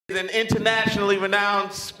an internationally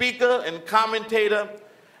renowned speaker and commentator,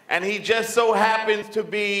 and he just so happens to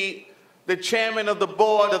be the chairman of the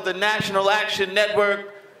board of the National Action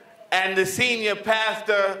Network and the senior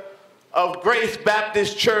pastor of Grace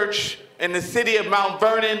Baptist Church in the city of Mount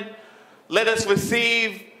Vernon. Let us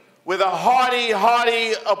receive with a hearty,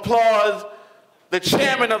 hearty applause the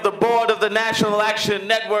chairman of the board of the National Action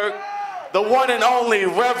Network, the one and only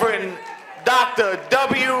Reverend Dr.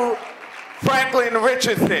 W. Franklin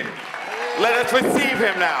Richardson. Let us receive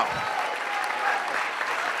him now.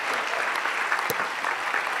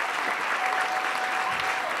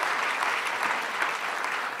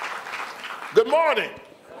 Good morning.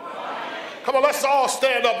 Come on, let's all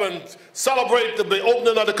stand up and celebrate the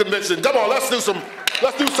opening of the convention. Come on, let's do some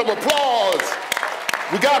applause.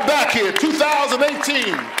 We got back here,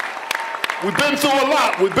 2018. We've been through a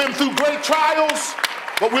lot. We've been through great trials,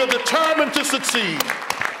 but we're determined to succeed.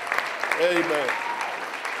 Amen.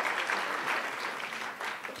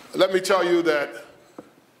 Let me tell you that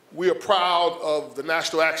we are proud of the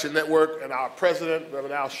National Action Network and our president,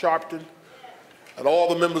 Reverend Al Sharpton, and all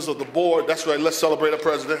the members of the board. That's right, let's celebrate our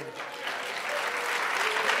president.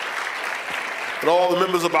 And all the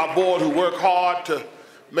members of our board who work hard to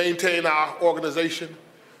maintain our organization.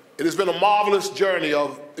 It has been a marvelous journey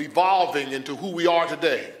of evolving into who we are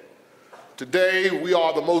today. Today, we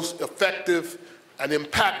are the most effective and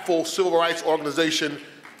impactful civil rights organization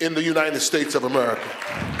in the United States of America.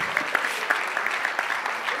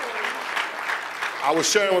 I was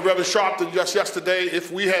sharing with Reverend Sharpton just yesterday,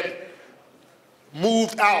 if we had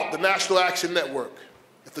moved out the National Action Network,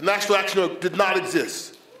 if the National Action Network did not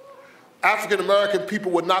exist, African-American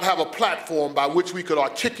people would not have a platform by which we could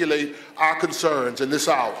articulate our concerns in this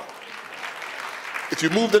hour. If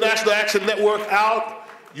you move the National Action Network out,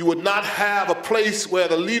 you would not have a place where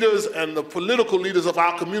the leaders and the political leaders of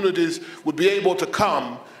our communities would be able to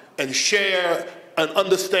come and share and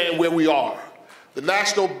understand where we are. The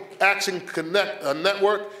National Action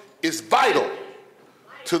Network is vital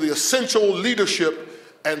to the essential leadership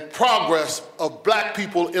and progress of black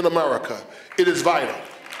people in America. It is vital.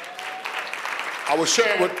 I was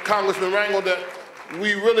sharing with Congressman Rangel that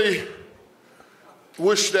we really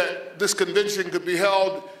wish that this convention could be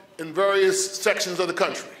held in various sections of the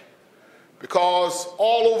country, because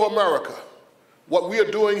all over America, what we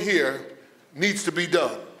are doing here needs to be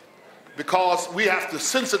done, because we have to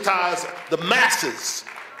sensitize the masses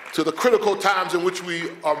to the critical times in which we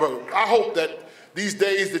are. I hope that these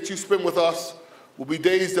days that you spend with us will be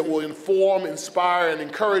days that will inform, inspire, and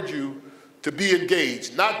encourage you to be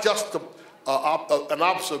engaged, not just an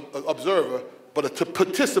observer, but a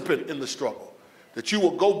participant in the struggle. That you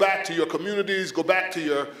will go back to your communities, go back to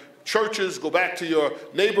your churches, go back to your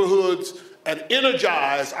neighborhoods, and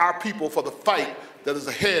energize our people for the fight that is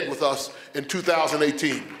ahead with us in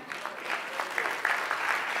 2018.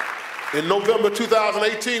 In November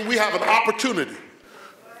 2018, we have an opportunity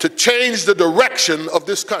to change the direction of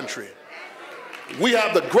this country. We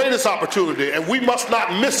have the greatest opportunity, and we must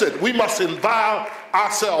not miss it. We must involve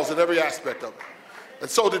ourselves in every aspect of it. And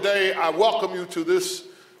so today, I welcome you to this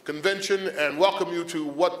convention and welcome you to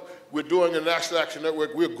what we're doing in the National Action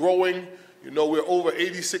Network. We're growing. You know, we're over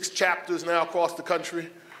 86 chapters now across the country.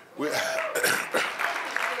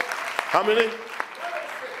 How many?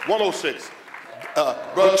 106.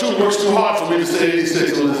 Brother Chu works too hard for me to say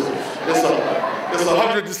 86. So it's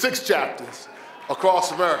 106 chapters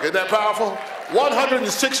across America. Isn't that powerful?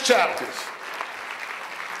 106 chapters.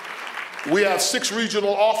 We have 6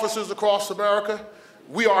 regional offices across America.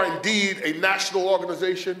 We are indeed a national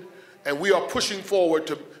organization, and we are pushing forward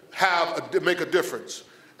to make a difference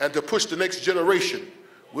and to push the next generation.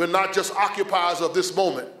 We're not just occupiers of this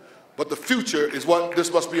moment, but the future is what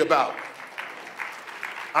this must be about.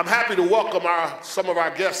 I'm happy to welcome some of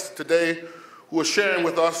our guests today who are sharing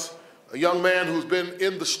with us, a young man who's been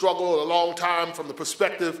in the struggle a long time from the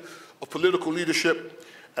perspective of political leadership,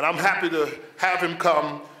 and I'm happy to have him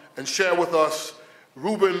come and share with us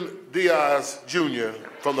Ruben Diaz, Jr.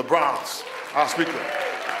 from the Bronx, our speaker.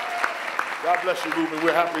 God bless you, Ruben.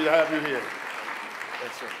 We're happy to have you here.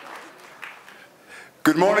 Yes, sir.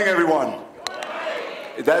 Good morning, everyone.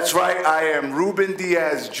 That's right, I am Ruben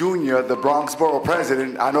Diaz, Jr., the Bronx Borough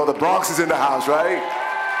President. I know the Bronx is in the house, right?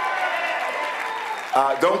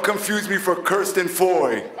 Don't confuse me for Kirsten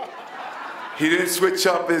Foy. He didn't switch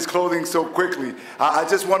up his clothing so quickly. I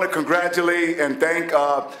just want to congratulate and thank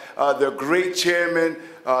the great chairman,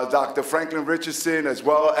 Dr. Franklin Richardson, as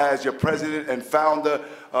well as your president and founder,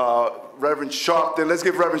 Reverend Sharpton. Let's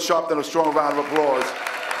give Reverend Sharpton a strong round of applause.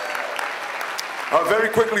 Very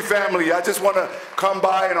quickly, family, I just want to come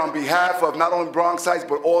by and on behalf of not only Bronxites,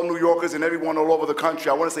 but all New Yorkers and everyone all over the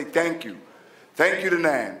country, I want to say thank you. Thank you to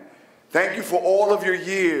Nan. Thank you for all of your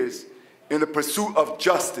years in the pursuit of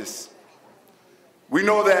justice. We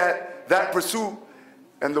know that that pursuit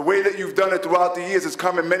and the way that you've done it throughout the years has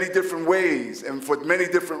come in many different ways and for many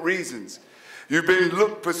different reasons. You've been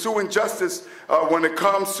pursuing justice when it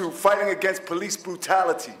comes to fighting against police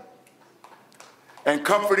brutality and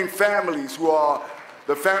comforting families who are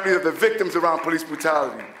the families of the victims around police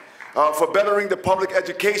brutality, for bettering the public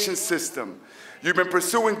education system. You've been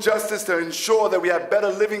pursuing justice to ensure that we have better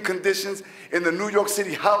living conditions in the New York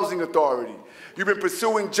City Housing Authority. You've been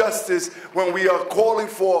pursuing justice when we are calling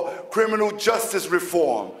for criminal justice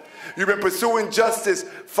reform. You've been pursuing justice,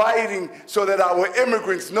 fighting so that our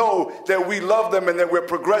immigrants know that we love them and that we're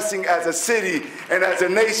progressing as a city and as a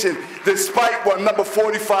nation, despite what number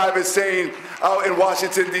 45 is saying out in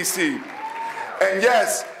Washington, D.C. And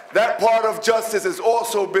yes, that part of justice has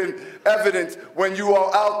also been evident when you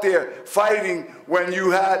are out there fighting when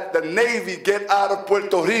you had the Navy get out of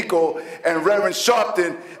Puerto Rico and Reverend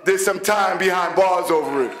Sharpton did some time behind bars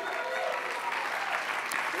over it.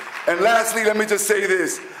 And lastly, let me just say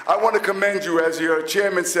this. I want to commend you, as your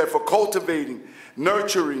chairman said, for cultivating,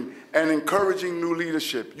 nurturing, and encouraging new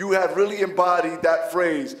leadership. You have really embodied that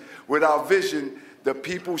phrase with our vision, the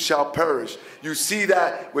people shall perish. You see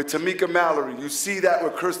that with Tamika Mallory. You see that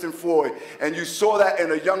with Kirsten Floyd. And you saw that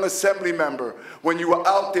in a young assembly member when you were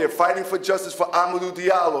out there fighting for justice for Amadou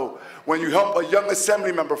Diallo, when you helped a young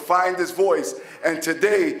assembly member find his voice. And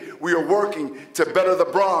today, we are working to better the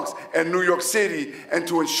Bronx and New York City and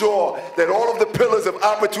to ensure that all of the pillars of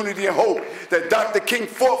opportunity and hope that Dr. King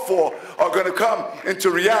fought for are going to come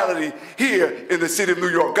into reality here in the city of New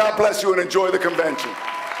York. God bless you and enjoy the convention.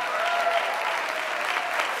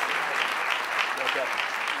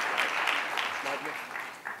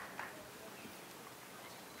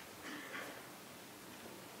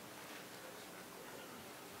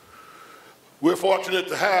 We're fortunate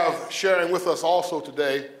to have sharing with us also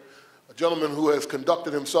today a gentleman who has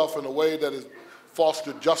conducted himself in a way that has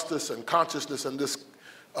fostered justice and consciousness in this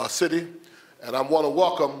city. And I want to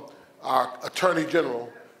welcome our Attorney General,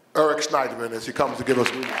 Eric Schneiderman, as he comes to give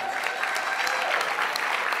us news.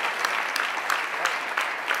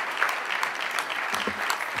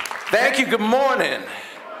 Thank you. Good morning.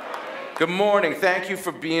 Good morning. Thank you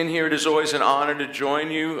for being here. It is always an honor to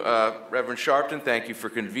join you. Reverend Sharpton, thank you for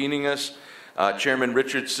convening us. Chairman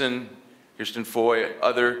Richardson, Kirsten Foy,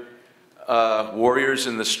 other warriors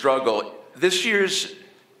in the struggle. This year's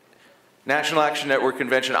National Action Network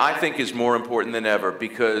Convention, I think, is more important than ever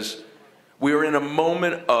because we are in a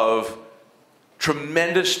moment of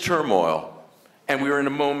tremendous turmoil and we are in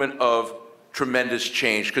a moment of tremendous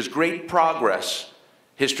change because great progress,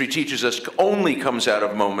 history teaches us, only comes out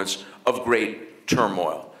of moments of great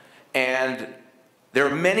turmoil. And there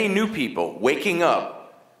are many new people waking up,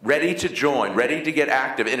 ready to join, ready to get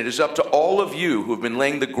active, and it is up to all of you who have been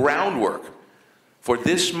laying the groundwork for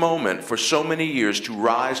this moment for so many years to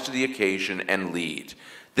rise to the occasion and lead.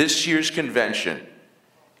 This year's convention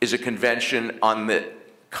is a convention on the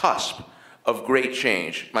cusp of great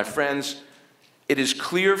change. My friends, it is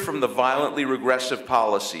clear from the violently regressive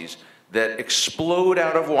policies that explode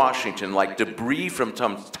out of Washington like debris from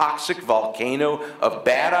some toxic volcano of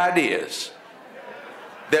bad ideas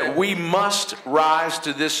that we must rise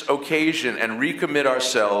to this occasion and recommit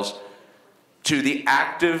ourselves to the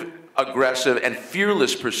active, aggressive, and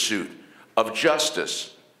fearless pursuit of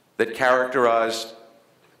justice that characterized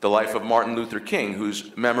the life of Martin Luther King,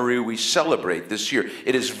 whose memory we celebrate this year.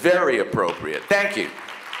 It is very appropriate. Thank you.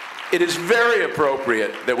 It is very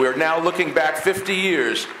appropriate that we're now looking back 50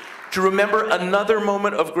 years to remember another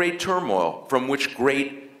moment of great turmoil from which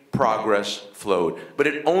great progress flowed. But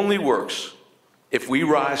it only works if we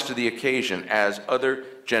rise to the occasion as other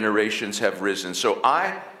generations have risen. So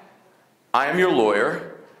I am your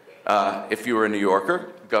lawyer. If you were a New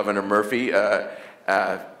Yorker, Governor Murphy,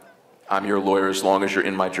 I'm your lawyer as long as you're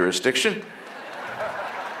in my jurisdiction.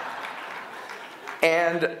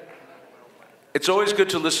 And it's always good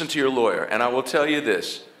to listen to your lawyer. And I will tell you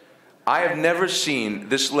this. I have never seen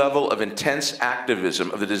this level of intense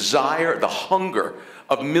activism, of the desire, the hunger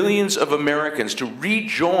of millions of Americans to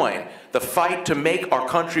rejoin the fight to make our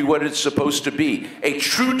country what it's supposed to be, a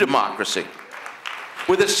true democracy,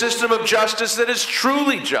 with a system of justice that is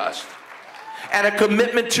truly just, and a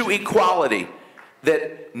commitment to equality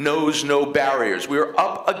that knows no barriers. We are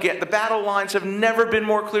up against, the battle lines have never been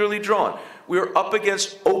more clearly drawn. We are up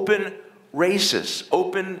against open racists,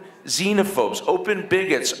 open xenophobes, open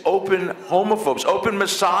bigots, open homophobes, open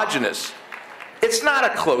misogynists. It's not a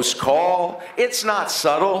close call. It's not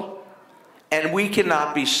subtle. And we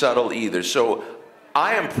cannot be subtle either. So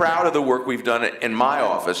I am proud of the work we've done in my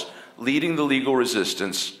office, leading the legal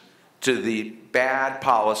resistance to the bad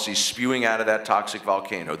policies spewing out of that toxic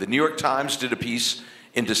volcano. The New York Times did a piece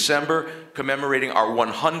in December commemorating our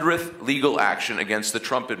 100th legal action against the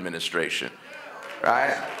Trump administration,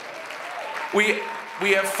 right? We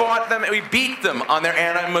have fought them, and we beat them on their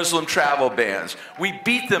anti-Muslim travel bans. We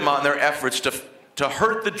beat them on their efforts to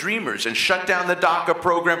hurt the dreamers and shut down the DACA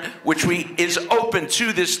program, which is open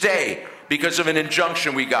to this day because of an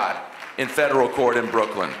injunction we got in federal court in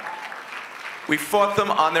Brooklyn. We fought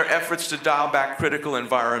them on their efforts to dial back critical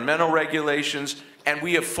environmental regulations, and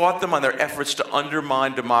we have fought them on their efforts to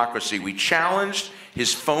undermine democracy. We challenged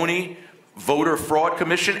his phony voter fraud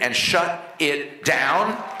commission and shut it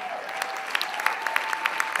down.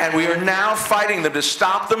 And we are now fighting them to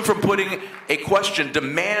stop them from putting a question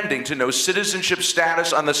demanding to know citizenship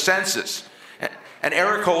status on the census. And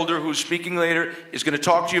Eric Holder, who's speaking later, is going to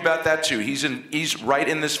talk to you about that too. He's right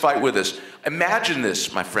in this fight with us. Imagine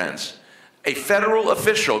this, my friends. A federal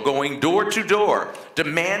official going door to door,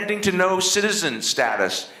 demanding to know citizen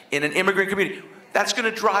status in an immigrant community. That's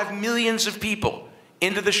going to drive millions of people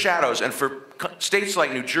into the shadows. And for states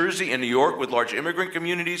like New Jersey and New York with large immigrant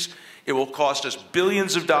communities, it will cost us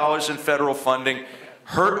billions of dollars in federal funding,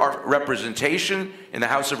 hurt our representation in the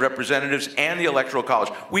House of Representatives and the Electoral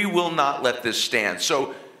College. We will not let this stand.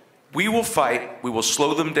 So we will fight, we will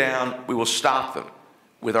slow them down, we will stop them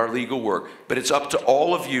with our legal work. But it's up to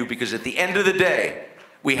all of you, because at the end of the day,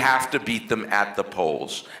 we have to beat them at the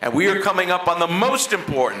polls. And we are coming up on the most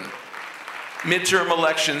important midterm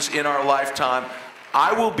elections in our lifetime.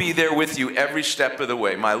 I will be there with you every step of the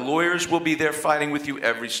way. My lawyers will be there fighting with you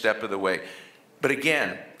every step of the way. But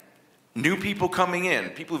again, new people coming in,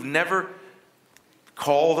 people who've never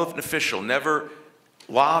called an official, never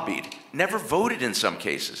lobbied, never voted in some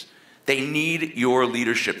cases. They need your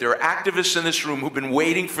leadership. There are activists in this room who've been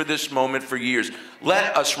waiting for this moment for years.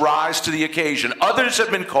 Let us rise to the occasion. Others have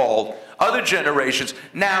been called, other generations.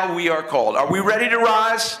 Now we are called. Are we ready to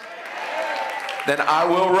rise? Then I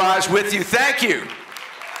will rise with you. Thank you.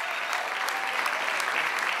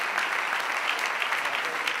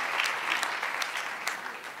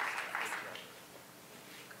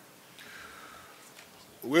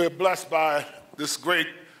 We're blessed by this great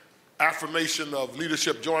affirmation of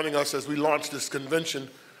leadership joining us as we launch this convention.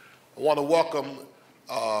 I want to welcome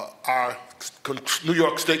our New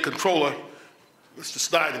York State Controller, Mr.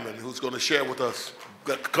 Snyderman, who's going to share with us.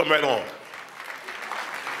 Come right on.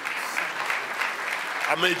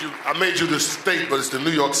 I made you the state, but it's the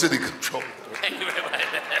New York City Controller. Thank you very much.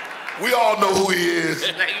 We all know who he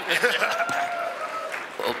is.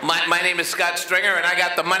 Well, my name is Scott Stringer, and I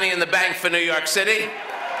got the money in the bank for New York City.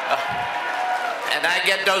 And I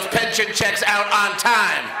get those pension checks out on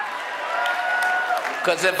time.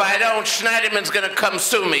 Because if I don't, Schneiderman's going to come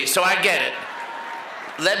sue me, so I get it.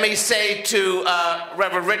 Let me say to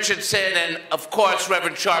Reverend Richardson and, of course,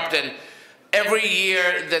 Reverend Sharpton, every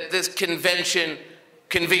year that this convention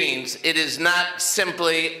convenes, it is not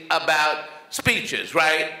simply about speeches,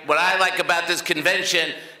 right? What I like about this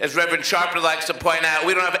convention, as Reverend Sharpton likes to point out,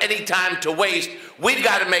 we don't have any time to waste. We've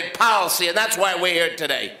got to make policy, and that's why we're here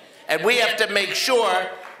today. And we have to make sure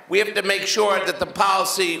that the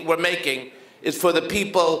policy we're making is for the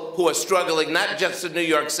people who are struggling, not just in New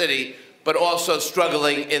York City, but also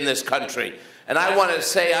struggling in this country. And I want to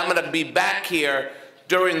say I'm going to be back here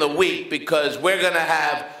during the week because we're going to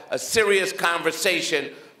have a serious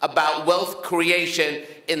conversation about wealth creation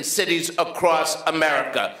in cities across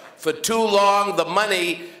America. For too long, the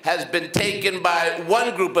money has been taken by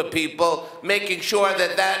one group of people, making sure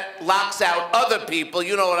that that locks out other people,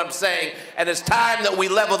 you know what I'm saying? And it's time that we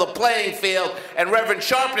level the playing field, and Reverend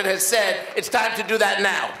Sharpton has said it's time to do that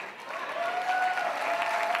now.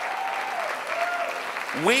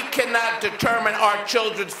 We cannot determine our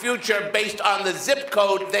children's future based on the zip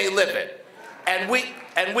code they live in.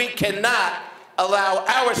 And we cannot allow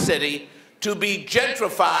our city to be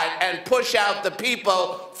gentrified and push out the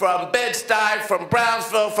people from Bed-Stuy, from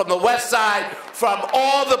Brownsville, from the West Side, from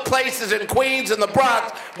all the places in Queens and the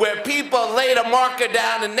Bronx where people laid a marker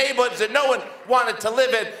down in neighborhoods that no one wanted to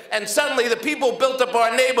live in, and suddenly the people who built up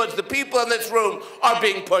our neighborhoods, the people in this room, are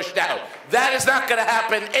being pushed out. That is not going to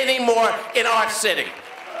happen anymore in our city.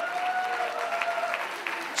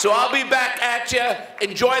 So I'll be back at you.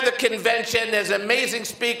 Enjoy the convention. There's amazing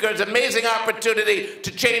speakers, amazing opportunity to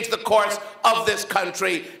change the course of this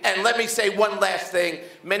country. And let me say one last thing.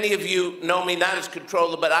 Many of you know me not as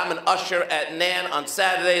controller, but I'm an usher at Nan on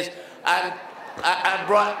Saturdays. I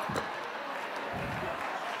brought,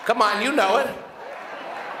 come on, you know it.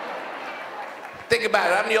 Think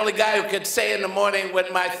about it. I'm the only guy who could say in the morning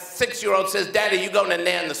when my 6-year-old says, Daddy, you going to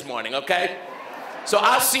Nan this morning, okay? So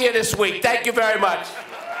I'll see you this week. Thank you very much.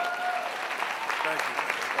 Thank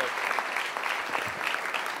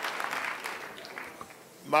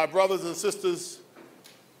you. My brothers and sisters,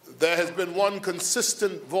 there has been one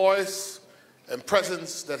consistent voice and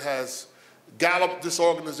presence that has galloped this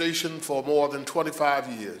organization for more than 25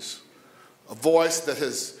 years. A voice that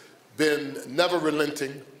has been never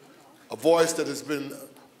relenting, a voice that has been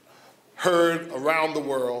heard around the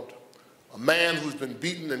world, a man who's been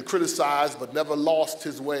beaten and criticized but never lost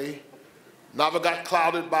his way, never got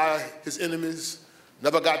clouded by his enemies,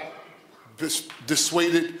 never got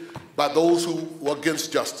dissuaded by those who were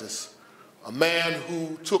against justice, a man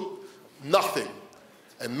who took nothing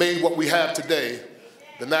and made what we have today,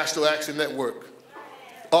 the National Action Network,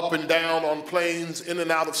 up and down on planes, in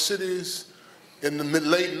and out of cities, in the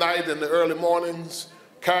late night and the early mornings,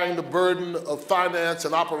 carrying the burden of finance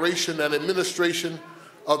and operation and administration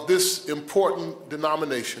of this important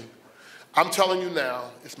denomination. I'm telling you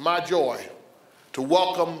now, it's my joy to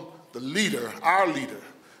welcome the leader, our leader,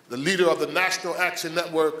 the leader of the National Action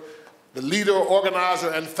Network, the leader,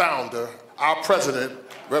 organizer, and founder, our president,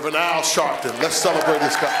 Reverend Al Sharpton. Let's celebrate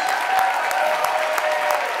this guy.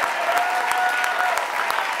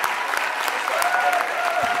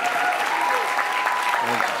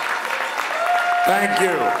 Thank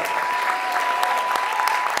you.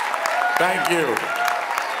 Thank you.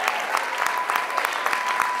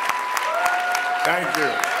 Thank you.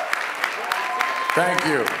 Thank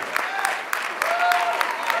you.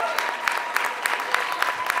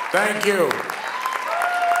 Thank you.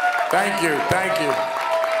 Thank you. Thank you.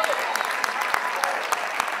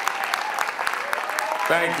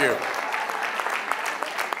 Thank you.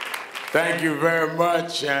 Thank you very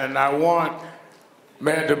much, and I want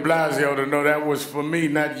Mayor de Blasio to know that was for me,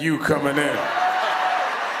 not you coming in.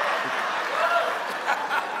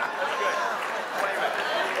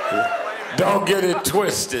 Don't get it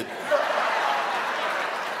twisted.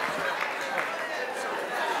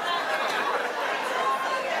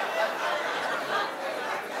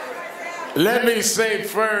 Let me say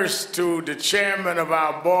first to the chairman of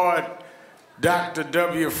our board, Dr.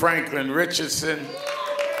 W. Franklin Richardson,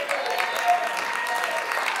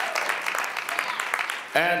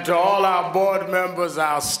 and to all our board members,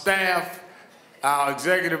 our staff, our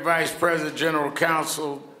executive vice president, general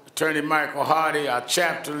counsel, Attorney Michael Hardy, our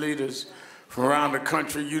chapter leaders from around the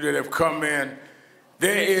country, you that have come in.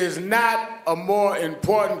 There is not a more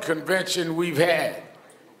important convention we've had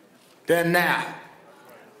than now.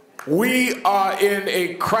 We are in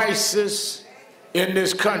a crisis in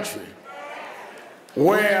this country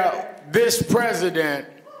where this president,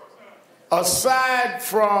 aside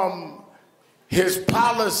from his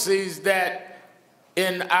policies that,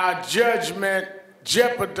 in our judgment,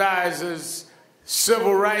 jeopardizes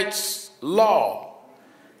civil rights law,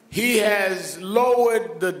 he has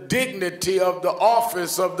lowered the dignity of the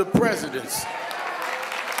office of the presidency.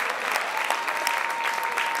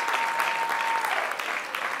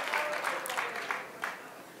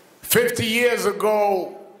 "50 years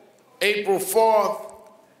ago, April 4th,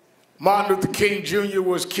 Martin Luther King Jr.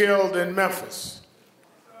 was killed in Memphis.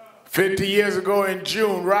 50 years ago in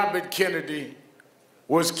June, Robert Kennedy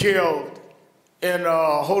was killed in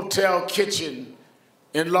a hotel kitchen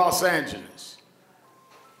in Los Angeles.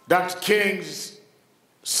 Dr. King's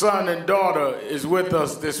son and daughter is with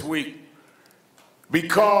us this week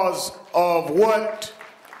because of what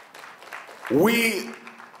we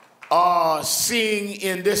are seeing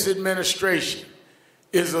in this administration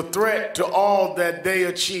is a threat to all that they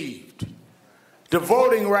achieved. The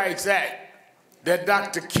Voting Rights Act that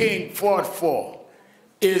Dr. King fought for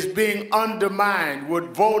is being undermined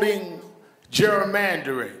with voting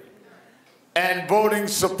gerrymandering and voting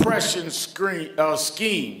suppression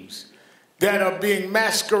schemes that are being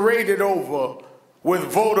masqueraded over with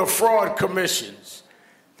voter fraud commissions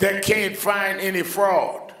that can't find any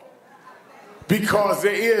fraud because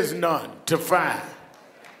there is none to find.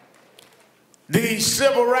 The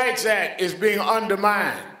Civil Rights Act is being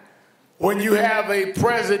undermined when you have a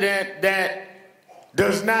president that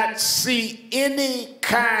does not see any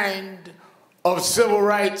kind of civil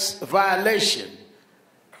rights violation,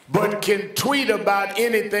 but can tweet about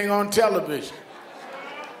anything on television.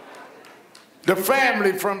 The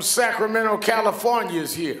family from Sacramento, California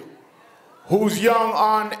is here, whose young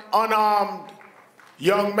unarmed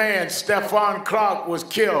young man, Stephon Clark, was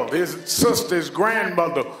killed. His sister's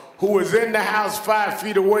grandmother, who was in the house 5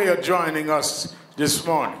 feet away, are joining us this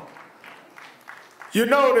morning. You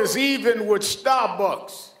notice even with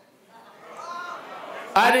Starbucks,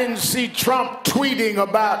 I didn't see Trump tweeting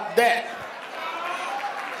about that.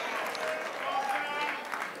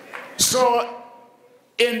 So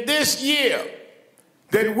in this year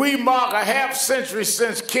that we mark a half century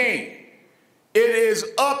since King, it is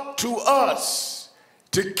up to us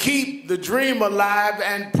to keep the dream alive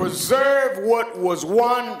and preserve what was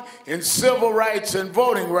won in civil rights and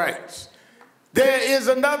voting rights. There is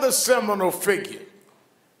another seminal figure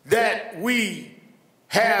that we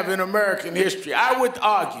have in American history. I would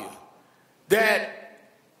argue that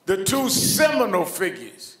the two seminal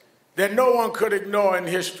figures that no one could ignore in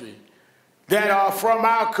history that are from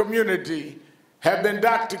our community have been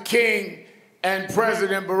Dr. King and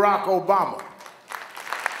President Barack Obama.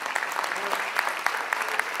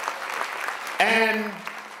 And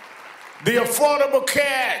the Affordable Care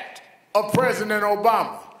Act of President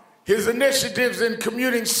Obama, his initiatives in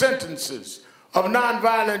commuting sentences of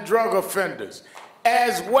nonviolent drug offenders,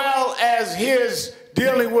 as well as his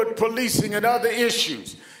dealing with policing and other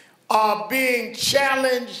issues, are being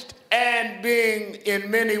challenged and being in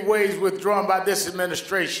many ways withdrawn by this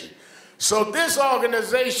administration. So this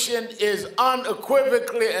organization is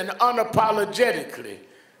unequivocally and unapologetically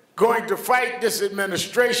going to fight this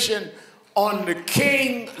administration on the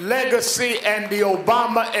King legacy and the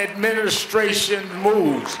Obama administration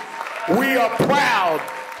moves. We are proud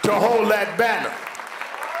to hold that banner.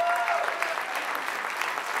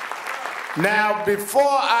 Now, before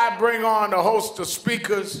I bring on a host of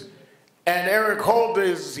speakers, and Eric Holder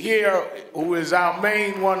is here, who is our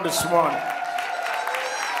main one this morning,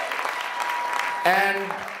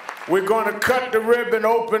 and we're going to cut the ribbon,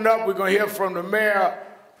 open up. We're going to hear from the mayor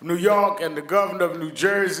of New York and the governor of New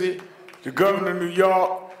Jersey. The governor of New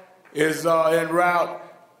York is en route.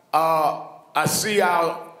 I see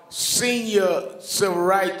our senior civil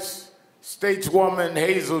rights stateswoman,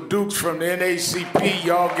 Hazel Dukes from the NAACP.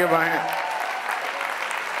 Y'all give her a hand.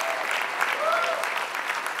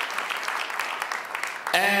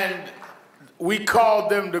 And we call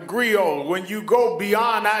them the griots. When you go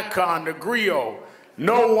beyond icon, the griot,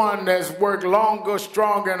 no one has worked longer,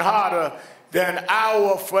 stronger, and harder than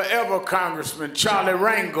our forever Congressman, Charlie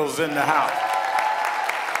Rangel's in the house.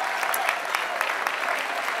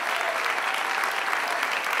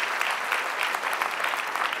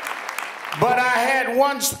 But I had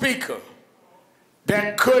one speaker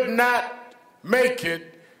that could not make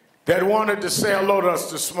it that wanted to say hello to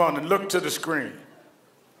us this morning. Look to the screen.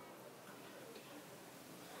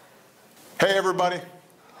 Hey everybody,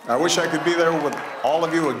 I wish I could be there with all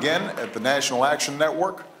of you again at the National Action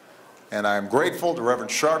Network, and I'm grateful to Reverend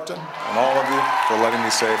Sharpton and all of you for letting me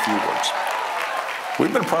say a few words.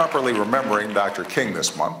 We've been properly remembering Dr. King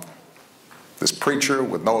this month, this preacher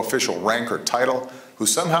with no official rank or title who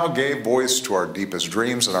somehow gave voice to our deepest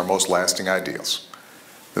dreams and our most lasting ideals.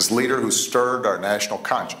 This leader who stirred our national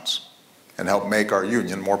conscience and helped make our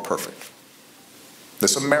union more perfect.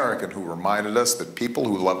 This American who reminded us that people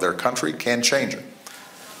who love their country can change it.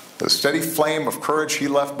 The steady flame of courage he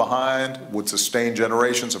left behind would sustain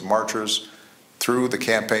generations of marchers through the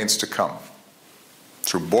campaigns to come,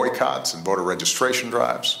 through boycotts and voter registration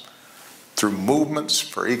drives, through movements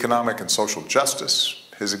for economic and social justice.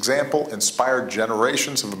 His example inspired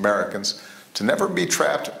generations of Americans to never be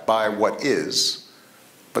trapped by what is,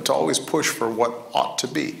 but to always push for what ought to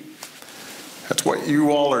be. That's what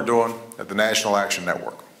you all are doing at the National Action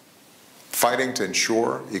Network, fighting to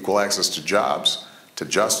ensure equal access to jobs, to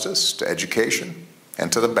justice, to education,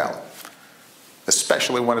 and to the ballot,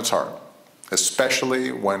 especially when it's hard,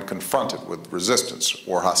 especially when confronted with resistance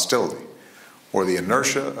or hostility or the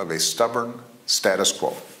inertia of a stubborn status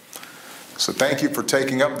quo. So thank you for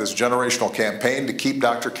taking up this generational campaign to keep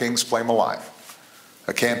Dr. King's flame alive,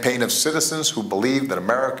 a campaign of citizens who believe that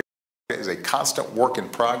America is a constant work in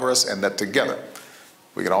progress and that together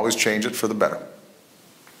we can always change it for the better.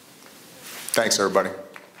 Thanks, everybody.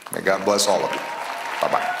 May God bless all of you.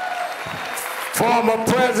 Bye-bye. Former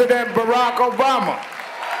President Barack Obama.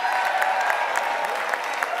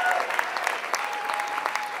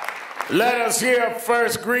 Let us hear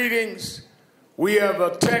first greetings. We have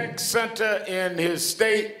a tech center in his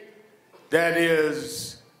state that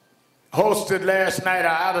is hosted last night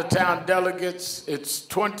our out-of-town delegates. It's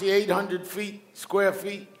 2,800 square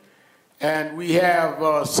feet, and we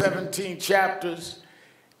have 17 chapters,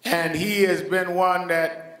 and he has been one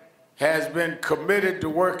that has been committed to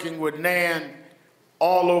working with Nan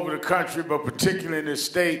all over the country, but particularly in his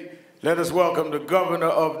state. Let us welcome the governor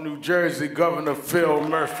of New Jersey, Governor Phil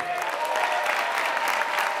Murphy.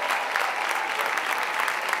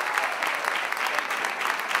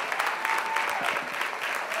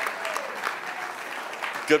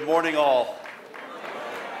 Good morning, all.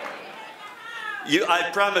 I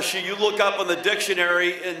promise you, you look up on the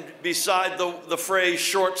dictionary and beside the phrase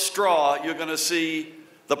short straw, you're going to see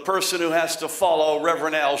the person who has to follow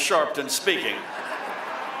Reverend Al Sharpton speaking.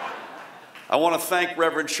 I want to thank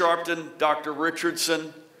Reverend Sharpton, Dr.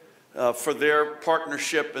 Richardson, for their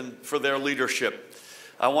partnership and for their leadership.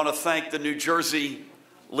 I want to thank the New Jersey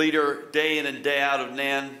leader day in and day out of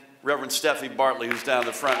NAN, Reverend Steffi Bartley, who's down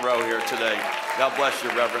the front row here today. God bless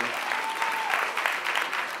you, Reverend.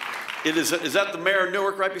 Is that the mayor of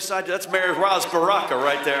Newark right beside you? That's Mayor Ras Baraka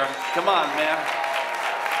right there. Come on, man.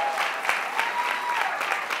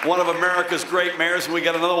 One of America's great mayors, and we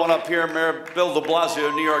got another one up here. Mayor Bill de Blasio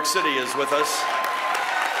of New York City is with us.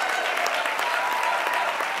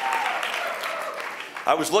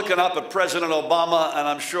 I was looking up at President Obama, and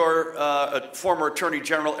I'm sure former Attorney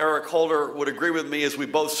General Eric Holder would agree with me, as we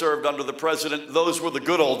both served under the president. Those were the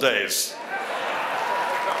good old days.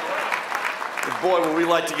 And boy, would we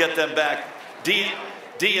like to get them back.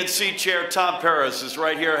 DNC Chair Tom Perez is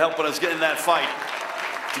right here helping us get in that fight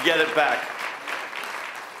to get it back.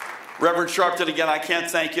 Reverend Sharpton, again, I can't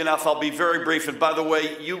thank you enough. I'll be very brief. And by the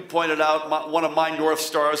way, you pointed out one of my North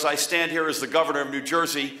Stars. I stand here as the governor of New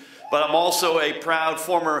Jersey, but I'm also a proud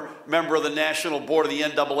former member of the National Board of the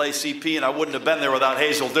NAACP, and I wouldn't have been there without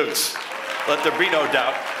Hazel Dukes. Let there be no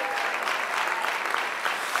doubt.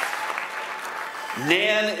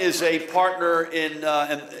 Nan is a partner in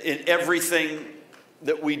everything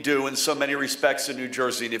that we do in so many respects in New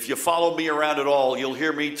Jersey. And if you follow me around at all, you'll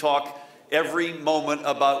hear me talk every moment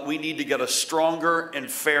about we need to get a stronger and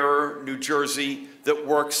fairer New Jersey that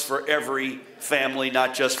works for every family,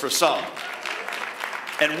 not just for some.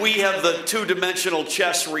 And we have the two-dimensional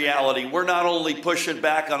chess reality. We're not only pushing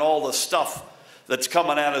back on all the stuff that's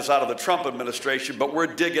coming at us out of the Trump administration, but we're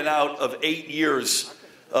digging out of 8 years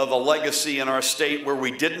of a legacy in our state where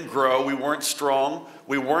we didn't grow, we weren't strong,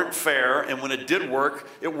 we weren't fair, and when it did work,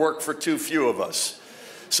 it worked for too few of us.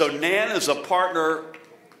 So Nan is a partner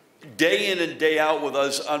day in and day out with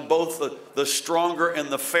us on both the stronger and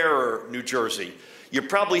the fairer New Jersey. You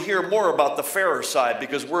probably hear more about the fairer side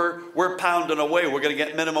because we're pounding away. We're going to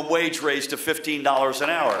get minimum wage raised to $15 an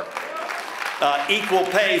hour. Equal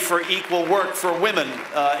pay for equal work for women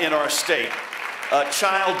in our state.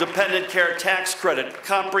 Child dependent care tax credit,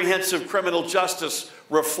 comprehensive criminal justice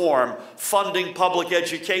reform, funding public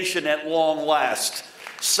education at long last,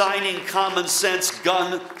 signing common sense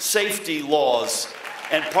gun safety laws,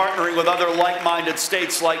 and partnering with other like-minded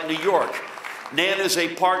states like New York. Nan is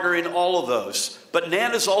a partner in all of those. But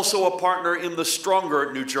Nan is also a partner in the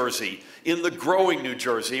stronger New Jersey, in the growing New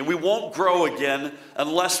Jersey. And we won't grow again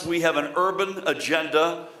unless we have an urban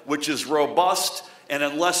agenda which is robust and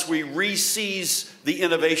unless we re-seize the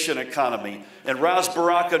innovation economy. And Ras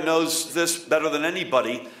Baraka knows this better than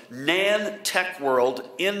anybody. Nan Tech World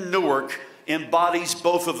in Newark embodies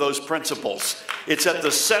both of those principles. It's at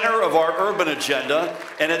the center of our urban agenda,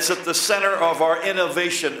 and it's at the center of our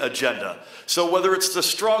innovation agenda. So whether it's the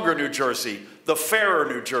stronger New Jersey, the fairer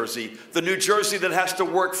New Jersey, the New Jersey that has to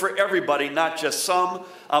work for everybody, not just some,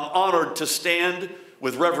 I'm honored to stand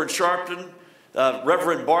with Reverend Sharpton,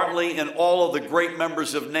 Reverend Bartley, and all of the great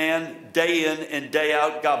members of NAN day in and day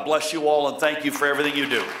out. God bless you all, and thank you for everything you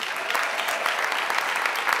do.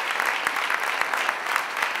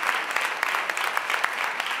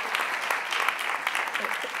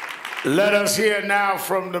 Let us hear now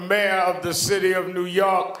from the mayor of the city of New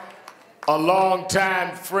York, a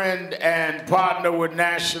longtime friend and partner with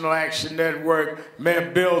National Action Network, Mayor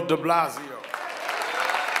Bill de Blasio.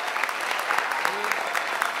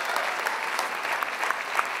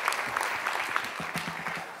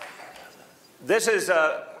 This is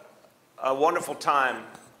a wonderful time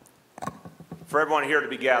for everyone here to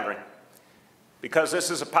be gathering, because this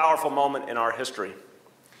is a powerful moment in our history.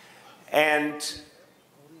 And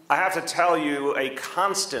I have to tell you, a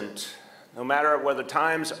constant, no matter whether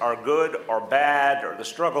times are good or bad, or the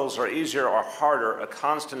struggles are easier or harder, a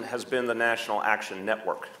constant has been the National Action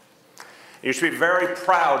Network. You should be very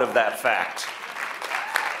proud of that fact.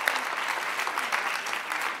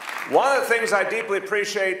 One of the things I deeply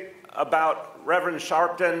appreciate about Reverend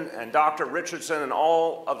Sharpton and Dr. Richardson and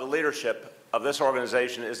all of the leadership of this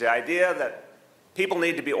organization is the idea that people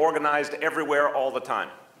need to be organized everywhere all the time.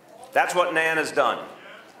 That's what NAN has done.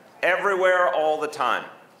 Everywhere, all the time.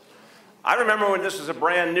 I remember when this was a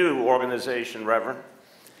brand new organization, Reverend,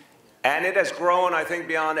 and it has grown, I think,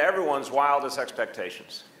 beyond everyone's wildest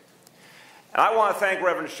expectations. And I want to thank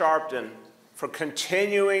Reverend Sharpton for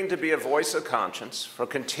continuing to be a voice of conscience, for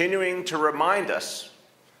continuing to remind us,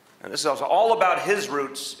 and this is all about his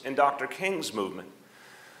roots in Dr. King's movement,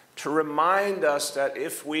 to remind us that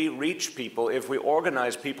if we reach people, if we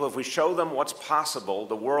organize people, if we show them what's possible,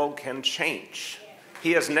 the world can change.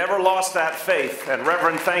 He has never lost that faith, and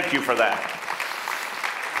Reverend, thank you for that.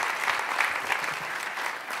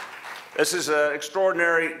 This is an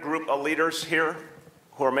extraordinary group of leaders here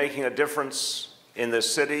who are making a difference in this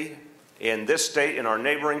city, in this state, in our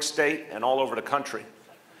neighboring state, and all over the country.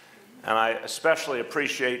 And I especially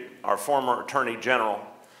appreciate our former Attorney General,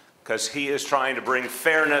 because he is trying to bring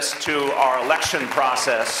fairness to our election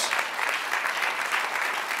process.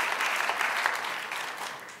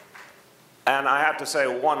 And I have to say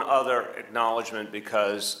one other acknowledgement,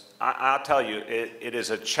 because I'll tell you, it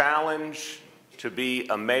is a challenge to be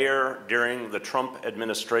a mayor during the Trump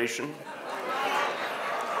administration.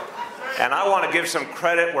 And I want to give some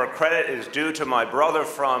credit where credit is due to my brother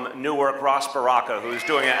from Newark, Ross Baraka, who's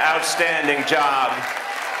doing an outstanding job.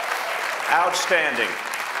 Outstanding.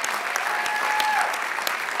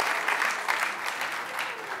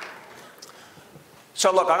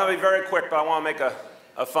 So look, I'm going to be very quick, but I want to make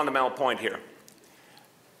a fundamental point here.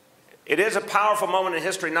 It is a powerful moment in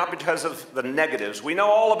history, not because of the negatives. We know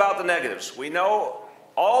all about the negatives. We know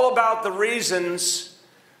all about the reasons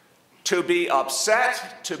to be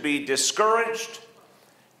upset, to be discouraged.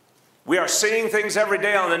 We are seeing things every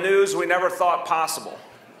day on the news we never thought possible.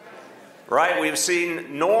 Right? We've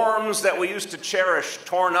seen norms that we used to cherish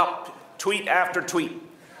torn up, tweet after tweet.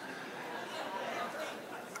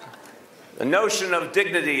 The notion of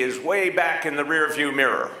dignity is way back in the rearview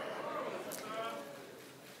mirror.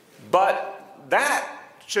 But that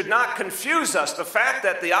should not confuse us. The fact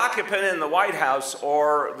that the occupant in the White House,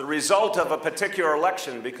 or the result of a particular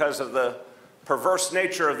election because of the perverse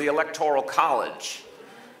nature of the Electoral College,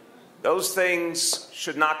 those things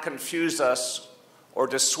should not confuse us or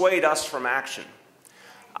dissuade us from action.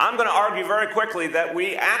 I'm going to argue very quickly that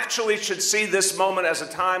we actually should see this moment as a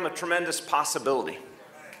time of tremendous possibility.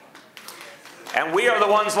 And we are the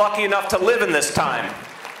ones lucky enough to live in this time.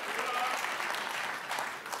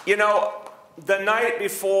 You know, the night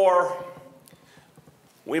before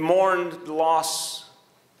we mourned the loss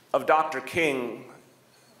of Dr. King,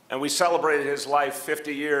 and we celebrated his life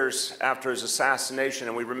 50 years after his assassination,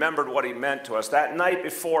 and we remembered what he meant to us. That night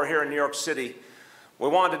before, here in New York City, we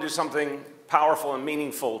wanted to do something powerful and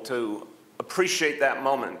meaningful to appreciate that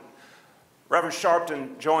moment. Reverend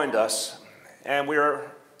Sharpton joined us, and we were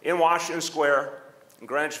in Washington Square, in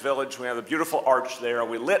Greenwich Village. We have a beautiful arch there.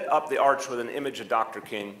 We lit up the arch with an image of Dr.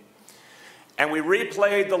 King. And we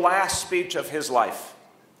replayed the last speech of his life,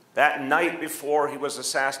 that night before he was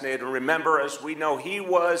assassinated. And remember, as we know, he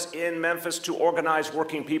was in Memphis to organize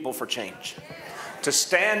working people for change, to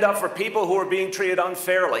stand up for people who were being treated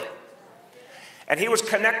unfairly. And he was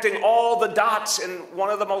connecting all the dots in one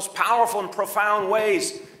of the most powerful and profound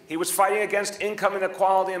ways. He was fighting against income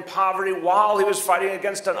inequality and poverty while he was fighting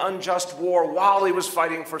against an unjust war, while he was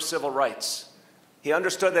fighting for civil rights. He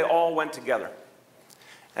understood they all went together.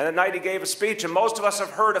 And at night he gave a speech, and most of us have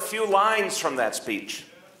heard a few lines from that speech,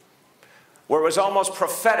 where it was almost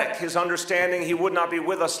prophetic, his understanding he would not be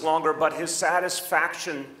with us longer, but his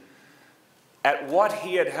satisfaction at what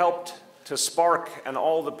he had helped to spark and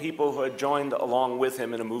all the people who had joined along with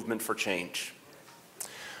him in a movement for change.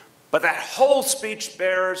 But that whole speech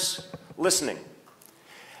bears listening.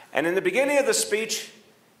 And in the beginning of the speech,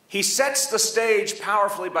 he sets the stage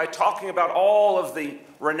powerfully by talking about all of the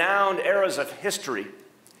renowned eras of history,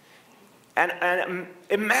 and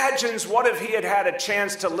imagines what if he had had a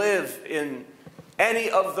chance to live in any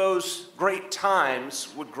of those great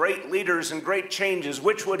times with great leaders and great changes,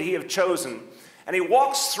 which would he have chosen? And he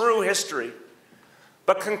walks through history,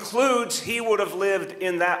 but concludes he would have lived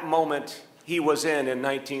in that moment he was in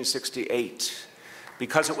 1968,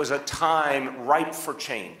 because it was a time ripe for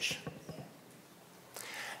change.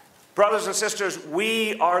 Brothers and sisters,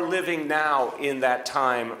 we are living now in that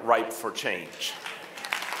time ripe for change.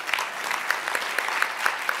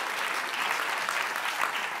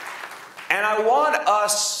 And I want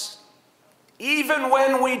us, even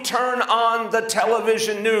when we turn on the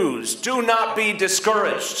television news, do not be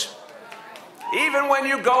discouraged. Even when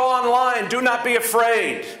you go online, do not be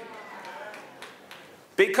afraid.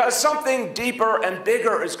 Because something deeper and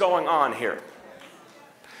bigger is going on here.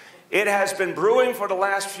 It has been brewing for the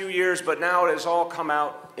last few years, but now it has all come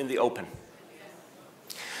out in the open.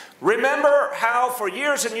 Remember how for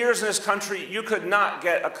years and years in this country, you could not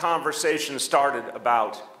get a conversation started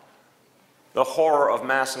about the horror of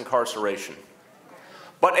mass incarceration.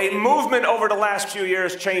 But a movement over the last few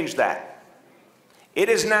years changed that. It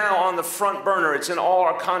is now on the front burner. It's in all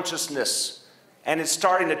our consciousness. And it's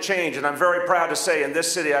starting to change. And I'm very proud to say in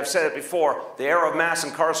this city, I've said it before, the era of mass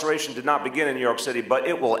incarceration did not begin in New York City, but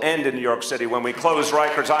it will end in New York City when we close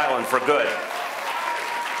Rikers Island for good.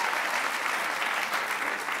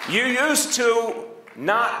 You used to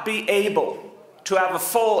not be able to have a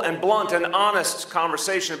full and blunt and honest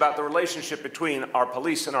conversation about the relationship between our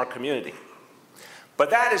police and our community. But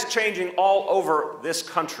that is changing all over this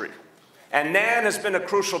country. And Nan has been a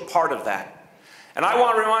crucial part of that. And I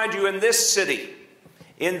want to remind you, in this city,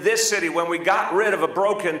 when we got rid of a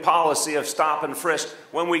broken policy of stop and frisk,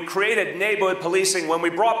 when we created neighborhood policing, when we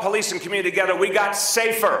brought police and community together, we got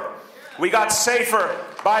safer. We got safer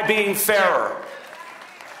by being fairer.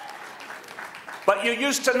 But you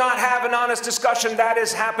used to not have an honest discussion. That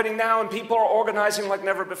is happening now, and people are organizing like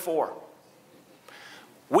never before.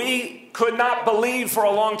 We could not believe for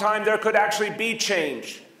a long time there could actually be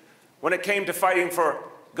change when it came to fighting for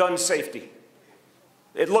gun safety.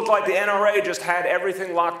 It looked like the NRA just had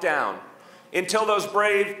everything locked down until those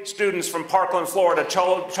brave students from Parkland, Florida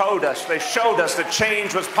showed us that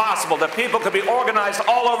change was possible, that people could be organized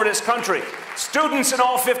all over this country. Students in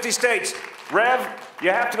all 50 states. Rev, you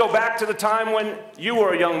have to go back to the time when you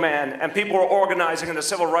were a young man and people were organizing in the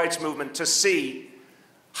civil rights movement to see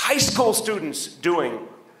high school students doing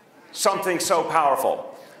something so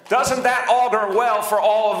powerful. Doesn't that augur well for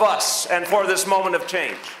all of us and for this moment of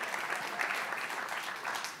change?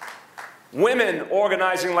 Women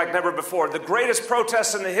organizing like never before. The greatest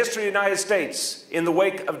protests in the history of the United States in the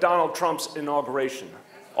wake of Donald Trump's inauguration.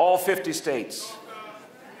 All 50 states.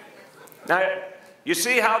 Now, you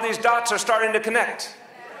see how these dots are starting to connect.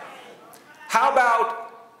 How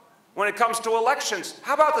about, when it comes to elections,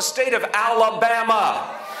 how about the state of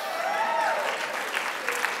Alabama?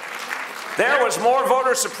 There was more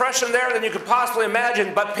voter suppression there than you could possibly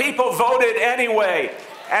imagine, but people voted anyway,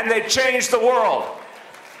 and they changed the world.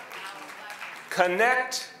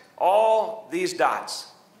 Connect all these dots,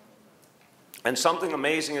 and something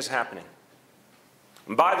amazing is happening.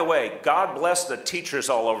 And by the way, God bless the teachers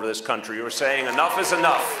all over this country who are saying enough is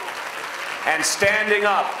enough and standing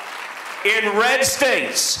up in red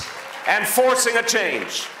states and forcing a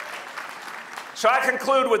change. So I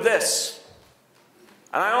conclude with this,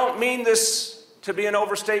 and I don't mean this to be an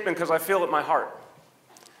overstatement because I feel it in my heart.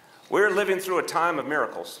 We're living through a time of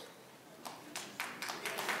miracles.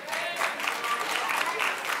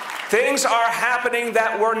 Things are happening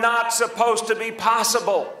that were not supposed to be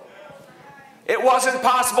possible. It wasn't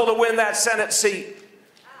possible to win that Senate seat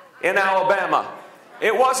in Alabama.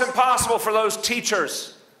 It wasn't possible for those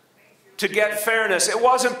teachers to get fairness. It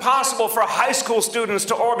wasn't possible for high school students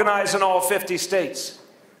to organize in all 50 states.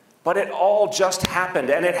 But it all just happened,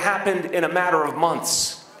 and it happened in a matter of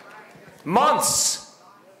months. Months,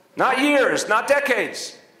 not years, not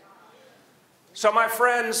decades. So my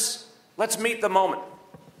friends, let's meet the moment.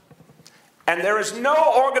 And there is no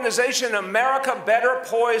organization in America better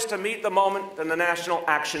poised to meet the moment than the National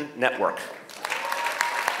Action Network.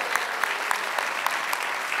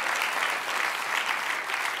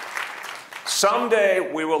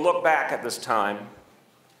 Someday we will look back at this time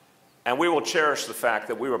and we will cherish the fact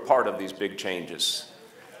that we were part of these big changes.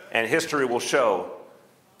 And history will show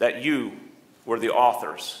that you were the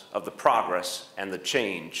authors of the progress and the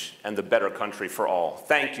change and the better country for all.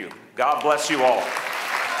 Thank you. God bless you all.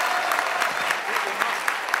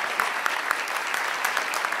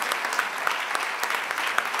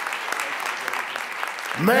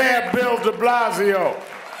 Mayor Bill de Blasio.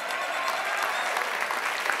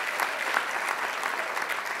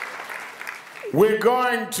 We're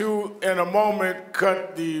going to, in a moment,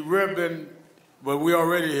 cut the ribbon, but we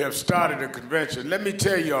already have started a convention. Let me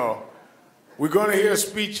tell y'all, we're going to hear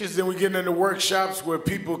speeches, then we get into workshops where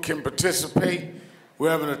people can participate.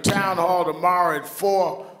 We're having a town hall tomorrow at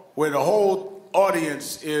 4, where the whole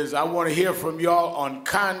audience is. I want to hear from y'all on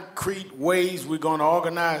concrete ways we're going to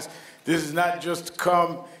organize. This is not just to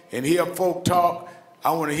come and hear folk talk.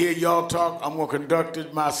 I want to hear y'all talk. I'm going to conduct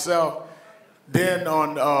it myself. Then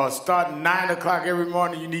on starting 9 o'clock every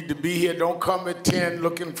morning, you need to be here. Don't come at 10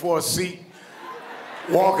 looking for a seat,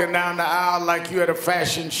 walking down the aisle like you at a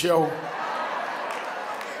fashion show.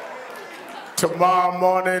 Tomorrow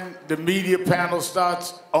morning, the media panel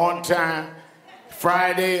starts on time.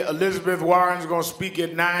 Friday, Elizabeth Warren's going to speak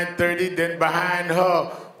at 9:30. Then behind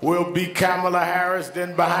her will be Kamala Harris.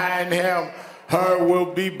 Then behind her will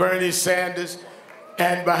be Bernie Sanders.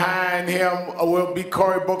 And behind him will be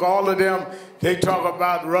Cory Booker. All of them, they talk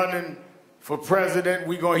about running for president.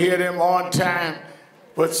 We're going to hear them on time.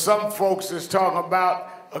 But some folks is talking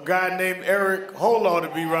about a guy named Eric Holder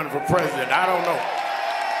to be running for president. I don't know.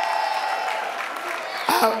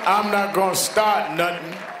 I'm not going to start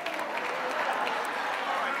nothing.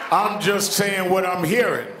 I'm just saying what I'm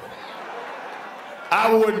hearing.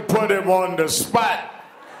 I wouldn't put him on the spot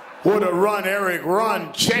with a run, Eric,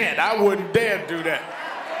 run chant. I wouldn't dare do that.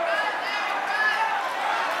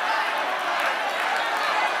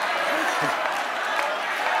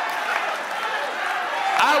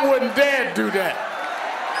 I wouldn't dare do that.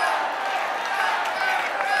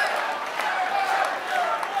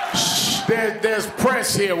 Shh, there's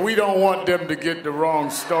press here. We don't want them to get the wrong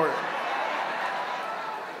story.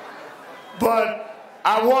 But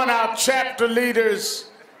I want our chapter leaders,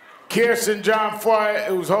 Kirsten John Foy,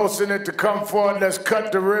 who's hosting it, to come forward. Let's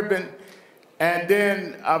cut the ribbon. And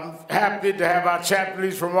then I'm happy to have our chapter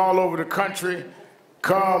leaders from all over the country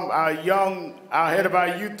come. Our head of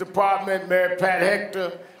our youth department, Mary Pat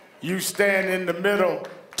Hector, you stand in the middle,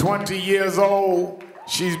 20 years old.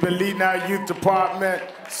 She's been leading our youth department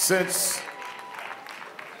since.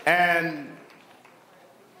 And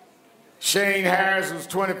Shane Harris, who's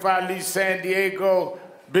 25, leads San Diego.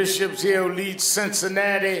 Bishop's here, who leads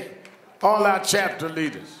Cincinnati. All our chapter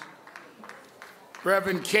leaders.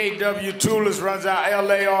 Reverend K.W. Toulis runs our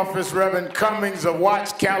LA office. Reverend Cummings of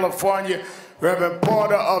Watts, California. Reverend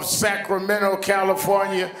Porter of Sacramento,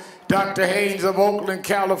 California. Dr. Haynes of Oakland,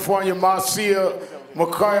 California. Marcia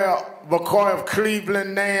McCoy of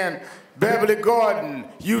Cleveland, Nan. Beverly Gordon,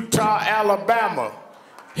 Utah, Alabama.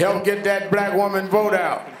 Help get that black woman vote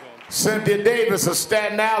out. Cynthia Davis of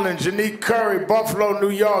Staten Island. Janique Curry, Buffalo,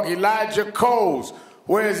 New York. Elijah Coles.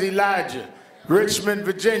 Where's Elijah? Richmond,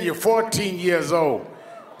 Virginia, 14 years old.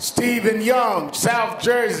 Stephen Young, South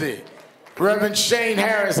Jersey. Reverend Shane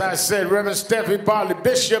Harris, I said. Reverend Steffi Bartley.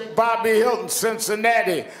 Bishop Bobby Hilton,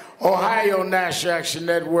 Cincinnati, Ohio National Action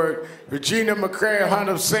Network. Regina McCray Hunt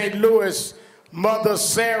of St. Louis. Mother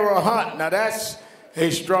Sarah Hunt. Now that's a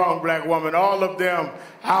strong black woman. All of them.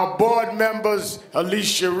 Our board members,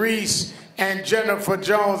 Alicia Reese and Jennifer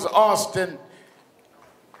Jones Austin.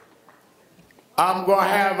 I'm going to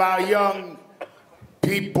have our young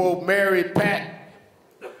people, Mary Pat,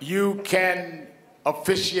 you can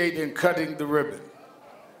officiate in cutting the ribbon.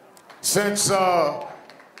 Since Mayor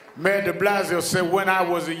de Blasio said when I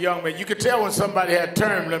was a young man, you could tell when somebody had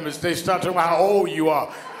term limits, they start talking about how old you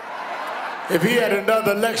are. If he had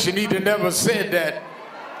another election, he'd have never said that.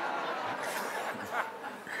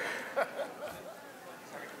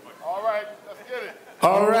 All right, let's get it.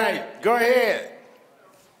 All right, go ahead.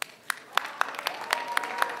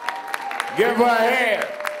 Give her a hand.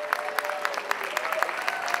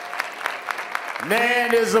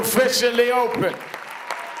 Nan is officially open.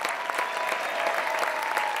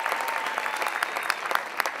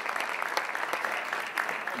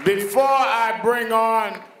 Before I bring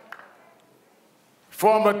on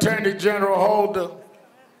former Attorney General Holder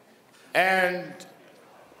and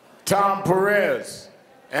Tom Perez,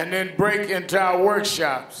 and then break into our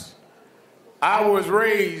workshops, I was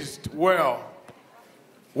raised well.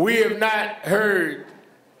 We have not heard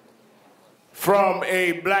from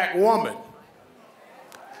a black woman.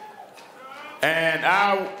 And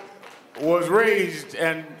I was raised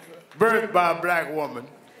and birthed by a black woman.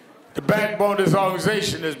 The backbone of this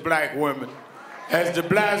organization is black women. As de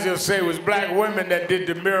Blasio said, it was black women that did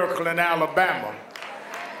the miracle in Alabama.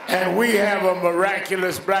 And we have a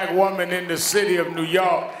miraculous black woman in the city of New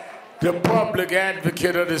York, the public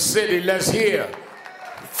advocate of the city. Let's hear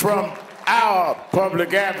from our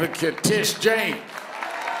public advocate, Tish James.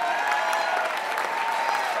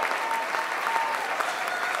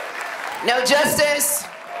 No justice,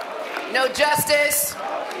 no justice,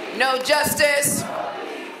 no justice.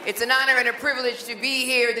 It's an honor and a privilege to be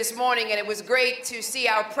here this morning, and it was great to see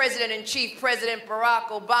our President-in-Chief, President Barack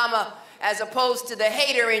Obama, as opposed to the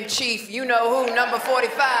hater-in-chief, you-know-who, number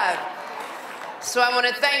 45. So I want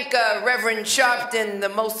to thank Reverend Sharpton, the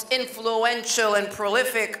most influential and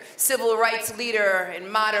prolific civil rights leader in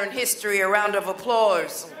modern history. A round of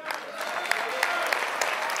applause.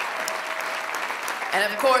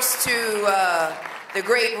 And of course to the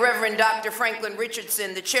great Reverend Dr. Franklin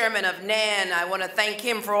Richardson, the chairman of NAN. I want to thank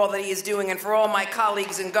him for all that he is doing, and for all my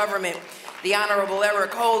colleagues in government. The Honorable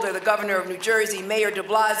Eric Holder, the governor of New Jersey, Mayor de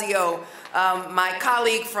Blasio, my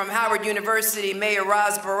colleague from Howard University, Mayor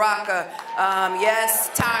Ras Baraka,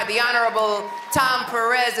 the Honorable Tom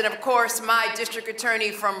Perez, and of course my district attorney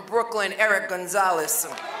from Brooklyn, Eric Gonzalez.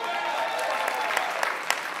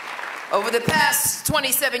 Over the past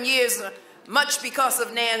 27 years, much because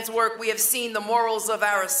of Nan's work, we have seen the morals of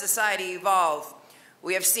our society evolve.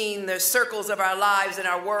 We have seen the circles of our lives and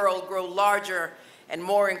our world grow larger and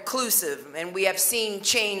more inclusive, and we have seen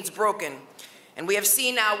chains broken. And we have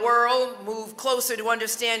seen our world move closer to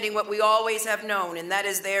understanding what we always have known, and that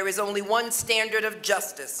is there is only one standard of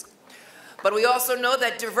justice. But we also know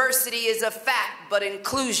that diversity is a fact, but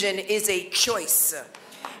inclusion is a choice.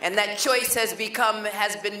 And that choice has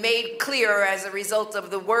been made clearer as a result of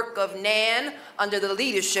the work of NAN under the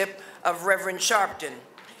leadership of Reverend Sharpton.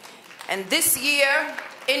 And this year,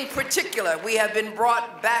 in particular, we have been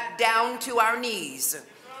brought back down to our knees.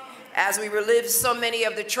 as we relive so many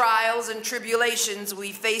of the trials and tribulations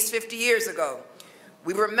we faced 50 years ago.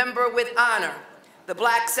 We remember with honor the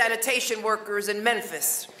black sanitation workers in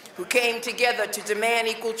Memphis who came together to demand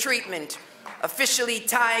equal treatment, officially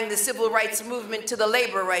tying the civil rights movement to the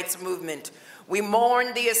labor rights movement. We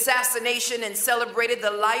mourned the assassination and celebrated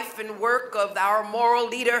the life and work of our moral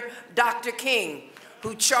leader, Dr. King,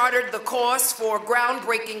 who chartered the course for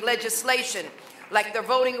groundbreaking legislation like the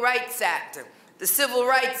Voting Rights Act, the Civil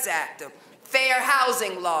Rights Act, fair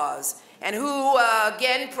housing laws, and who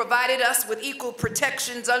again provided us with equal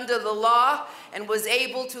protections under the law and was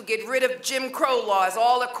able to get rid of Jim Crow laws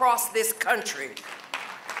all across this country.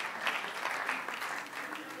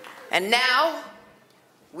 And now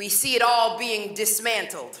we see it all being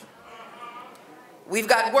dismantled. We've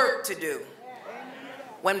got work to do.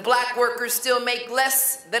 When black workers still make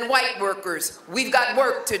less than white workers, we've got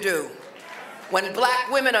work to do. When black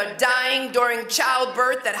women are dying during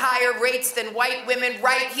childbirth at higher rates than white women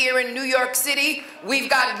right here in New York City, we've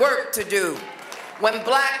got work to do. When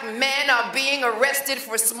black men are being arrested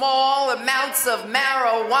for small amounts of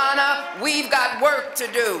marijuana, we've got work to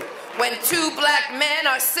do. When 2 black men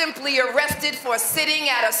are simply arrested for sitting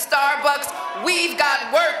at a Starbucks, we've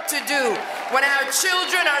got work to do. When our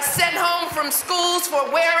children are sent home from schools for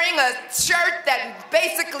wearing a shirt that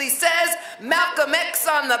basically says Malcolm X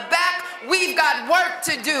on the back, we've got work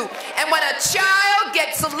to do. And when a child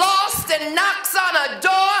gets lost and knocks on a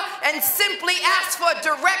door and simply asks for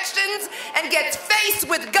directions and gets faced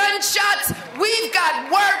with gunshots, we've got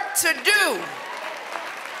work to do.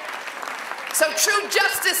 So true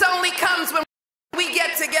justice only comes when we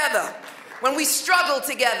get together, when we struggle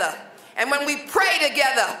together, and when we pray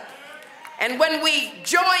together, and when we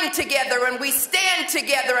join together, and we stand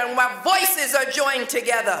together, and our voices are joined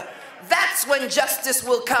together. That's when justice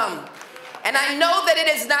will come. And I know that it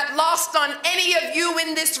is not lost on any of you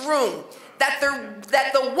in this room that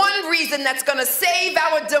the one reason that's going to save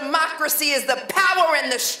our democracy is the power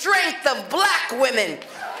and the strength of black women.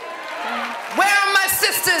 Where are my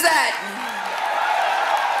sisters at?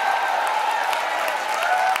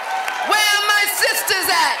 Where are my sisters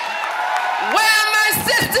at? Where are my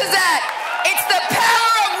sisters at? It's the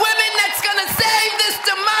power of women that's going to save this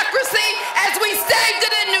democracy as we saved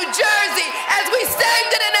it in New Jersey, as we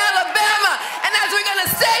saved it in Alabama, and as we're going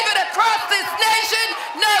to save it across this nation.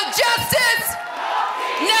 No justice.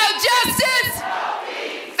 No justice.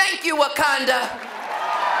 Thank you, Wakanda.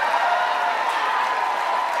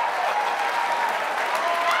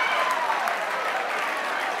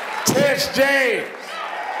 Tess James.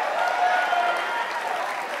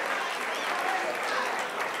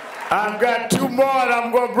 I've got 2 more and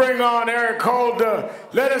I'm going to bring on Eric Holder.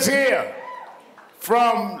 Let us hear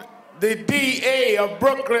from the DA of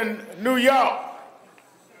Brooklyn, New York,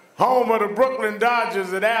 home of the Brooklyn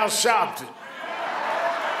Dodgers at Al Sharpton,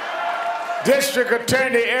 District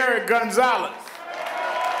Attorney Eric Gonzalez.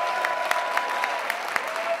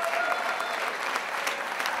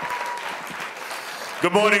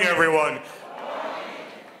 Good morning, everyone.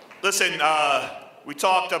 Listen, we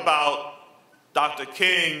talked about Dr.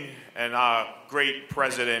 King and our great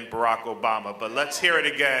President Barack Obama, but let's hear it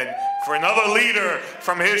again for another leader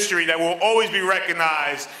from history that will always be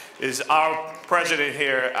recognized is our president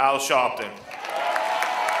here, Al Sharpton.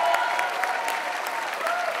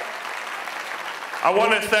 I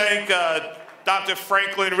want to thank Dr.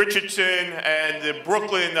 Franklin Richardson and the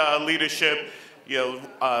Brooklyn leadership,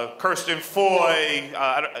 Kirsten Foy,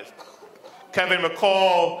 Kevin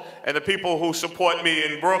McCall, and the people who support me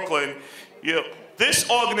in Brooklyn. This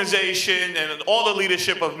organization and all the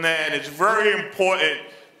leadership of NAN is very important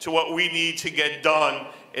to what we need to get done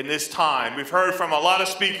in this time. We've heard from a lot of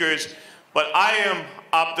speakers, but I am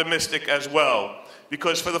optimistic as well,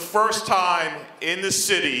 because for the first time in the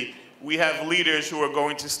city, we have leaders who are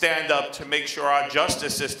going to stand up to make sure our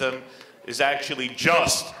justice system is actually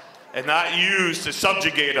just and not used to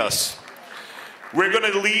subjugate us. We're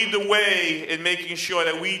going to lead the way in making sure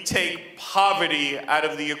that we take poverty out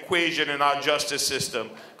of the equation in our justice system,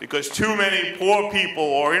 because too many poor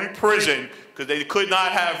people are in prison because they could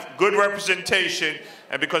not have good representation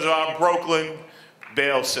and because of our Brooklyn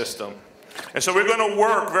bail system. And so we're going to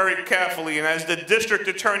work very carefully, and as the district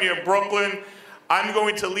attorney of Brooklyn, I'm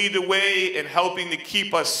going to lead the way in helping to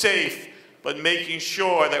keep us safe, but making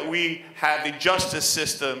sure that we have a justice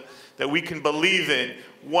system that we can believe in,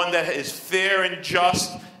 one that is fair and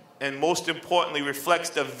just, and most importantly, reflects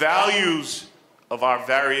the values of our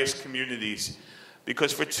various communities.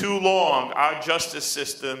 Because for too long, our justice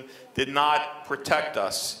system did not protect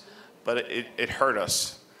us, but it hurt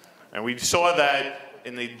us. And we saw that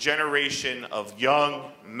in the generation of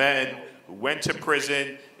young men who went to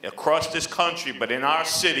prison across this country, but in our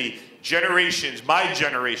city, generations, my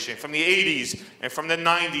generation, from the 80s and from the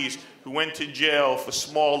 90s, who went to jail for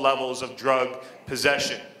small levels of drug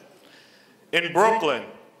possession. In Brooklyn,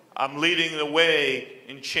 I'm leading the way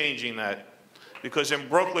in changing that. Because in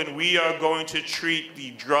Brooklyn, we are going to treat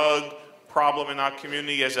the drug problem in our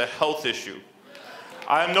community as a health issue.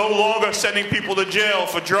 I am no longer sending people to jail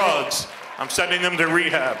for drugs. I'm sending them to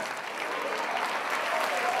rehab.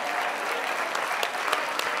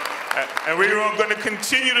 And we are going to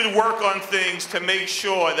continue to work on things to make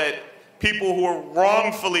sure that people who are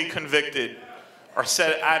wrongfully convicted are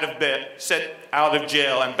set out of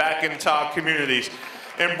jail and back into our communities.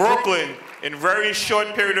 In Brooklyn, in a very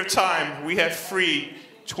short period of time, we have freed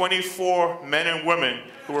 24 men and women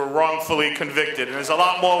who were wrongfully convicted. And there's a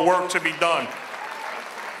lot more work to be done.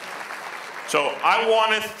 So I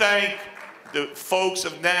want to thank the folks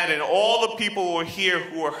of Nan and all the people who are here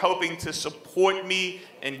who are helping to support me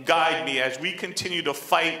and guide me as we continue to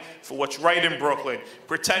fight for what's right in Brooklyn,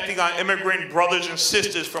 protecting our immigrant brothers and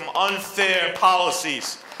sisters from unfair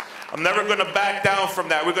policies. I'm never going to back down from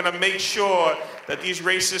that. We're going to make sure that these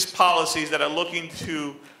racist policies that are looking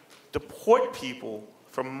to deport people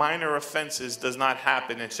from minor offenses does not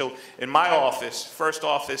happen. And so in my office, first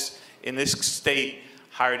office in this state,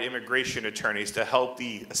 hired immigration attorneys to help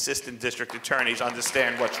the assistant district attorneys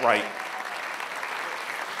understand what's right.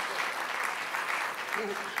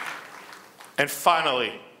 And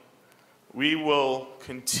finally, we will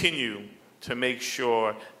continue to make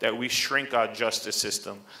sure that we shrink our justice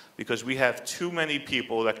system, because we have too many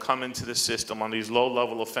people that come into the system on these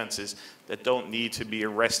low-level offenses that don't need to be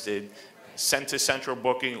arrested, sent to central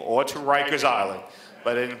booking or to Rikers Island,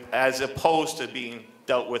 but as opposed to being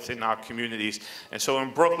dealt with in our communities. And so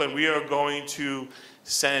in Brooklyn, we are going to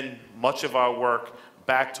send much of our work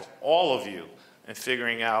back to all of you and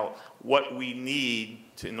figuring out what we need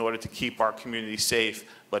in order to keep our community safe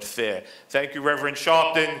but fair. Thank you, Reverend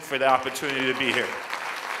Sharpton, for the opportunity to be here.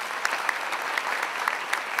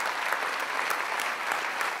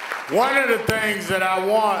 One of the things that I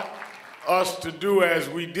want us to do as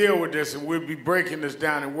we deal with this, and we'll be breaking this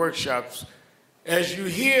down in workshops, as you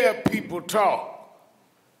hear people talk,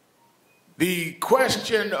 the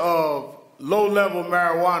question of low-level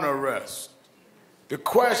marijuana arrests, the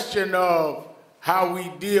question of how we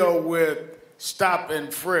deal with stop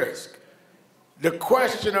and frisk, the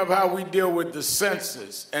question of how we deal with the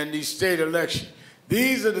census and the state election,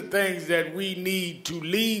 these are the things that we need to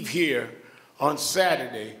leave here on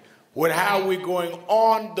Saturday with how we're going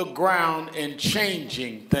on the ground and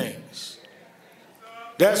changing things.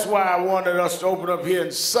 That's why I wanted us to open up here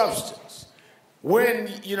in substance. When,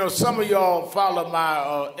 some of y'all follow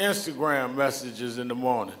my Instagram messages in the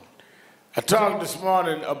morning. I talked this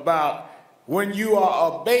morning about when you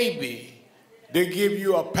are a baby, they give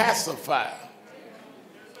you a pacifier.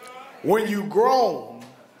 When you grown,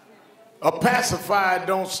 a pacifier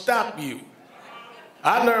don't stop you.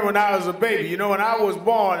 I learned when I was a baby. When I was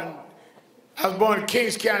born in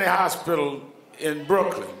Kings County Hospital in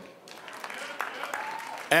Brooklyn.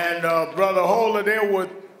 And Brother Holder, there were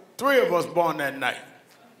 3 of us born that night.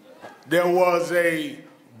 There was a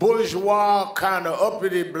bourgeois, kind of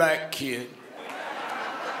uppity black kid.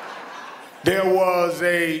 There was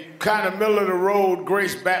a kind of middle-of-the-road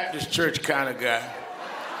Grace Baptist Church kind of guy.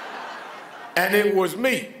 And it was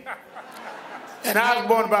me. And I was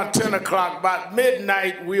born about 10 o'clock. About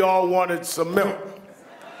midnight, we all wanted some milk.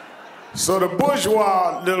 So the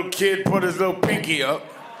bourgeois little kid put his little pinky up,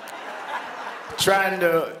 trying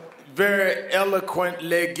to very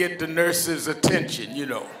eloquently get the nurse's attention,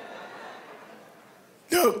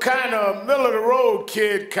 The kind of middle-of-the-road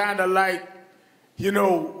kid kind of like,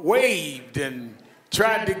 waved and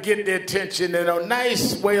tried to get their attention in a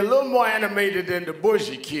nice way, a little more animated than the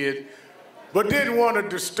bougie kid, but didn't want to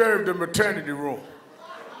disturb the maternity room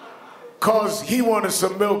because he wanted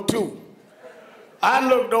some milk too. I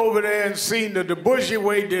looked over there and seen that the bougie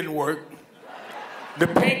way didn't work, the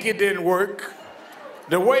pinky didn't work,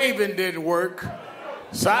 the waving didn't work,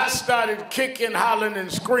 so I started kicking, hollering,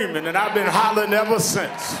 and screaming, and I've been hollering ever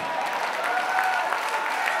since.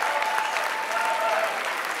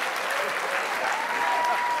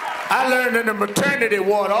 I learned in the maternity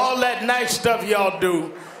ward, all that nice stuff y'all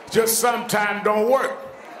do just sometimes don't work.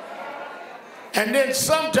 And then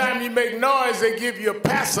sometimes you make noise, they give you a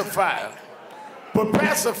pacifier. But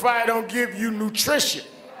pacifier don't give you nutrition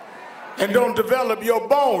and don't develop your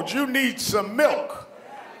bones. You need some milk.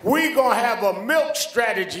 We're going to have a milk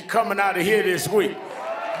strategy coming out of here this week.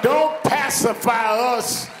 Don't pacify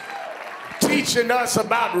us, teaching us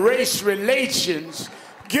about race relations.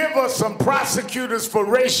 Give us some prosecutors for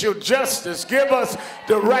racial justice. Give us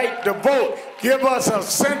the right to vote. Give us a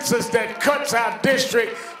census that cuts our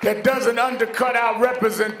district, that doesn't undercut our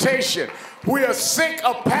representation. We are sick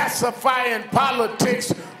of pacifying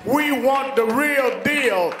politics. We want the real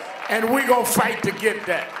deal, and we're going to fight to get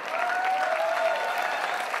that.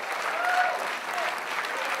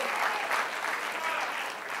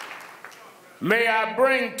 May I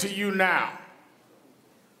bring to you now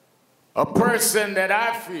a person that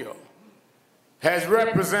I feel has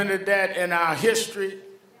represented that in our history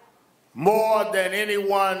more than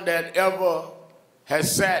anyone that ever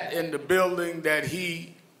has sat in the building that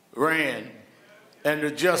he ran and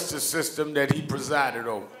the justice system that he presided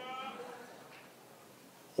over.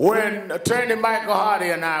 When Attorney Michael Hardy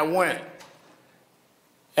and I went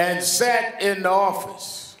and sat in the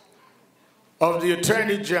office of the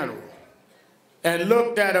Attorney General and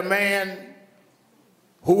looked at a man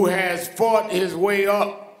who has fought his way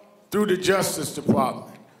up through the Justice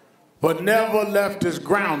Department, but never left his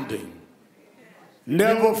grounding,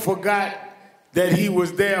 never forgot that he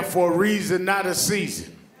was there for a reason, not a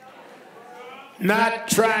season, not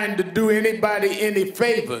trying to do anybody any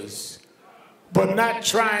favors, but not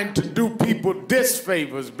trying to do people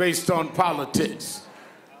disfavors based on politics.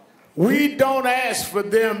 We don't ask for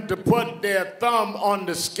them to put their thumb on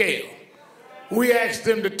the scale. We asked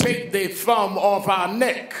them to take their thumb off our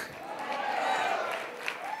neck.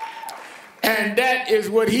 And that is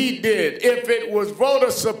what he did. If it was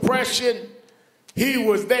voter suppression, he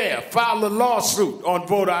was there. Filed a lawsuit on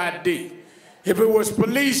voter ID. If it was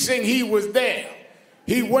policing, he was there.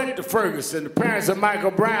 He went to Ferguson. The parents of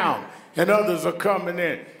Michael Brown and others are coming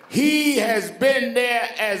in. He has been there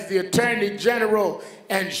as the Attorney General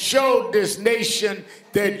and showed this nation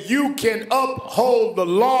that you can uphold the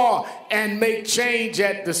law and make change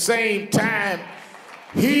at the same time.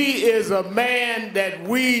 He is a man that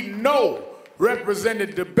we know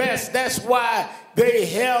represented the best. That's why they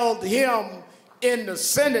held him in the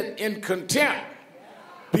Senate in contempt,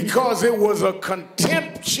 because it was a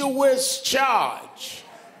contemptuous charge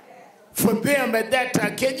for them at that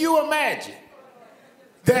time. Can you imagine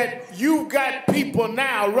that you've got people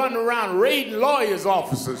now running around raiding lawyers'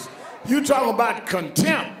 offices? You talking about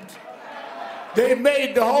contempt. They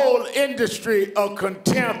made the whole industry a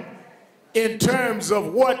contempt in terms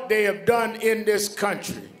of what they have done in this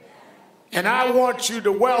country. And I want you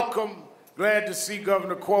to welcome, glad to see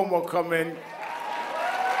Governor Cuomo come in.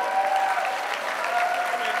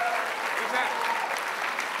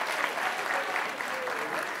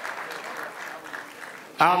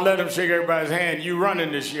 I'll let him shake everybody's hand. You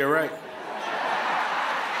running this year, right?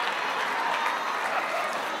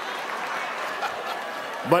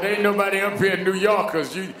 But ain't nobody up here in New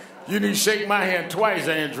Yorkers. You need to shake my hand twice,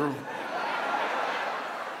 Andrew.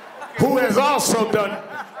 Who has also done...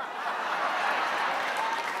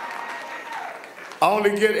 I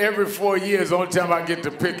only get every 4 years, the only time I get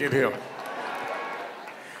to pick at him.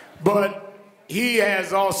 But he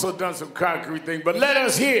has also done some concrete things. But let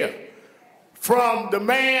us hear from the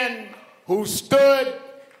man who stood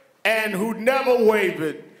and who never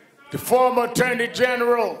wavered, the former Attorney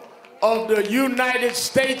General of the United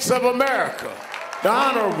States of America, the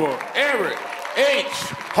Honorable Eric H.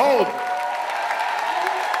 Holder.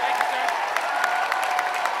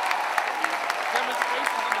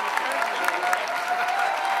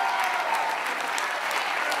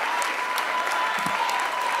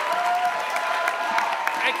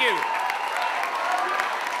 Thank you.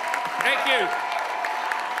 Thank you.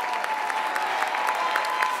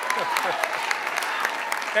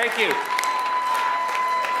 Thank you.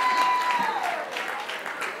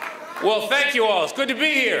 Well, thank you all. It's good to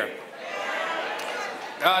be here.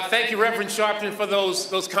 Thank you, Reverend Sharpton, for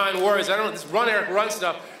those kind words. I don't know, this run, Eric, run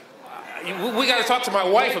stuff. We got to talk to my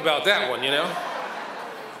wife about that one, you know?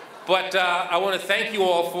 But I want to thank you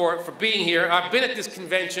all for being here. I've been at this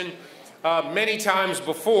convention many times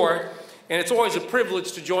before, and it's always a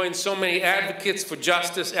privilege to join so many advocates for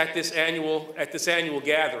justice at this annual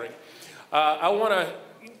gathering. I want to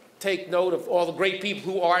take note of all the great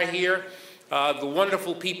people who are here, the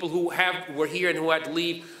wonderful people who were here and who had to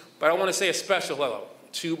leave, but I want to say a special hello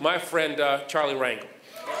to my friend Charlie Rangel.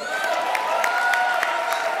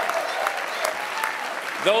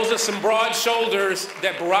 Those are some broad shoulders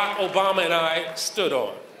that Barack Obama and I stood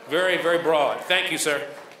on. Very, very broad. Thank you, sir.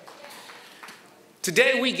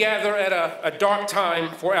 Today we gather at a dark time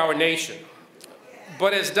for our nation.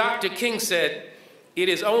 But as Dr. King said, it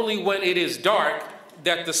is only when it is dark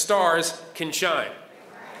that the stars can shine.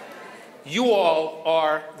 You all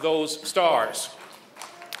are those stars.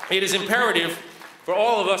 It is imperative for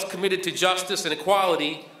all of us committed to justice and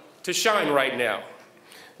equality to shine right now.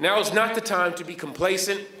 Now is not the time to be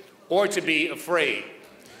complacent or to be afraid.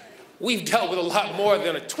 We've dealt with a lot more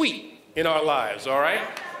than a tweet in our lives, all right?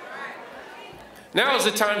 Now is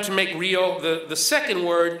the time to make real the second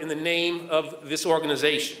word in the name of this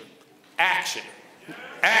organization, action.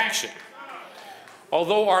 Action.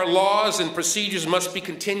 Although our laws and procedures must be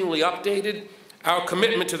continually updated, our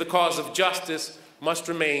commitment to the cause of justice must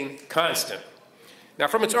remain constant. Now,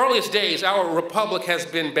 from its earliest days, our republic has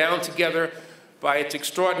been bound together by its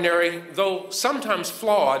extraordinary, though sometimes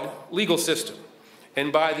flawed, legal system,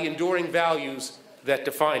 and by the enduring values that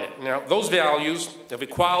define it. Now, those values of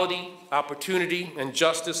equality, opportunity, and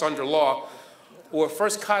justice under law were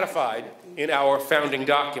first codified in our founding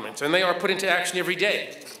documents, and they are put into action every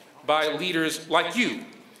day by leaders like you,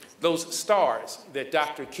 those stars that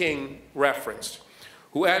Dr. King referenced,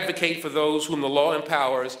 who advocate for those whom the law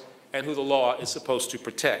empowers and who the law is supposed to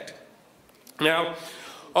protect. Now,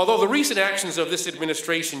 although the recent actions of this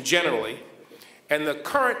administration generally, and the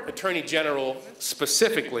current Attorney General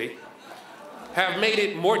specifically, have made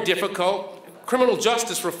it more difficult, criminal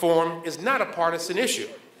justice reform is not a partisan issue.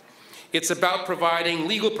 It's about providing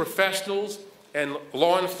legal professionals and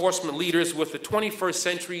law enforcement leaders with the 21st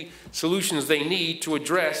century solutions they need to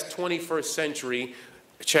address 21st century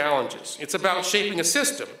challenges. It's about shaping a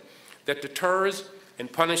system that deters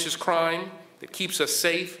and punishes crime, that keeps us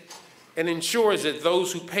safe, and ensures that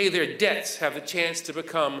those who pay their debts have the chance to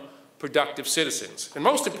become productive citizens. And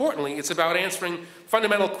most importantly, it's about answering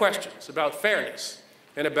fundamental questions about fairness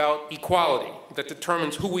and about equality that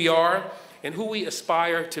determines who we are and who we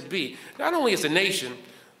aspire to be, not only as a nation,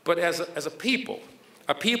 but as a people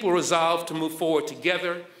resolved to move forward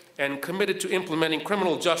together and committed to implementing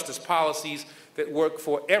criminal justice policies that work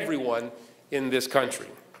for everyone in this country.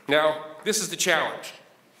 Now, this is the challenge,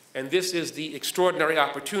 and this is the extraordinary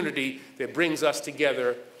opportunity that brings us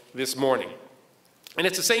together this morning. And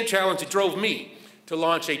it's the same challenge that drove me to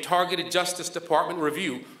launch a targeted Justice Department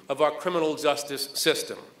review of our criminal justice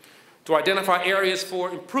system, to identify areas for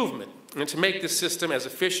improvement and to make this system as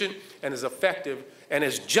efficient and as effective and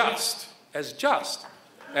as just as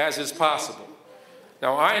is possible.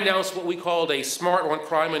 Now, I announced what we called a Smart on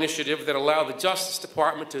Crime initiative that allowed the Justice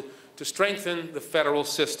Department to strengthen the federal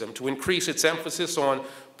system, to increase its emphasis on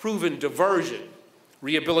proven diversion,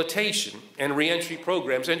 rehabilitation, and reentry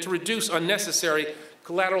programs, and to reduce unnecessary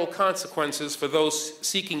collateral consequences for those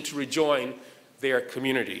seeking to rejoin their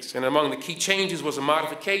communities. And among the key changes was a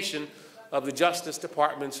modification of the Justice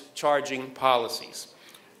Department's charging policies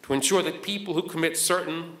to ensure that people who commit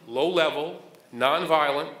certain low-level,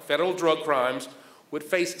 nonviolent federal drug crimes would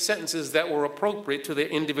face sentences that were appropriate to their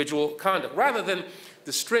individual conduct, rather than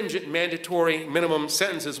the stringent mandatory minimum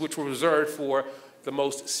sentences which were reserved for the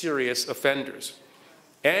most serious offenders.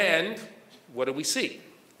 And what did we see?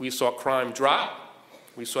 We saw crime drop,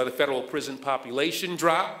 we saw the federal prison population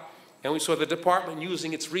drop, and we saw the department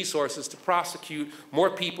using its resources to prosecute more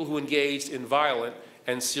people who engaged in violent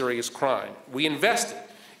and serious crime. We invested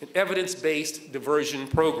in evidence-based diversion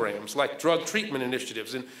programs like drug treatment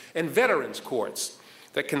initiatives and veterans courts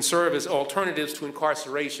that can serve as alternatives to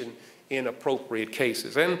incarceration in appropriate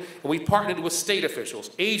cases. And we partnered with state officials,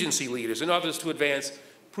 agency leaders, and others to advance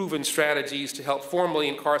proven strategies to help formerly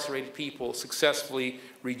incarcerated people successfully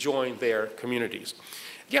rejoin their communities.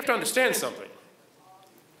 You have to understand something.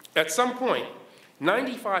 At some point,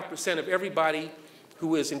 95% of everybody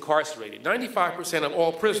who is incarcerated, 95% of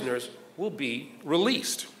all prisoners will be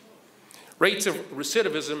released. Rates of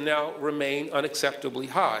recidivism now remain unacceptably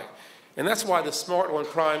high. And that's why the Smart on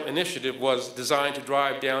Crime initiative was designed to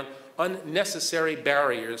drive down unnecessary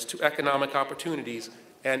barriers to economic opportunities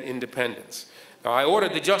and independence. Now, I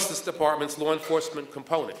ordered the Justice Department's law enforcement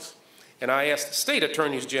components, and I asked state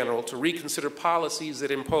attorneys general to reconsider policies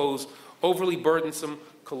that impose overly burdensome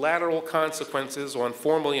collateral consequences on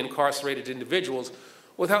formerly incarcerated individuals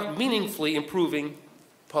without meaningfully improving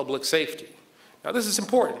public safety. Now, this is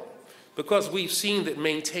important because we've seen that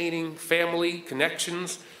maintaining family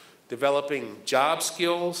connections, developing job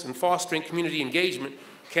skills, and fostering community engagement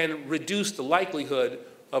can reduce the likelihood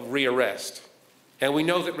of rearrest. And we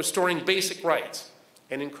know that restoring basic rights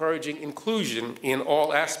and encouraging inclusion in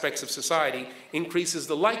all aspects of society increases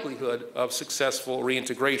the likelihood of successful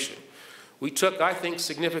reintegration. We took, I think,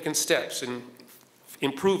 significant steps in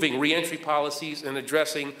improving reentry policies and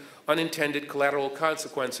addressing unintended collateral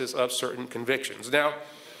consequences of certain convictions. Now,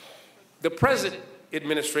 the present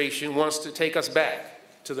administration wants to take us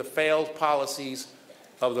back to the failed policies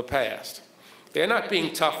of the past. They're not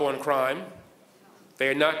being tough on crime.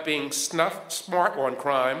 They're not being smart on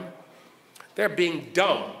crime. They're being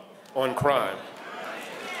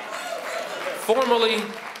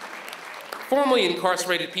Formerly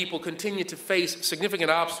incarcerated people continue to face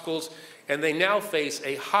significant obstacles, and they now face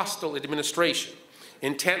a hostile administration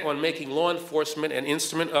intent on making law enforcement an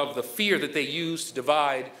instrument of the fear that they use to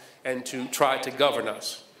divide and to try to govern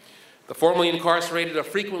us. The formerly incarcerated are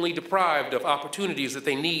frequently deprived of opportunities that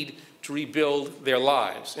they need to rebuild their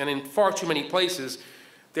lives, and in far too many places,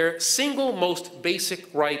 their single most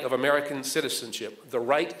basic right of American citizenship, the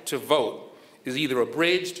right to vote, is either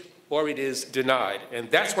abridged or it is denied. And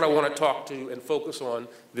that's what I want to talk to and focus on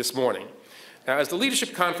this morning. Now, as the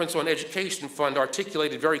Leadership Conference on Education Fund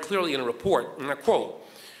articulated very clearly in a report, and I quote,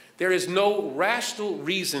 "There is no rational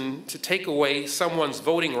reason to take away someone's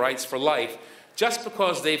voting rights for life just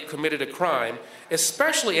because they've committed a crime,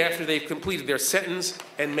 especially after they've completed their sentence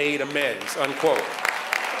and made amends," unquote.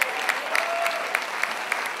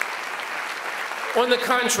 On the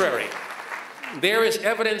contrary, there is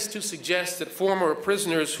evidence to suggest that former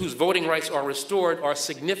prisoners whose voting rights are restored are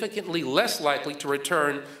significantly less likely to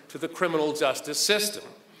return to the criminal justice system.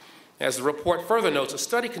 As the report further notes, a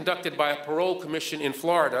study conducted by a parole commission in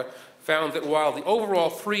Florida found that while the overall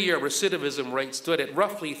 3-year recidivism rate stood at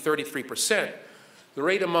roughly 33%, the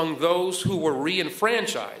rate among those who were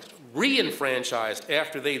re-enfranchised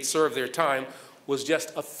after they'd served their time was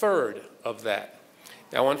just a third of that.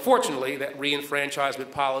 Now, unfortunately, that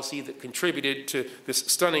re-enfranchisement policy that contributed to this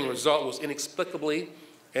stunning result was inexplicably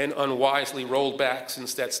and unwisely rolled back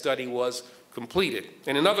since that study was completed.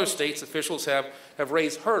 And in other states, officials have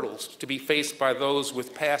raised hurdles to be faced by those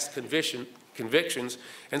with past convictions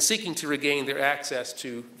and seeking to regain their access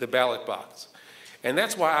to the ballot box. And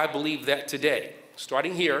that's why I believe that today,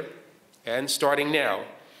 starting here and starting now,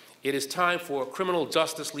 it is time for criminal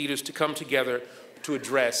justice leaders to come together to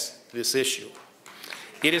address this issue.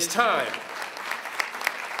 It is time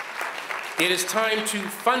to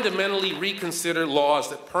fundamentally reconsider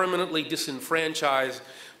laws that permanently disenfranchise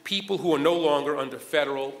people who are no longer under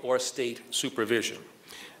federal or state supervision.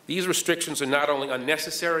 These restrictions are not only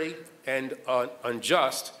unnecessary and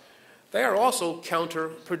unjust, they are also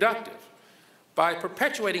counterproductive. By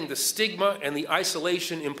perpetuating the stigma and the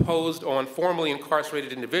isolation imposed on formerly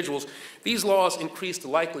incarcerated individuals, these laws increase the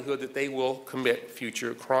likelihood that they will commit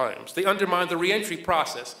future crimes. They undermine the reentry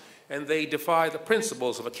process, and they defy the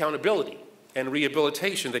principles of accountability and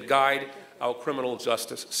rehabilitation that guide our criminal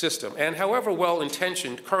justice system. And however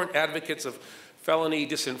well-intentioned current advocates of felony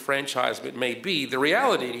disenfranchisement may be, the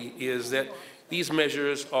reality is that these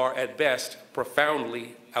measures are at best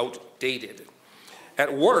profoundly outdated.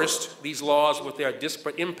 At worst, these laws, with their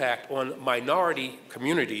disparate impact on minority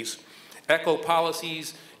communities, echo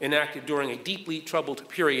policies enacted during a deeply troubled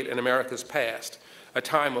period in America's past, a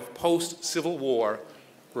time of post-Civil War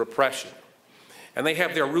repression. And they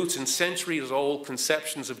have their roots in centuries-old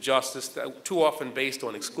conceptions of justice that are too often based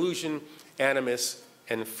on exclusion, animus,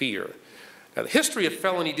 and fear. Now, the history of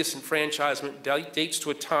felony disenfranchisement dates to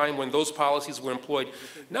a time when those policies were employed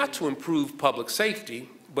not to improve public safety,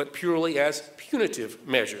 but purely as punitive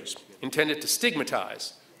measures intended to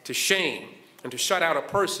stigmatize, to shame, and to shut out a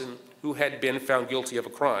person who had been found guilty of a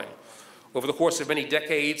crime. Over the course of many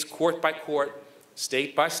decades, court by court,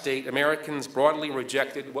 state by state, Americans broadly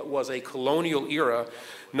rejected what was a colonial-era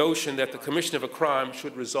notion that the commission of a crime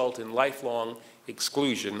should result in lifelong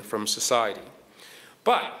exclusion from society.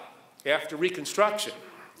 But after Reconstruction,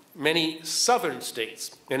 many southern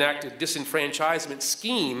states enacted disenfranchisement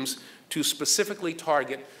schemes to specifically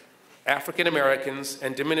target African Americans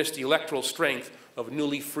and diminish the electoral strength of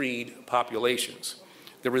newly freed populations.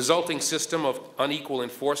 The resulting system of unequal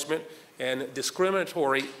enforcement and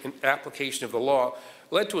discriminatory application of the law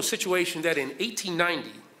led to a situation that in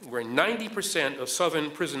 1890, where 90% of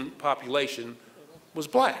southern prison population was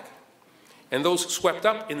black. And those swept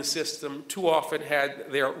up in the system too often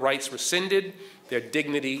had their rights rescinded, their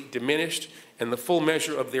dignity diminished, and the full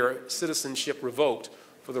measure of their citizenship revoked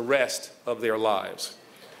for the rest of their lives.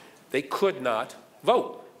 They could not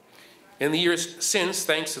vote. In the years since,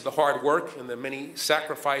 thanks to the hard work and the many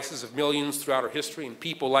sacrifices of millions throughout our history and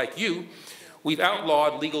people like you, we've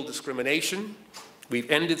outlawed legal discrimination,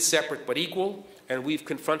 we've ended separate but equal, and we've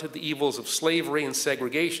confronted the evils of slavery and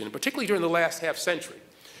segregation, particularly during the last half-century.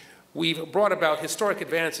 We've brought about historic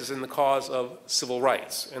advances in the cause of civil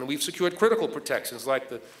rights, and we've secured critical protections like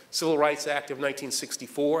the Civil Rights Act of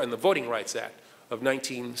 1964 and the Voting Rights Act of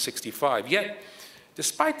 1965. Yet,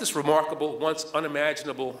 despite this remarkable, once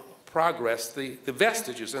unimaginable progress, the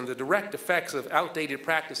vestiges and the direct effects of outdated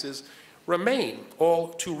practices remain all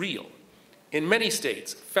too real. In many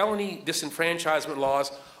states, felony disenfranchisement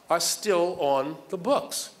laws are still on the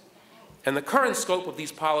books. And the current scope of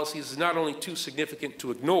these policies is not only too significant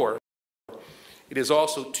to ignore, it is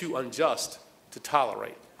also too unjust to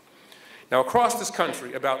tolerate. Now, across this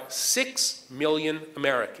country, about 6 million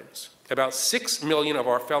Americans, about 6 million of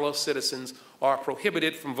our fellow citizens are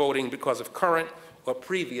prohibited from voting because of current or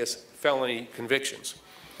previous felony convictions.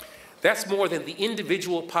 That's more than the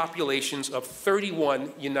individual populations of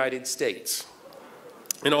 31 United States.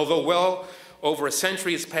 And although well over a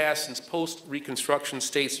century has passed since post-Reconstruction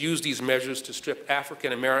states used these measures to strip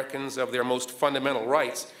African Americans of their most fundamental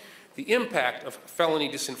rights, the impact of felony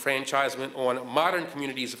disenfranchisement on modern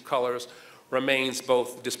communities of colors remains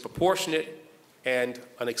both disproportionate and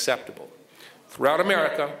unacceptable. Throughout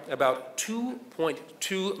America, about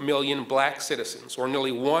 2.2 million black citizens, or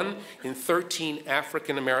nearly 1 in 13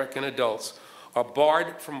 African American adults, are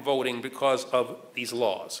barred from voting because of these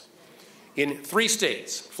laws. In 3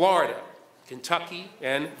 states, Florida, Kentucky,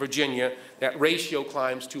 and Virginia, that ratio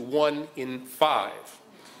climbs to 1 in 5.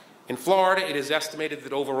 In Florida, it is estimated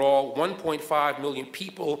that overall 1.5 million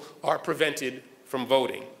people are prevented from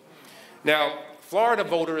voting. Now, Florida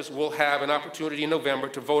voters will have an opportunity in November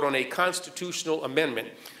to vote on a constitutional amendment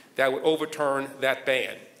that would overturn that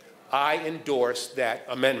ban. I endorse that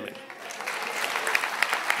amendment.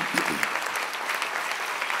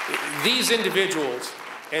 These individuals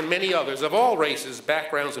and many others of all races,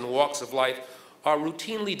 backgrounds, and walks of life are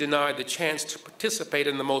routinely denied the chance to participate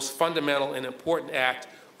in the most fundamental and important act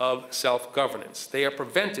of self-governance. They are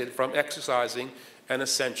prevented from exercising an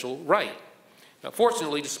essential right. Now,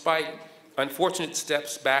 fortunately, despite unfortunate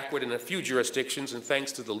steps backward in a few jurisdictions, and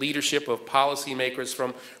thanks to the leadership of policymakers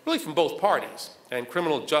from both parties and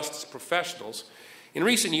criminal justice professionals, in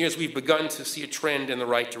recent years we've begun to see a trend in the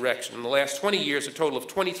right direction. In the last 20 years, a total of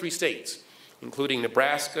 23 states, including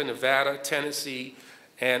Nebraska, Nevada, Tennessee,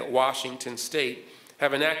 and Washington State,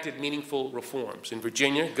 have enacted meaningful reforms. In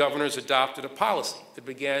Virginia, governors adopted a policy that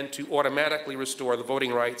began to automatically restore the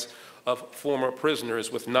voting rights of former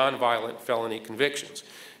prisoners with nonviolent felony convictions.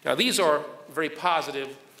 Now, these are very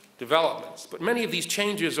positive developments, but many of these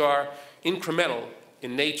changes are incremental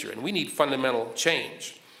in nature, and we need fundamental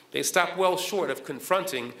change. They stop well short of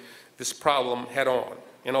confronting this problem head-on.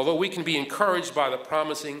 And although we can be encouraged by the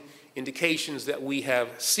promising indications that we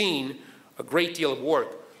have seen, a great deal of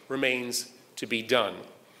work remains to be done.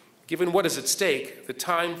 Given what is at stake, the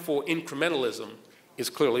time for incrementalism is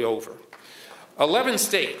clearly over. 11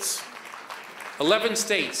 states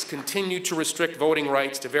continue to restrict voting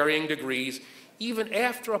rights to varying degrees, even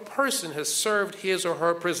after a person has served his or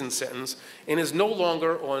her prison sentence and is no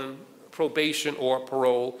longer on probation or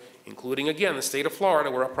parole, including, again, the state of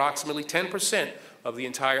Florida, where approximately 10% of the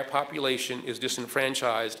entire population is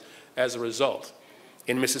disenfranchised as a result.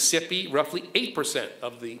 In Mississippi, roughly 8%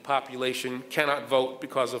 of the population cannot vote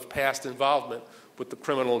because of past involvement with the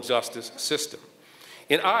criminal justice system.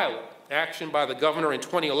 In Iowa, action by the governor in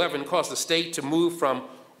 2011 caused the state to move from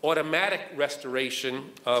automatic restoration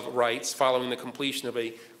of rights following the completion of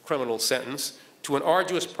a criminal sentence to an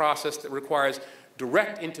arduous process that requires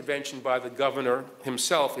direct intervention by the governor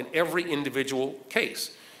himself in every individual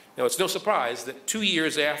case. Now, it's no surprise that 2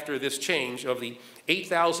 years after this change, of the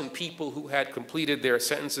 8,000 people who had completed their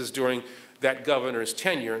sentences during that governor's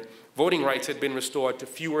tenure, voting rights had been restored to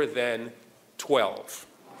fewer than 12.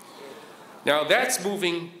 Now, that's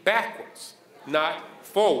moving backwards, not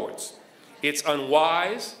forwards. It's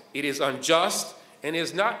unwise, it is unjust, and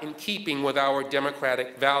is not in keeping with our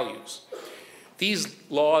democratic values. These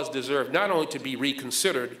laws deserve not only to be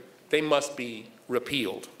reconsidered, they must be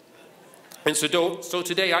repealed. And so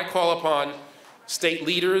today I call upon state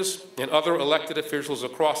leaders and other elected officials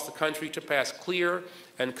across the country to pass clear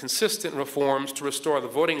and consistent reforms to restore the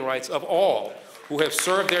voting rights of all who have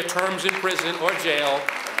served their terms in prison or jail,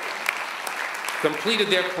 completed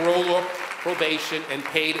their parole or probation, and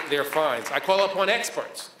paid their fines. I call upon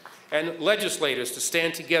experts and legislators to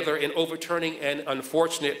stand together in overturning an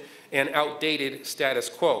unfortunate and outdated status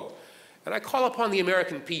quo. And I call upon the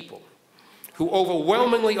American people, who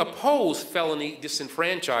overwhelmingly oppose felony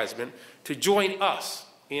disenfranchisement, to join us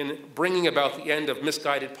in bringing about the end of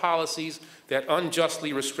misguided policies that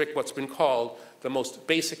unjustly restrict what's been called the most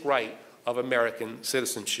basic right of American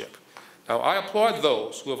citizenship. Now, I applaud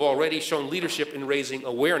those who have already shown leadership in raising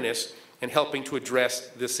awareness and helping to address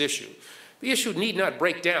this issue. The issue need not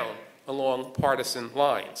break down along partisan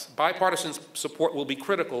lines. Bipartisan support will be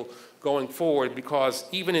critical going forward because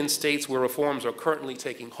even in states where reforms are currently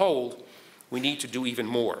taking hold, we need to do even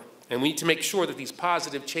more. And we need to make sure that these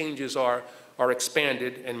positive changes are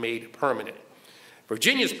expanded and made permanent.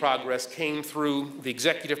 Virginia's progress came through the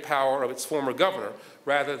executive power of its former governor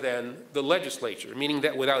rather than the legislature, meaning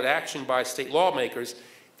that without action by state lawmakers,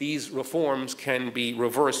 these reforms can be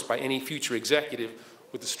reversed by any future executive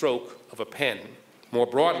with the stroke of a pen. More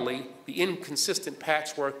broadly, the inconsistent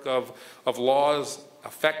patchwork of laws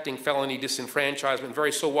affecting felony disenfranchisement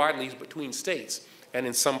varies so widely between states and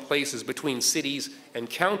in some places between cities and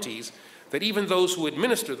counties that even those who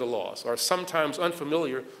administer the laws are sometimes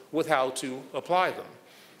unfamiliar with how to apply them.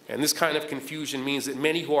 And this kind of confusion means that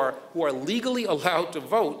many who are legally allowed to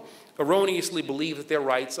vote erroneously believe that their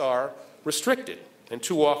rights are restricted. And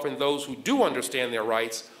too often those who do understand their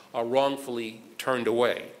rights are wrongfully turned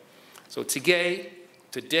away. So today,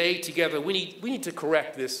 together, we need to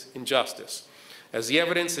correct this injustice. As the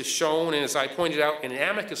evidence has shown, and as I pointed out in an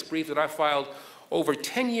amicus brief that I filed over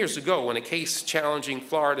 10 years ago in a case challenging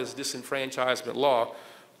Florida's disenfranchisement law,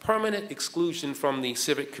 permanent exclusion from the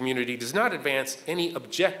civic community does not advance any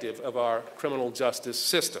objective of our criminal justice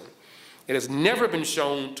system. It has never been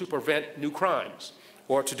shown to prevent new crimes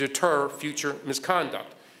or to deter future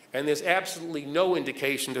misconduct. And there's absolutely no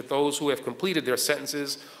indication that those who have completed their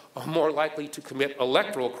sentences are more likely to commit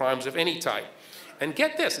electoral crimes of any type. And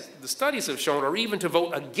get this, the studies have shown, or even to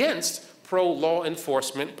vote against pro-law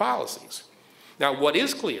enforcement policies. Now, what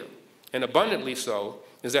is clear, and abundantly so,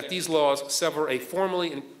 is that these laws sever a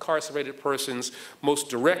formerly incarcerated person's most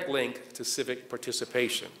direct link to civic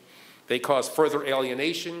participation. They cause further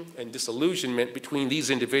alienation and disillusionment between these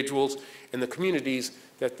individuals and the communities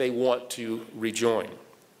that they want to rejoin.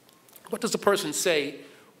 What does a person say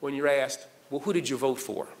when you're asked, well, who did you vote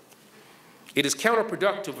for? It is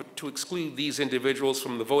counterproductive to exclude these individuals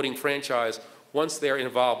from the voting franchise once their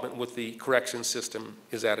involvement with the correction system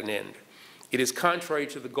is at an end. It is contrary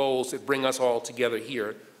to the goals that bring us all together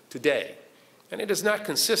here today. And it is not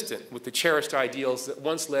consistent with the cherished ideals that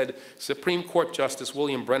once led Supreme Court Justice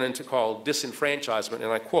William Brennan to call disenfranchisement,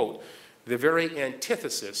 and I quote, the very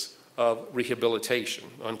antithesis of rehabilitation,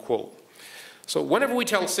 unquote. So whenever we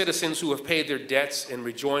tell citizens who have paid their debts and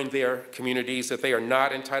rejoined their communities that they are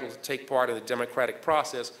not entitled to take part in the democratic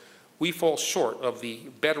process, we fall short of the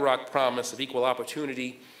bedrock promise of equal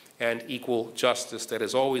opportunity and equal justice that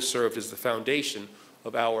has always served as the foundation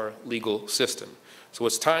of our legal system. So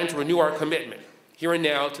it's time to renew our commitment here and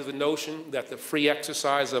now to the notion that the free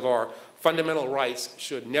exercise of our fundamental rights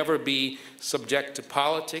should never be subject to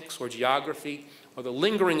politics or geography or the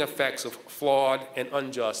lingering effects of flawed and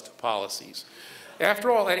unjust policies.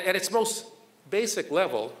 After all, at its most basic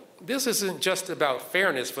level, this isn't just about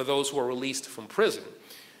fairness for those who are released from prison.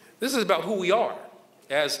 This is about who we are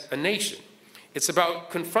as a nation. It's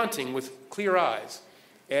about confronting with clear eyes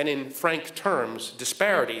and in frank terms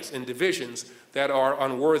disparities and divisions that are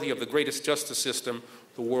unworthy of the greatest justice system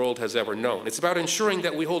the world has ever known. It's about ensuring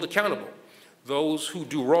that we hold accountable those who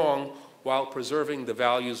do wrong while preserving the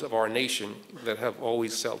values of our nation that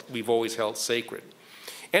we've always held sacred.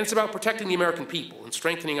 And it's about protecting the American people and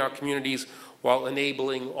strengthening our communities while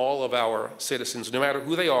enabling all of our citizens, no matter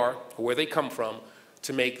who they are or where they come from,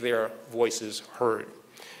 to make their voices heard.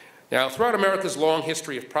 Now, throughout America's long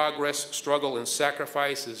history of progress, struggle, and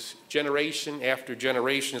sacrifice, as generation after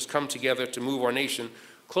generation has come together to move our nation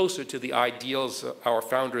closer to the ideals our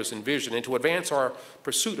founders envisioned and to advance our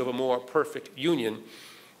pursuit of a more perfect union,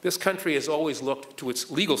 this country has always looked to its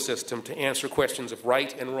legal system to answer questions of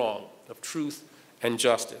right and wrong, of truth and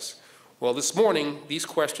justice. Well, this morning, these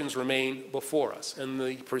questions remain before us, and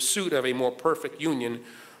the pursuit of a more perfect union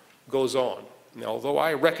goes on. Now, although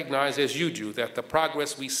I recognize, as you do, that the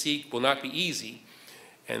progress we seek will not be easy,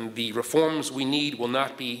 and the reforms we need will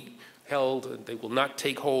not be held, they will not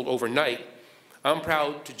take hold overnight, I'm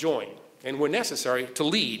proud to join, and where necessary, to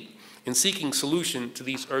lead in seeking solution to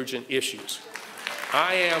these urgent issues.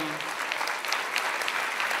 I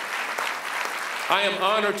am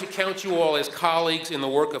honored to count you all as colleagues in the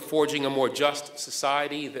work of forging a more just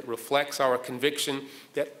society that reflects our conviction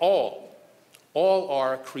that all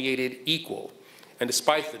are created equal. And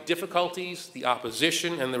despite the difficulties, the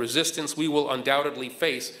opposition, and the resistance we will undoubtedly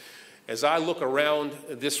face, as I look around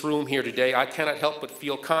this room here today, I cannot help but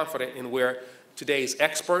feel confident in where today's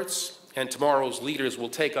experts and tomorrow's leaders will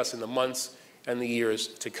take us in the months and the years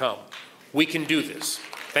to come. We can do this.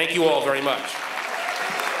 Thank you all very much.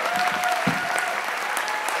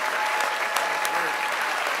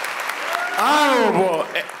 Honorable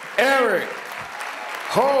Eric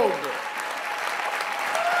Holder.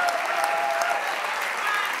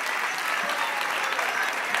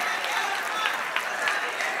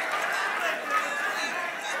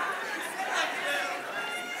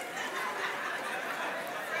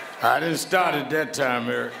 I didn't start at that time,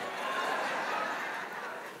 Eric.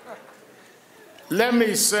 Let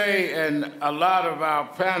me say, and a lot of our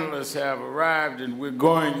panelists have arrived, and we're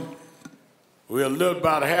a little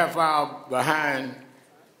about a half hour behind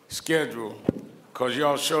schedule, because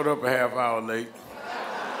y'all showed up a half hour late.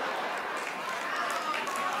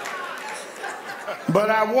 But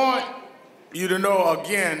I want you to know,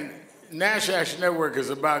 again, National Action Network is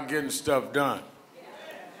about getting stuff done.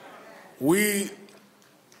 We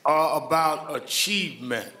are about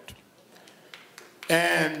achievement.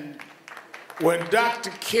 And when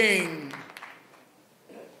Dr. King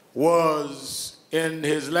was in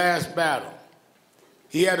his last battle,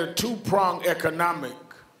 he had a two-pronged economic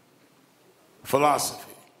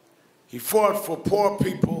philosophy. He fought for poor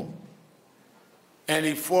people, and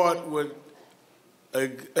he fought with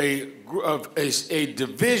a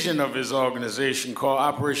division of his organization called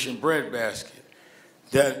Operation Breadbasket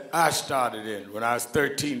that I started in when I was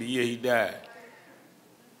 13, the year he died,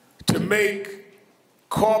 to make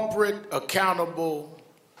corporate accountable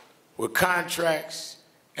with contracts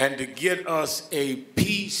and to get us a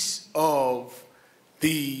piece of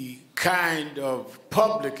the kind of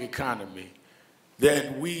public economy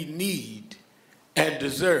that we need and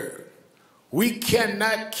deserve. We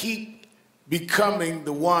cannot keep becoming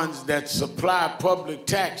the ones that supply public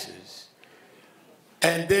taxes,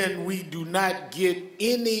 and then we do not get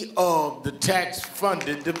any of the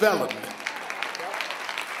tax-funded development.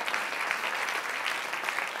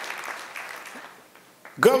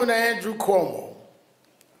 Governor Andrew Cuomo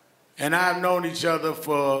and I have known each other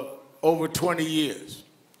for over 20 years,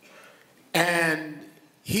 and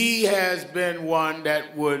he has been one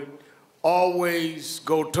that would always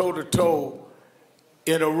go toe-to-toe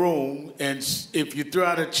in a room, and if you threw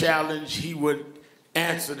out a challenge, he would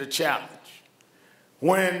answer the challenge.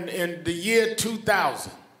 When in the year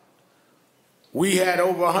 2000, we had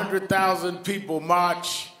over 100,000 people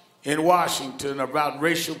march in Washington about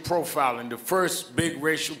racial profiling, the first big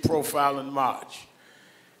racial profiling march.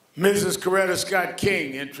 Mrs. Coretta Scott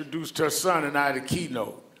King introduced her son and I the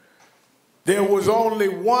keynote. There was only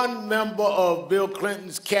one member of Bill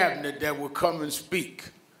Clinton's cabinet that would come and speak,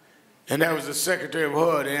 and that was the Secretary of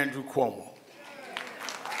HUD, Andrew Cuomo.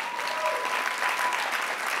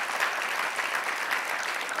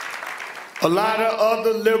 A lot of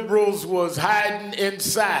other liberals was hiding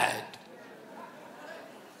inside,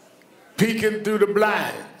 peeking through the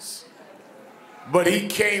blinds, but he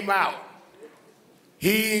came out.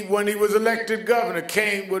 He, when he was elected governor,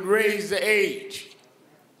 would raise the age,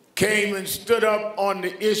 came and stood up on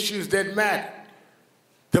the issues that mattered.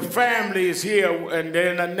 The family is here, and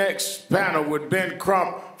then the next panel with Ben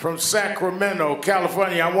Crump from Sacramento,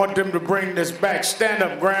 California. I want them to bring this back. Stand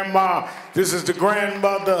up, Grandma. This is the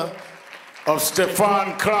grandmother of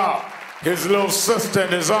Stephon Clark, his little sister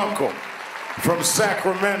and his uncle from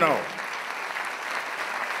Sacramento.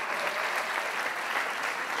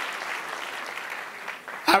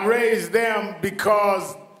 I raised them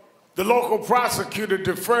because the local prosecutor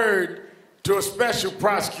deferred to a special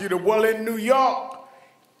prosecutor. Well, in New York,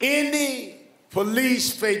 any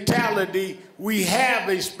police fatality, we have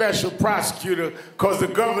a special prosecutor because the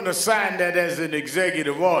governor signed that as an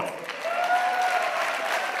executive order.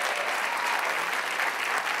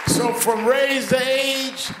 So from raise the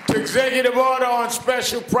age to executive order on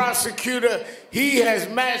special prosecutor, he has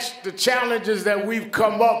matched the challenges that we've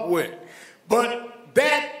come up with. But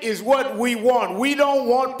that is what we want. We don't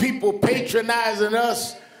want people patronizing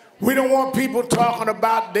us. We don't want people talking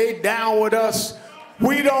about they down with us.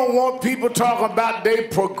 We don't want people talking about they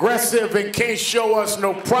progressive and can't show us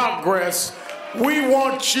no progress. We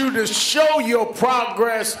want you to show your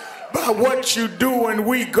progress by what you do when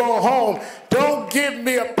we go home. Don't give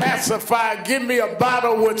me a pacifier, give me a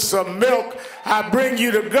bottle with some milk. I bring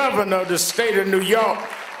you the governor of the state of New York,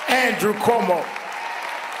 Andrew Cuomo.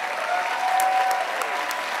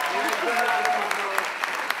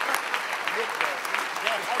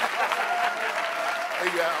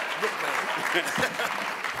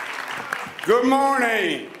 Good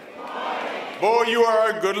morning. Boy, you are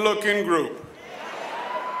a good-looking group.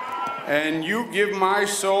 And you give my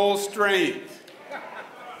soul strength.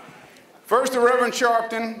 First, the Reverend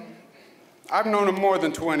Sharpton, I've known him more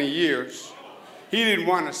than 20 years. He didn't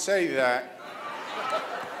want to say that.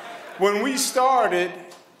 When we started,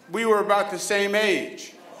 we were about the same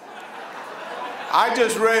age. I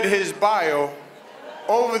just read his bio.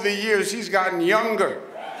 Over the years, he's gotten younger.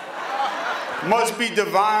 Must be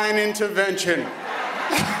divine intervention.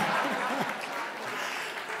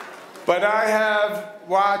 But I have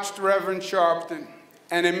watched Reverend Sharpton,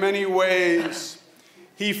 and in many ways,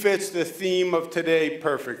 he fits the theme of today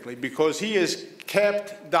perfectly because he has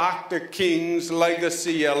kept Dr. King's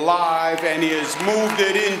legacy alive and he has moved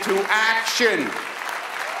it into action.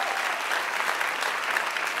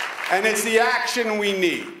 And it's the action we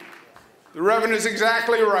need. The Reverend is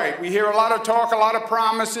exactly right. We hear a lot of talk, a lot of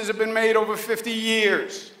promises have been made over 50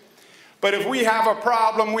 years. But if we have a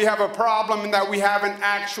problem in that we haven't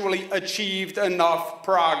actually achieved enough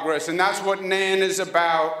progress. And that's what NAN is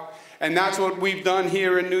about. And that's what we've done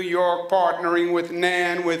here in New York, partnering with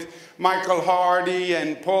NAN, with Michael Hardy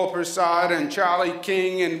and Paul Prasad and Charlie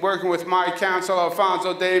King, and working with my counsel,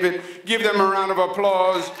 Alfonso David. Give them a round of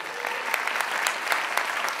applause.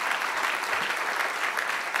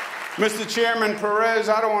 Mr. Chairman Perez,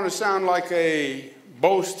 I don't want to sound like a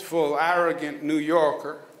boastful, arrogant New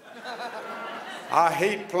Yorker. I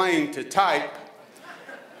hate playing to type,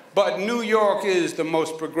 but New York is the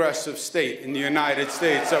most progressive state in the United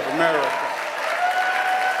States of America.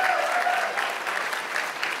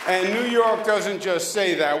 And New York doesn't just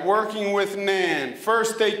say that. Working with NAN,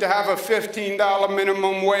 first state to have a $15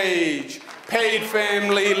 minimum wage, paid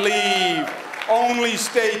family leave, only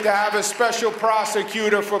state to have a special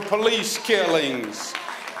prosecutor for police killings,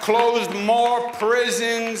 closed more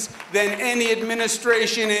prisons than any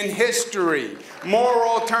administration in history, more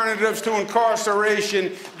alternatives to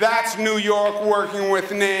incarceration. That's New York working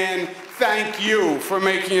with NAN. Thank you for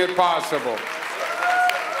making it possible.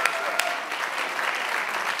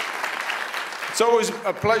 It's always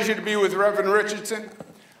a pleasure to be with Reverend Richardson.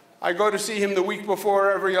 I go to see him the week before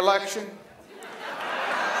every election.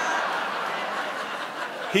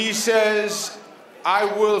 He says, I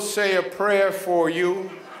will say a prayer for you.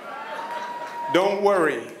 Don't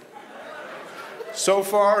worry. So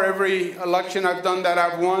far, every election I've done that,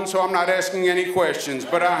 I've won, so I'm not asking any questions.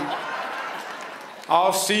 But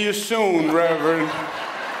I'll see you soon, Reverend.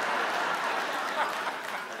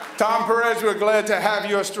 Tom Perez, we're glad to have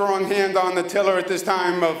your strong hand on the tiller at this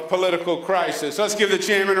time of political crisis. Let's give the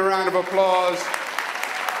chairman a round of applause.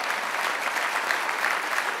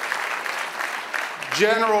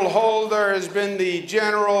 General Holder has been the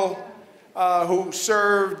general who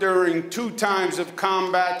served during 2 times of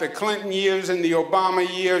combat, the Clinton years and the Obama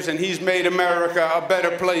years, and he's made America a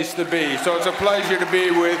better place to be. So it's a pleasure to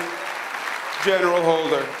be with General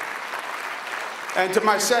Holder. And to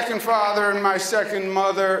my second father and my second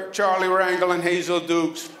mother, Charlie Rangel and Hazel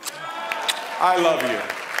Dukes, I love you.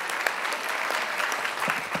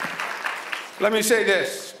 Let me say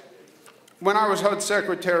this. When I was HUD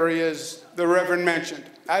Secretary, as the Reverend mentioned,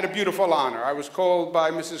 I had a beautiful honor. I was called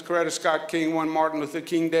by Mrs. Coretta Scott King one Martin Luther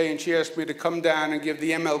King Day, and she asked me to come down and give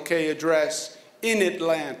the MLK address in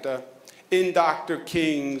Atlanta in Dr.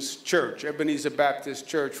 King's church, Ebenezer Baptist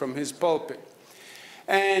Church, from his pulpit.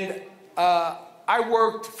 And I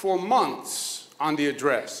worked for months on the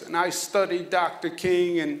address, and I studied Dr.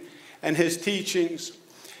 King and his teachings.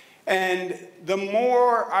 And the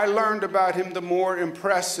more I learned about him, the more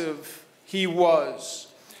impressive he was.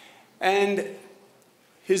 And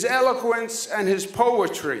his eloquence and his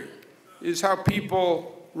poetry is how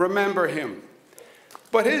people remember him.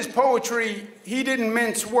 But his poetry, he didn't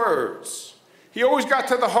mince words. He always got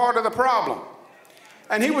to the heart of the problem.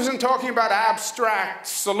 And he wasn't talking about abstract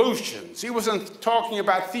solutions. He wasn't talking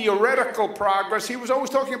about theoretical progress. He was always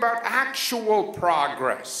talking about actual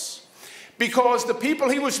progress. Because the people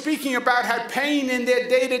he was speaking about had pain in their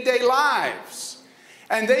day-to-day lives.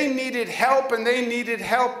 And they needed help, and they needed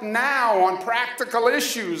help now on practical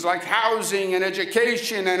issues like housing and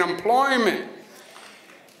education and employment.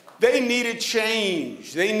 They needed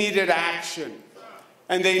change. They needed action.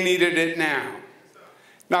 And they needed it now.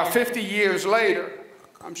 Now, 50 years later,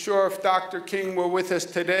 I'm sure if Dr. King were with us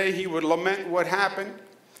today, he would lament what happened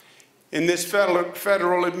in this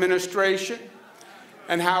federal administration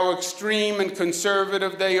and how extreme and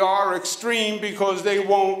conservative they are. Extreme because they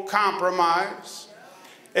won't compromise.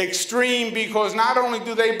 Extreme because not only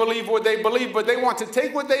do they believe what they believe, but they want to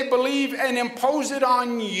take what they believe and impose it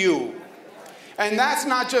on you. And that's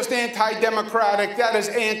not just anti-democratic, that is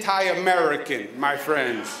anti-American, my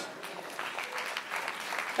friends.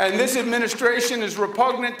 And this administration is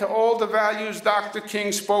repugnant to all the values Dr.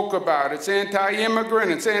 King spoke about. It's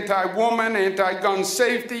anti-immigrant, it's anti-woman, anti-gun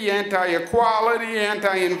safety, anti-equality,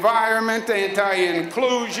 anti-environment,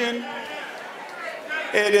 anti-inclusion.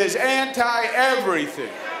 It is anti-everything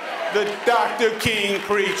that Dr. King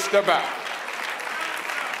preached about.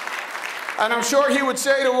 And I'm sure he would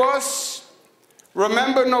say to us,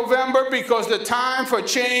 remember November, because the time for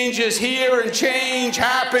change is here, and change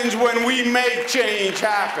happens when we make change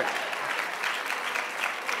happen.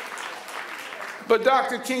 But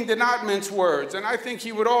Dr. King did not mince words, and I think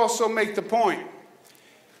he would also make the point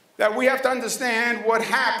that we have to understand what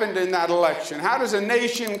happened in that election. How does a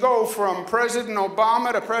nation go from President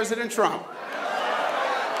Obama to President Trump?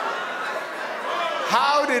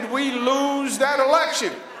 How did we lose that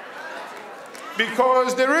election?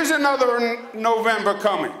 Because there is another November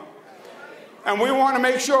coming. And we want to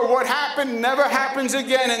make sure what happened never happens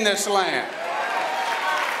again in this land.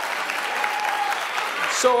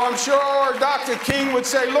 So I'm sure Dr. King would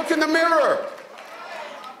say, look in the mirror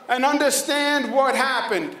and understand what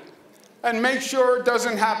happened and make sure it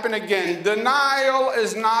doesn't happen again. Denial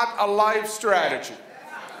is not a life strategy.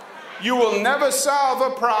 You will never solve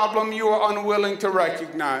a problem you are unwilling to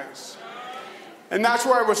recognize. And that's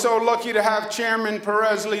why we're so lucky to have Chairman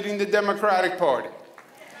Perez leading the Democratic Party.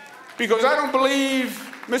 Because I don't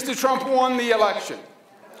believe Mr. Trump won the election.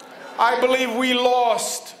 I believe we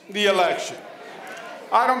lost the election.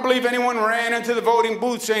 I don't believe anyone ran into the voting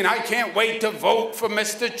booth saying, I can't wait to vote for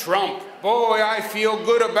Mr. Trump. Boy, I feel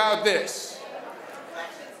good about this.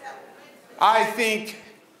 I think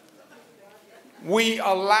we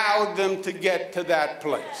allowed them to get to that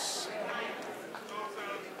place.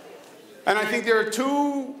 And I think there are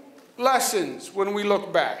two lessons when we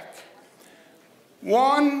look back.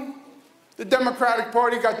 One, the Democratic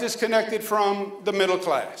Party got disconnected from the middle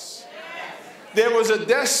class. There was a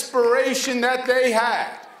desperation that they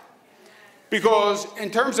had because in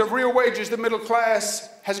terms of real wages, the middle class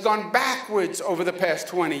has gone backwards over the past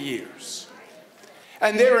 20 years.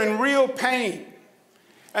 And they're in real pain.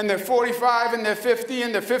 And they're 45 and they're 50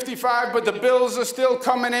 and they're 55, but the bills are still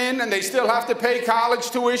coming in and they still have to pay college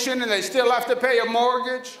tuition and they still have to pay a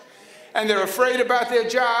mortgage. And they're afraid about their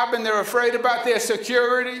job and they're afraid about their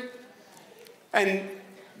security. And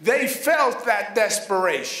they felt that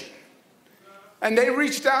desperation. And they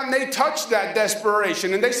reached out and they touched that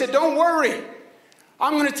desperation. And they said, don't worry.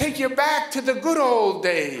 I'm going to take you back to the good old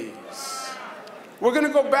days. We're going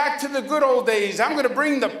to go back to the good old days. I'm going to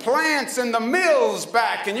bring the plants and the mills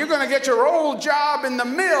back. And you're going to get your old job in the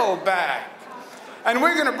mill back. And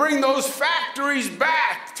we're going to bring those factories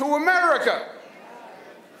back to America.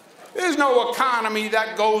 There's no economy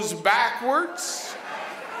that goes backwards.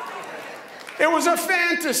 It was a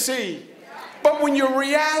fantasy. But when your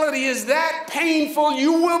reality is that painful,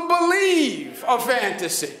 you will believe a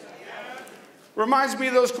fantasy. Reminds me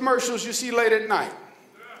of those commercials you see late at night.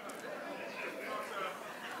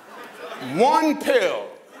 One pill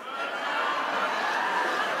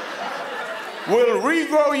will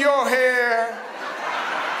regrow your hair,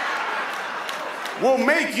 will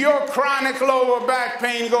make your chronic lower back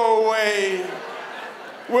pain go away,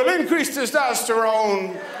 will increase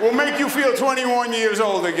testosterone, will make you feel 21 years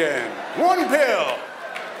old again. One pill.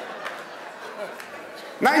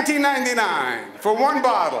 $19.99 for one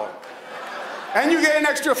bottle. And you get an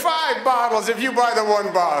extra 5 bottles if you buy the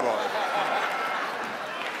one bottle.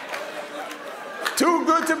 Too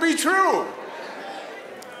good to be true.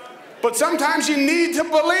 But sometimes you need to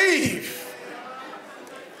believe.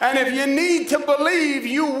 And if you need to believe,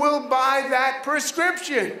 you will buy that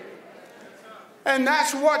prescription. And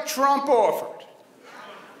that's what Trump offered.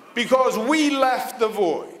 Because we left the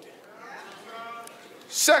void.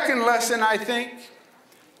 Second lesson, I think,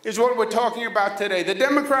 is what we're talking about today. The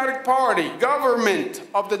Democratic Party, government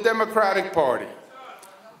of the Democratic Party,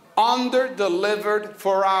 under-delivered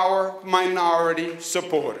for our minority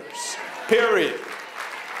supporters. Period.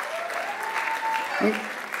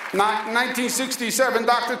 1967,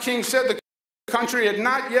 Dr. King said the country had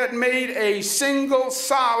not yet made a single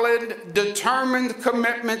solid, determined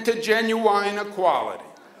commitment to genuine equality.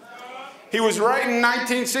 He was right in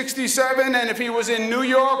 1967, and if he was in New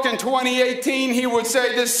York in 2018, he would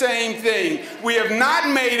say the same thing. We have not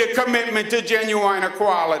made a commitment to genuine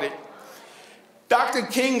equality. Dr.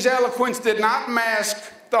 King's eloquence did not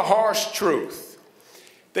mask the harsh truth.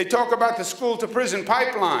 They talk about the school-to-prison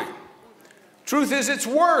pipeline. Truth is, it's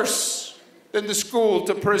worse than the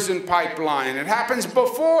school-to-prison pipeline. It happens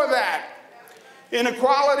before that.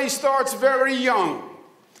 Inequality starts very young.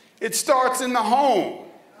 It starts in the home.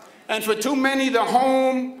 And for too many, the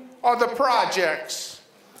home are the projects.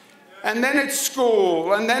 And then it's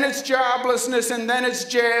school, and then it's joblessness, and then it's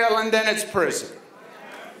jail, and then it's prison.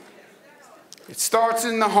 It starts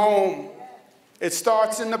in the home. It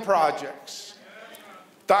starts in the projects.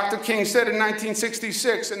 Dr. King said in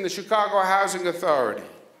 1966 in the Chicago Housing Authority,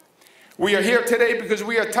 we are here today because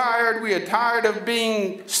we are tired of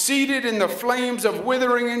being seated in the flames of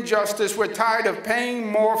withering injustice. We're tired of paying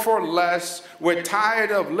more for less. We're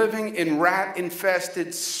tired of living in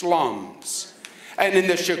rat-infested slums. And in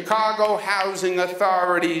the Chicago Housing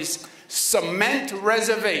Authority's cement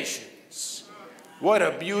reservations. What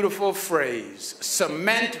a beautiful phrase,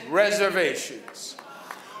 cement reservations.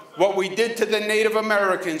 What we did to the Native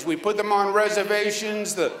Americans, we put them on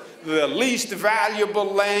reservations, the least valuable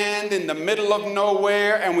land in the middle of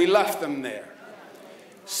nowhere, and we left them there.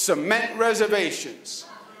 Cement reservations.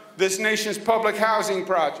 This nation's public housing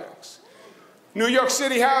projects. New York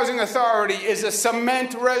City Housing Authority is a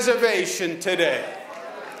cement reservation today.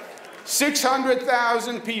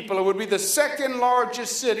 600,000 people. It would be the second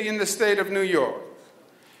largest city in the state of New York.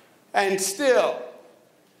 And still,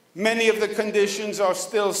 many of the conditions are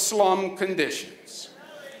still slum conditions.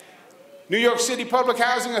 New York City Public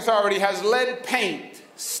Housing Authority has lead paint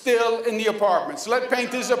still in the apartments. Lead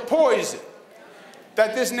paint is a poison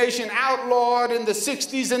that this nation outlawed in the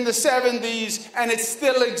 60s and the 70s, and it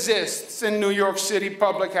still exists in New York City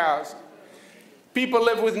public housing. People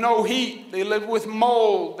live with no heat, they live with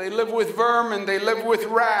mold, they live with vermin, they live with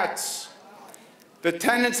rats. The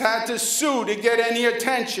tenants had to sue to get any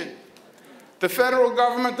attention. The federal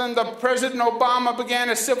government under President Obama began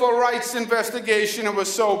a civil rights investigation. It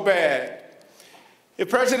was so bad. If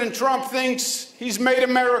President Trump thinks he's made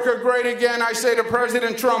America great again, I say to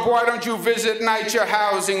President Trump, why don't you visit NYCHA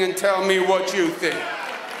Housing and tell me what you think?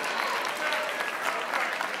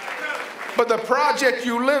 But the project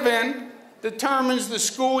you live in determines the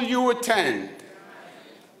school you attend.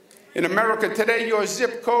 In America today, your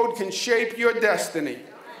zip code can shape your destiny.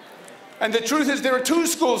 And the truth is there are two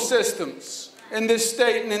school systems in this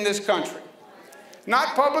state and in this country.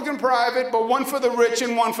 Not public and private, but one for the rich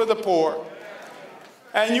and one for the poor.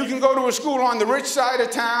 And you can go to a school on the rich side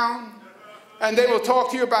of town, and they will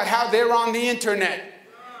talk to you about how they're on the internet.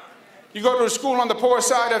 You go to a school on the poor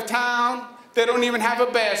side of town, they don't even have a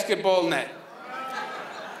basketball net.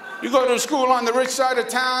 You go to a school on the rich side of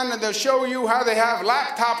town, and they'll show you how they have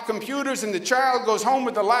laptop computers, and the child goes home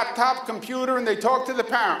with the laptop computer, and they talk to the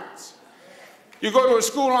parents. You go to a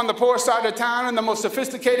school on the poor side of town, and the most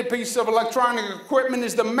sophisticated piece of electronic equipment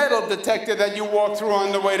is the metal detector that you walk through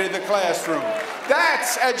on the way to the classroom.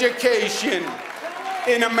 That's education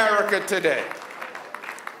in America today.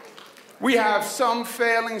 We have some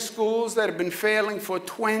failing schools that have been failing for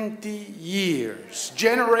 20 years,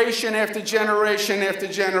 generation after generation after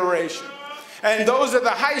generation. And those are the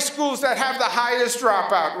high schools that have the highest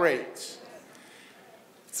dropout rates.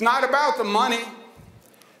 It's not about the money.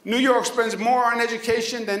 New York spends more on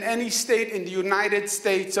education than any state in the United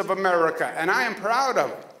States of America, and I am proud of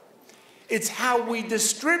it. It's how we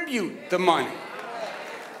distribute the money.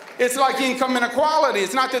 It's like income inequality.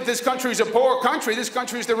 It's not that this country is a poor country. This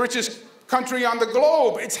country is the richest country on the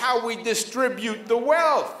globe. It's how we distribute the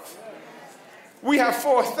wealth. We have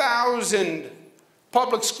 4,000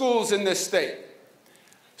 public schools in this state.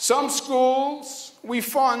 Some schools, we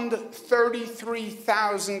fund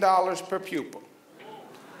 $33,000 per pupil.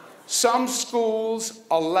 Some schools,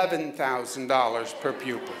 $11,000 per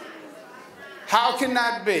pupil. How can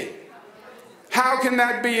that be? How can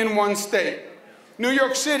that be in one state? New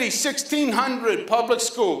York City, 1,600 public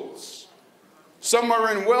schools. Some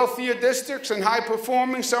are in wealthier districts and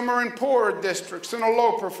high-performing, some are in poorer districts and are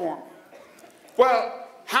low-performing. Well,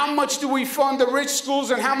 how much do we fund the rich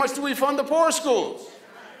schools and how much do we fund the poor schools?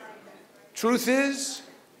 Truth is,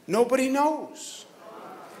 nobody knows.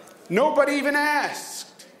 Nobody even asks.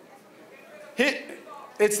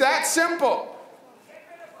 It's that simple.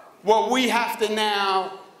 Well, we have to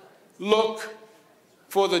now look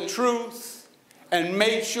for the truth and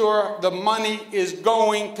make sure the money is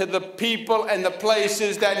going to the people and the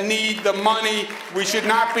places that need the money. We should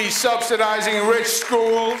not be subsidizing rich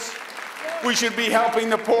schools. We should be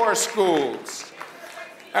helping the poor schools.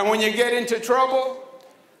 And when you get into trouble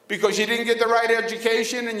because you didn't get the right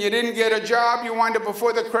education and you didn't get a job, you wind up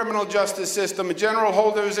before the criminal justice system. General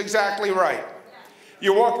Holder is exactly right.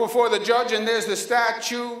 You walk before the judge and there's the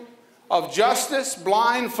statue of justice,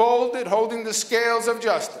 blindfolded, holding the scales of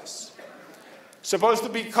justice. Supposed to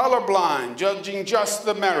be colorblind, judging just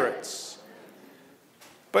the merits.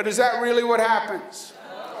 But is that really what happens?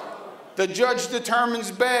 The judge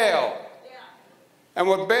determines bail. And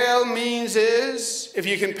what bail means is, if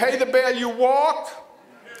you can pay the bail, you walk,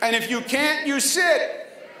 and if you can't, you sit.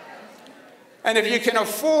 And if you can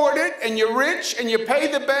afford it, and you're rich, and you pay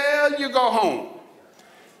the bail, you go home.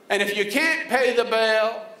 And if you can't pay the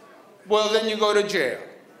bail, well, then you go to jail.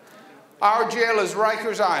 Our jail is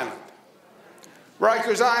Rikers Island.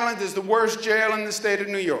 Rikers Island is the worst jail in the state of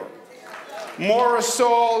New York. More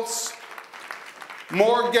assaults,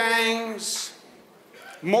 more gangs,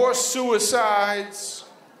 more suicides.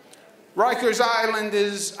 Rikers Island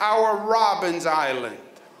is our Robbins Island.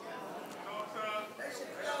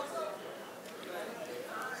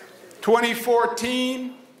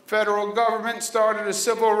 2014, federal government started a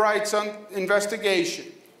civil rights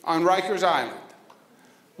investigation on Rikers Island.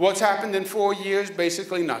 What's happened in 4 years?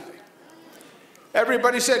 Basically nothing.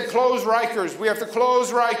 Everybody said, close Rikers. We have to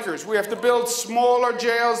close Rikers. We have to build smaller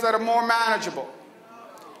jails that are more manageable.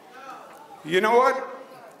 You know what?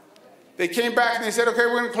 They came back and they said, okay,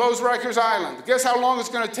 we're going to close Rikers Island. Guess how long it's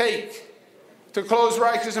going to take to close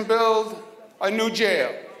Rikers and build a new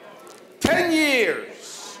jail? 10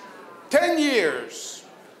 years. 10 years.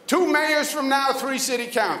 2 mayors from now, 3 city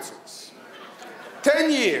councils.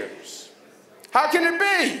 10 years. How can it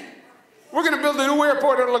be? We're going to build a new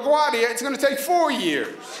airport at LaGuardia. It's going to take 4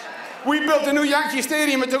 years. We built a new Yankee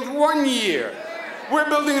Stadium. It took 1 year. We're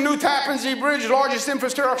building a new Tappan Zee Bridge, largest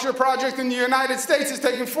infrastructure project in the United States. It's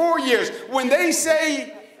taken 4 years. When they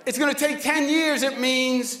say it's going to take 10 years, it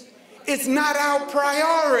means it's not our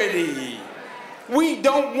priority. We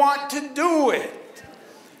don't want to do it.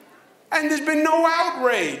 And there's been no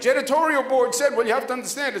outrage. Editorial board said, well, you have to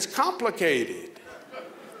understand, it's complicated.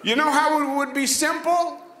 You know how it would be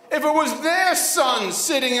simple? If it was their son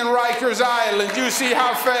sitting in Rikers Island, you see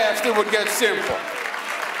how fast it would get simple.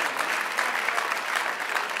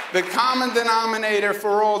 The common denominator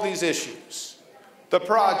for all these issues, the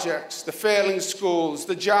projects, the failing schools,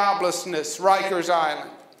 the joblessness, Rikers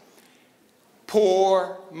Island,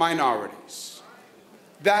 poor minorities.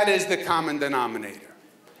 That is the common denominator.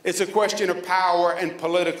 It's a question of power and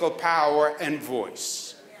political power and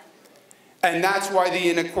voice. And that's why the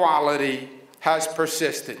inequality has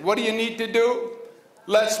persisted. What do you need to do?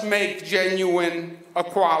 Let's make genuine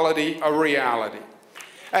equality a reality.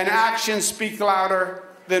 And actions speak louder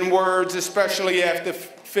than words, especially after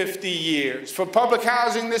 50 years. For public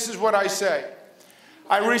housing, this is what I say.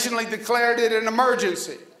 I recently declared it an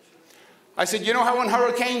emergency. I said, you know how when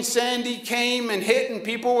Hurricane Sandy came and hit and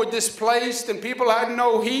people were displaced and people had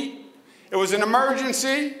no heat? It was an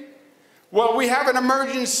emergency. Well, we have an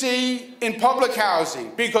emergency in public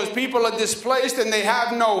housing because people are displaced and they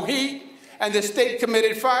have no heat. And the state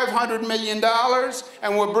committed $500 million,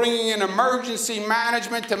 and we're bringing in emergency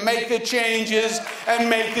management to make the changes, and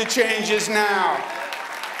make the changes now.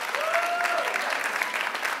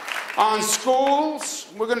 On schools,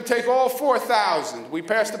 we're going to take all 4,000. We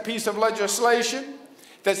passed a piece of legislation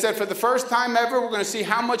that said for the first time ever, we're going to see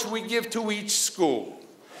how much we give to each school.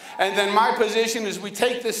 And then my position is we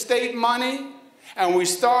take the state money, and we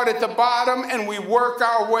start at the bottom, and we work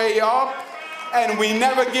our way up. And we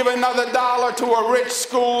never give another dollar to a rich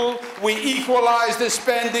school. We equalize the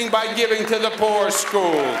spending by giving to the poor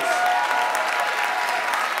schools.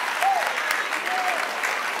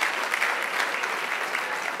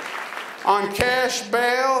 On cash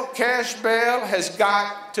bail has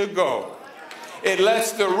got to go. It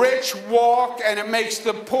lets the rich walk and it makes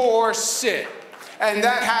the poor sit. And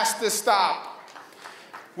that has to stop.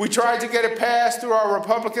 We tried to get it passed through our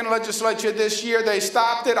Republican legislature this year. They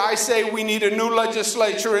stopped it. I say we need a new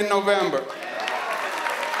legislature in November.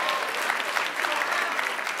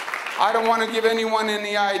 I don't want to give anyone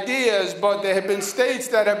any ideas, but there have been states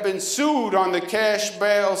that have been sued on the cash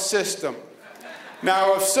bail system.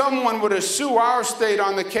 Now, if someone were to sue our state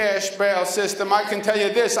on the cash bail system, I can tell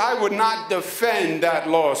you this, I would not defend that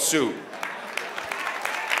lawsuit.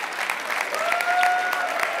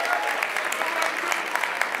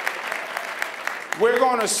 We're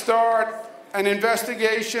going to start an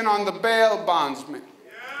investigation on the bail bondsmen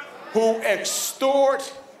who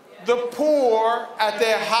extort the poor at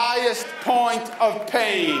their highest point of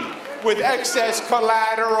pain with excess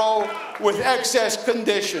collateral, with excess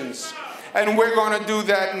conditions. And we're going to do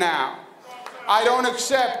that now. I don't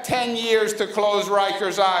accept 10 years to close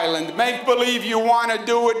Rikers Island. Make believe you want to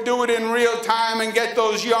do it in real time and get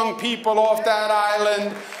those young people off that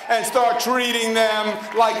island and start treating them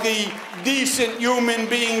like the decent human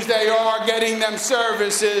beings they are, getting them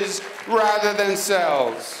services rather than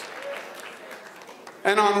cells.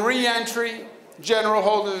 And on re-entry, General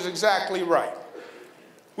Holder is exactly right.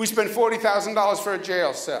 We spend $40,000 for a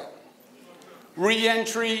jail cell.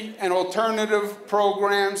 Re-entry and alternative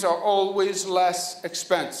programs are always less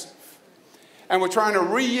expensive. And we're trying to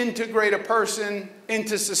reintegrate a person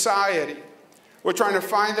into society. We're trying to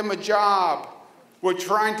find them a job. We're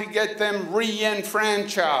trying to get them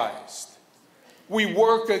re-enfranchised. We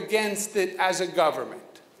work against it as a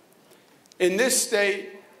government. In this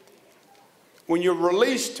state, when you're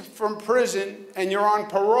released from prison and you're on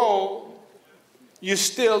parole, you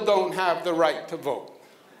still don't have the right to vote.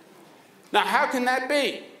 Now, how can that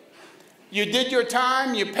be? You did your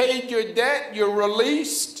time, you paid your debt, you're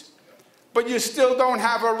released, but you still don't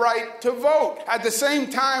have a right to vote. At the same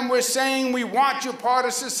time, we're saying we want you part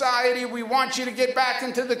of society, we want you to get back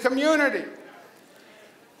into the community.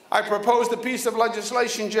 I proposed a piece of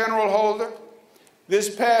legislation, General Holder,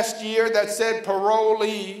 this past year that said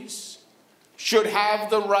parolees should have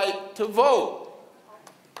the right to vote.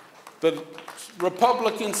 The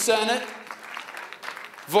Republican Senate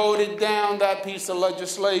voted down that piece of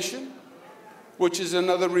legislation. which is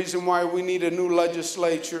another reason why we need a new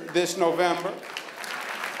legislature this November.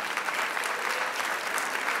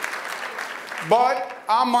 But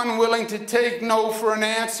I'm unwilling to take no for an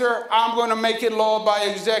answer. I'm going to make it law by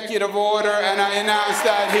executive order, and I announce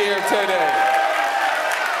that here today.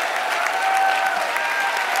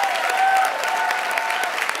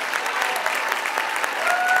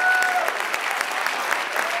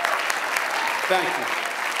 Thank you.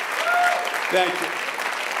 Thank you.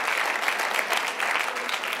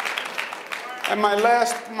 And my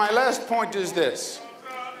last point is this.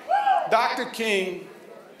 Dr. King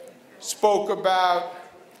spoke about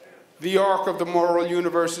the arc of the moral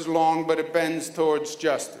universe is long, but it bends towards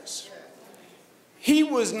justice. He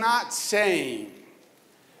was not saying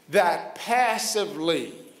that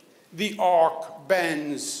passively the arc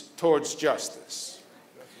bends towards justice.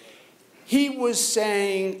 He was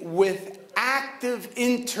saying with active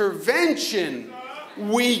intervention,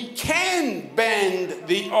 we can bend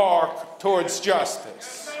the arc towards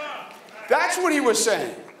justice. That's what he was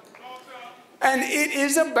saying. And it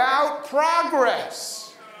is about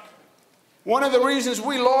progress. One of the reasons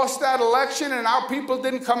we lost that election and our people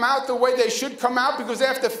didn't come out the way they should come out, because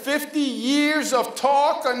after 50 years of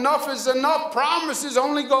talk, enough is enough. Promises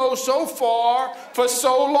only go so far for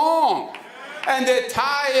so long. And they're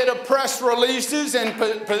tired of press releases and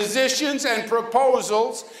positions and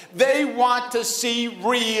proposals. They want to see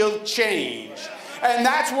real change. And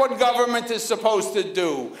that's what government is supposed to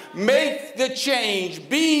do. Make the change.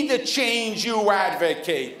 Be the change you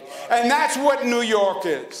advocate. And that's what New York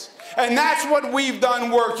is. And that's what we've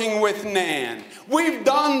done working with Nan. We've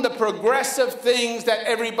done the progressive things that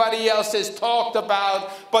everybody else has talked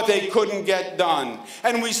about, but they couldn't get done.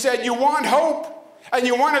 And we said, you want hope? And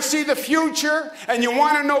you want to see the future, and you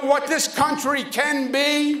want to know what this country can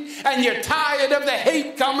be, and you're tired of the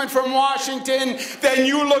hate coming from Washington, then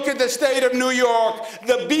you look at the state of New York,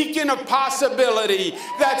 the beacon of possibility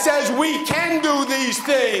that says we can do these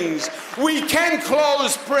things. We can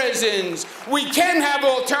close prisons. We can have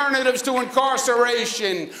alternatives to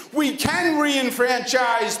incarceration. We can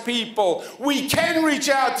re-enfranchise people. We can reach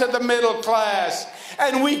out to the middle class.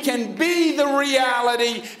 And we can be the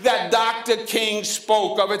reality that Dr. King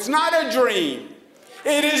spoke of. It's not a dream.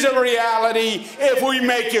 It is a reality if we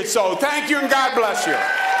make it so. Thank you, and God bless you.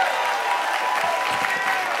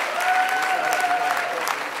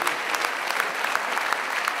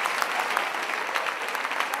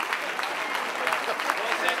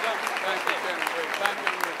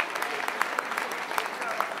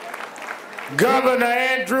 Governor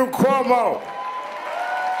Andrew Cuomo.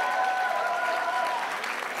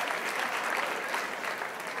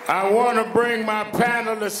 I want to bring my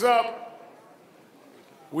panelists up.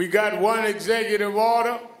 We got one executive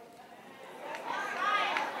order,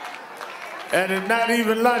 and it's not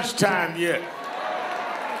even lunchtime yet.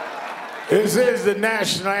 This is the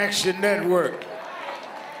National Action Network.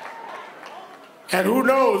 And who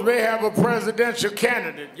knows, may have a presidential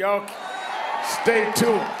candidate. Y'all stay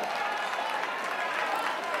tuned.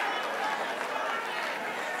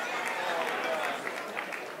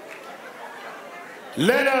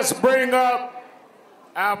 Let us bring up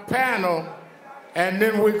our panel, and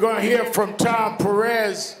then we're going to hear from Tom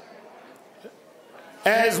Perez.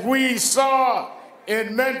 As we saw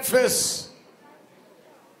in Memphis,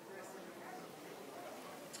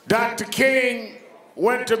 Dr. King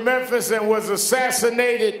went to Memphis and was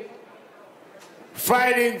assassinated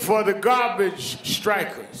fighting for the garbage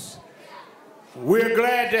strikers. We're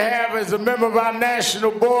glad to have, as a member of our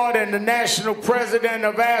national board and the national president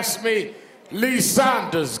of AFSCME, Lee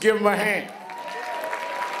Saunders. Give him a hand.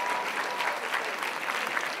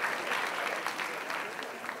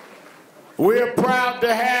 We're proud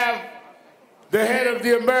to have the head of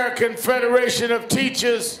the American Federation of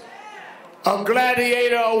Teachers, a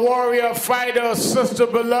gladiator, a warrior, a fighter, a sister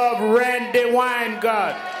beloved, Randy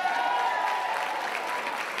Weingart.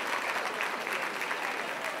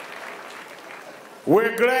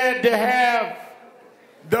 We're glad to have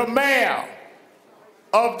the mayor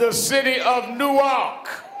of the city of Newark,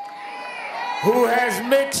 who has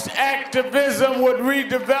mixed activism with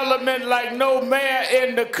redevelopment like no mayor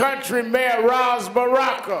in the country, Mayor Ras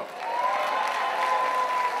Baraka.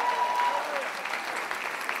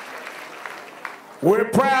 We're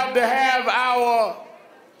proud to have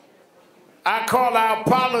I call our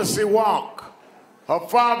policy wonk. Her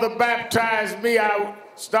father baptized me. I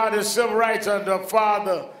started civil rights under her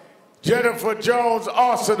father, Jennifer Jones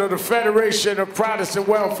Austin of the Federation of Protestant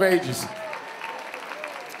Welfare Agencies.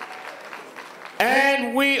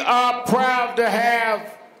 And we are proud to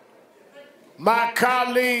have my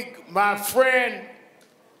colleague, my friend,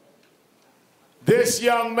 this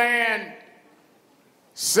young man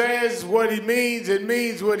says what he means and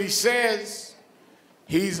means what he says.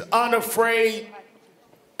 He's unafraid,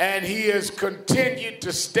 and he has continued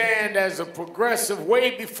to stand as a progressive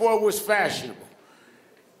way before it was fashionable,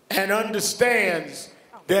 and understands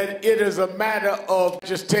that it is a matter of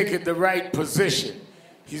just taking the right position.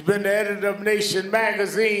 He's been the editor of Nation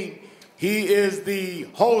magazine. He is the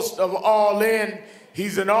host of All In.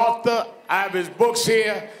 He's an author. I have his books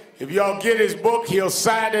here. If y'all get his book, he'll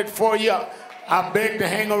sign it for you. I begged to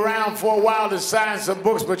hang around for a while to sign some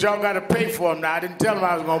books, but y'all got to pay for them now. I didn't tell him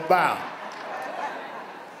I was going to buy them.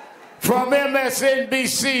 From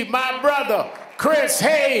MSNBC, my brother, Chris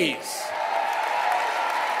Hayes.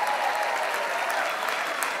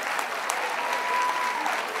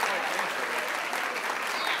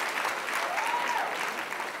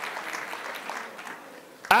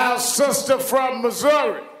 Our sister from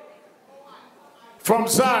Missouri, from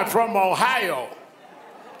Ohio.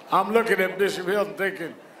 I'm looking at Bishop Hilton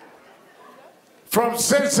thinking, from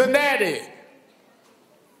Cincinnati,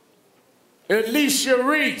 Alicia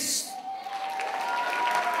Reese.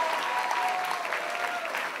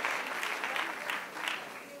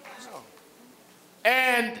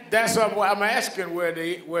 And that's what I'm asking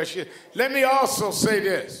where she. Let me also say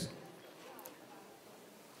this.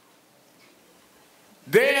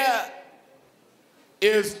 There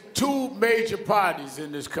is two major parties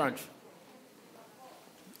in this country,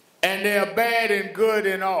 and they're bad and good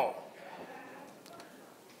and all.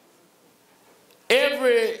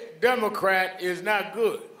 Every Democrat is not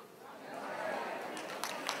good.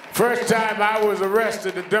 First time I was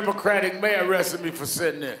arrested, the Democratic mayor arrested me for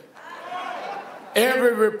sitting there.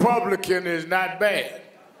 Every Republican is not bad.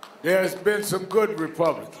 There's been some good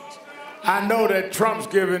Republicans. I know that Trump's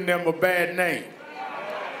giving them a bad name.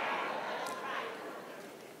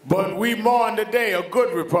 But we mourn today a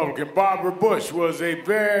good Republican. Barbara Bush was a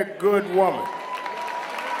very good woman.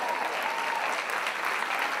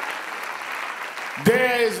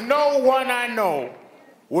 There is no one I know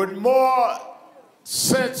with more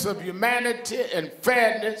sense of humanity and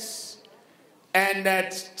fairness, and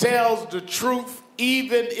that tells the truth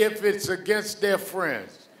even if it's against their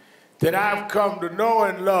friends, that I've come to know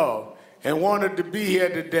and love and wanted to be here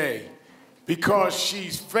today, because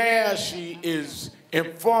she's fair, she is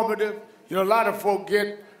informative. You know, a lot of folk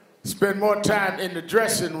spend more time in the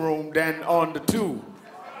dressing room than on the tube,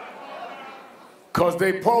 because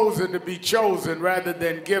they posing to be chosen rather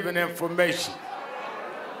than giving information.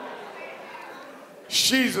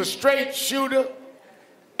 She's a straight shooter,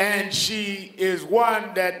 and she is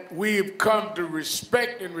one that we've come to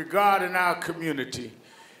respect and regard in our community.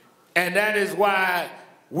 And that is why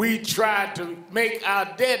we try to make our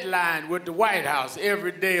deadline with the White House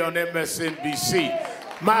every day on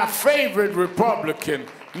MSNBC. My favorite Republican,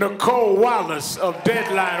 Nicole Wallace of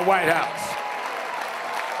Deadline White House.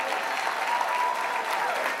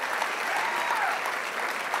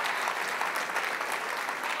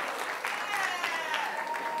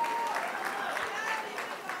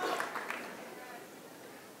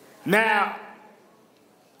 Now,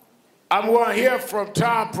 I'm going to hear from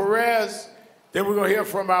Tom Perez, then we're going to hear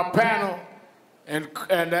from our panel and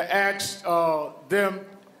ask them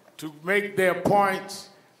to make their points.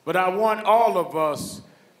 But I want all of us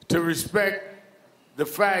to respect the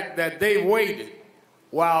fact that they waited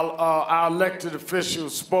while our elected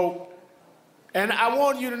officials spoke. And I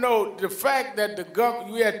want you to know the fact that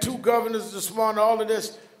we had two governors this morning, all of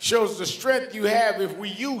this shows the strength you have if we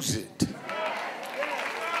use it.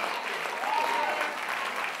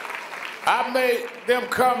 I made them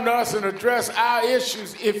come to us and address our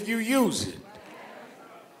issues if you use it.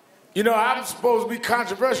 You know, I'm supposed to be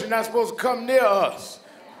controversial, not supposed to come near us.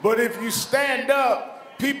 But if you stand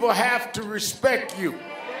up, people have to respect you.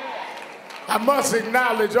 I must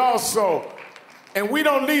acknowledge also, and we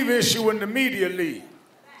don't leave issue when the media leave.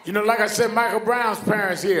 You know, like I said, Michael Brown's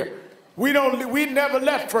parents here. We never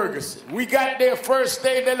left Ferguson. We got there first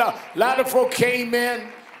day. A lot of folk came in,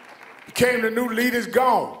 became the new leaders,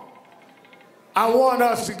 gone. I want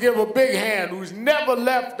us to give a big hand who's never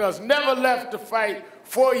left us, never left the fight.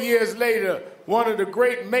 4 years later, one of the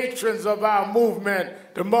great matrons of our movement,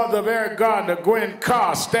 the mother of Eric Gardner, Gwen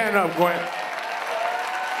Carr. Stand up, Gwen.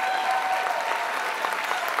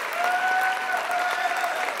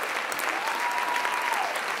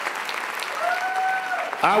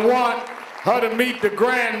 I want her to meet the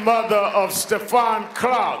grandmother of Stephon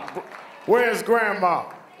Clark. Where's Grandma?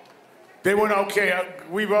 They went, okay,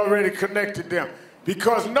 we've already connected them.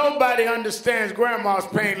 Because nobody understands Grandma's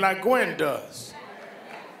pain like Gwen does.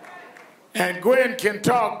 And Gwen can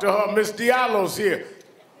talk to her. Miss Diallo's here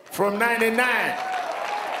from 99.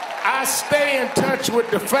 I stay in touch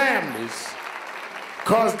with the families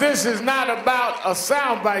Because this is not about a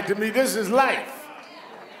soundbite to me, this is life.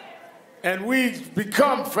 And we've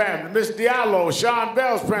become family. Miss Diallo, Sean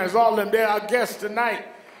Bell's parents, all of them, they're our guests tonight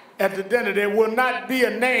at the dinner. There will not be a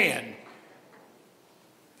Nan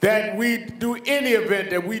that we do any event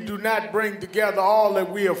that we do not bring together all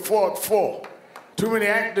that we have fought for. Too many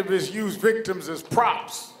activists use victims as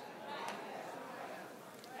props.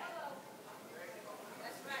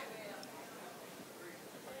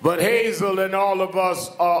 But Hazel and all of us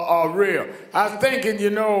are real. I was thinking, you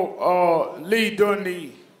know, Lee, during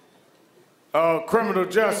the criminal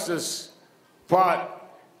justice part,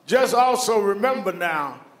 just also remember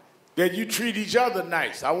now that you treat each other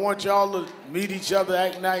nice. I want y'all to meet each other,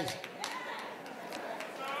 act nice.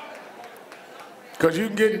 Because you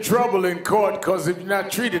can get in trouble in court because if you're not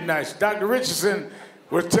treated nice. Dr. Richardson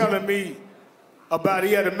was telling me about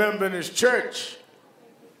he had a member in his church,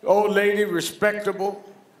 old lady, respectable,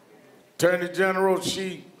 Attorney General.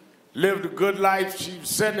 She lived a good life. She was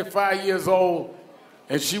 75 years old,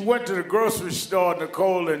 and she went to the grocery store,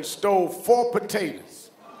 Nicole, and stole 4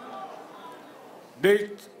 potatoes.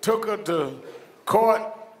 They took her to court.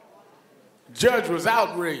 Judge was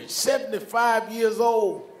outraged. 75 years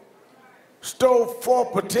old, stole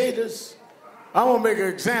 4 potatoes. I'm gonna make an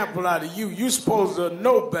example out of you. You're supposed to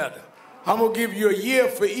know better. I'm gonna give you a year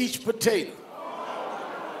for each potato.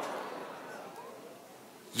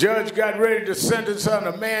 Judge got ready to sentence her, and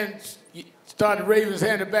the man started raising his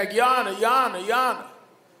hand in the back. Your Honor, Your Honor, Your Honor.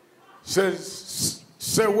 Says,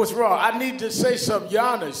 sir, what's wrong? I need to say something, Your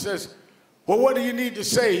Honor. He says, well, what do you need to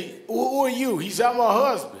say? Who are you? He said, I'm her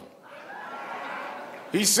husband.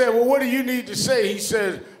 He said, well, what do you need to say? He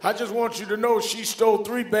said, I just want you to know she stole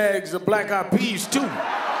 3 bags of black-eyed peas, too.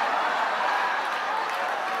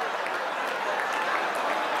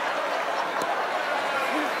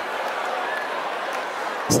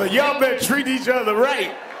 So y'all better treat each other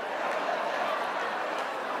right.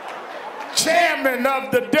 Chairman of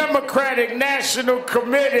the Democratic National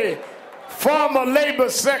Committee, former Labor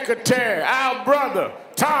Secretary, our brother,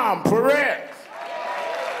 Tom Perez.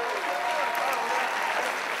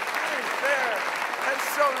 Unfair. That's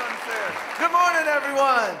so unfair. Good morning,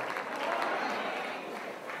 everyone.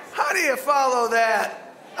 How do you follow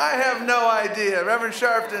that? I have no idea. Reverend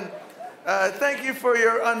Sharpton, thank you for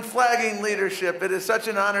your unflagging leadership. It is such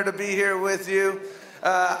an honor to be here with you.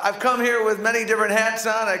 I've come here with many different hats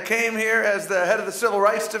on. I came here as the head of the Civil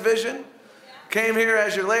Rights Division, came here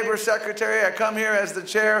as your labor secretary, I come here as the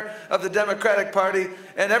chair of the Democratic Party,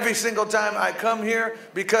 and every single time I come here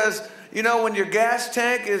because, you know, when your gas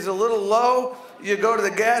tank is a little low, you go to the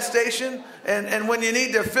gas station, and when you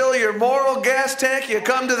need to fill your moral gas tank, you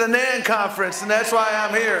come to the Nan Conference, and that's why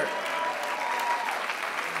I'm here.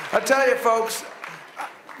 I tell you, folks,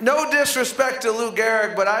 no disrespect to Lou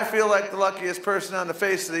Gehrig, but I feel like the luckiest person on the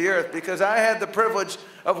face of the earth because I had the privilege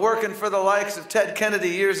of working for the likes of Ted Kennedy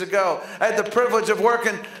years ago. I had the privilege of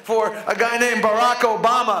working for a guy named Barack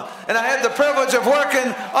Obama, and I had the privilege of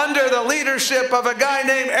working under the leadership of a guy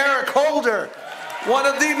named Eric Holder, one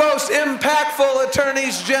of the most impactful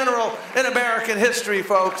attorneys general in American history,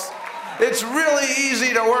 folks. It's really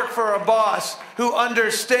easy to work for a boss who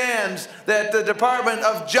understands that the Department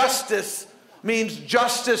of Justice means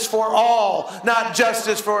justice for all, not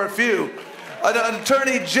justice for a few. An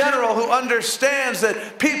attorney general who understands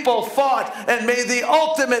that people fought and made the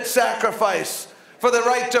ultimate sacrifice for the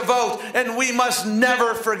right to vote, and we must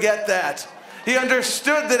never forget that. He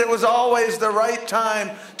understood that it was always the right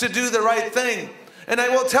time to do the right thing. And I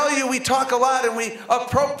will tell you, we talk a lot and we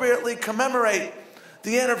appropriately commemorate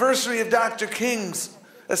the anniversary of Dr. King's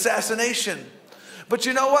assassination. But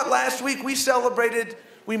you know what? Last week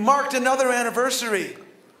we marked another anniversary,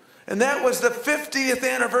 and that was the 50th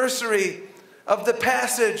anniversary of the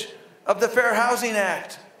passage of the Fair Housing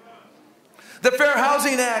Act. The Fair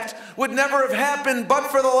Housing Act would never have happened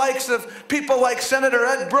but for the likes of people like Senator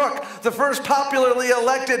Ed Brooke, the first popularly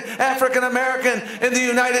elected African American in the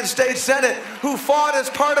United States Senate, who fought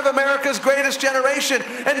as part of America's greatest generation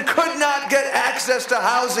and could not get access to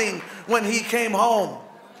housing when he came home.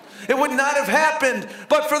 It would not have happened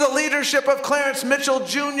but for the leadership of Clarence Mitchell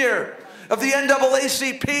Jr. of the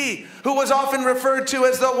NAACP, who was often referred to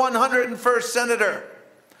as the 101st Senator.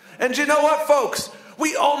 And you know what, folks?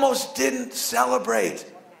 We almost didn't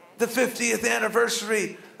celebrate the 50th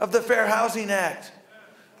anniversary of the Fair Housing Act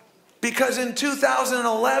because in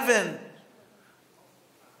 2011,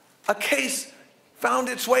 a case found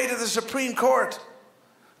its way to the Supreme Court.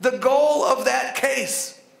 The goal of that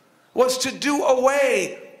case was to do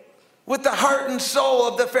away with the heart and soul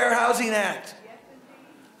of the Fair Housing Act.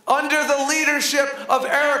 Under the leadership of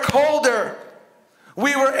Eric Holder,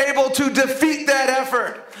 we were able to defeat that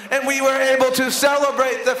effort, and we were able to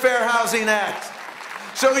celebrate the Fair Housing Act.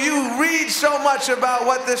 So you read so much about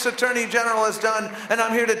what this Attorney General has done, and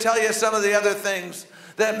I'm here to tell you some of the other things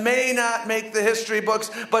that may not make the history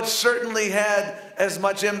books, but certainly had as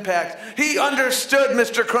much impact. He understood,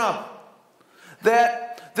 Mr. Crump,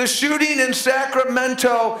 that the shooting in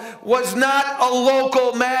Sacramento was not a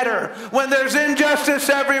local matter. When there's injustice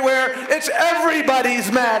everywhere, it's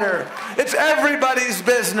everybody's matter. It's everybody's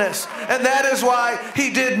business. And that is why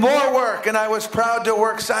he did more work, and I was proud to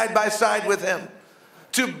work side by side with him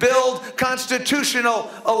to build constitutional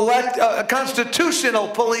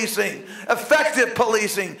policing, effective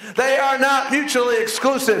policing. They are not mutually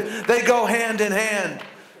exclusive. They go hand in hand.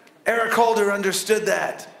 Eric Holder understood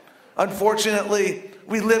that. Unfortunately,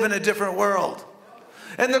 we live in a different world.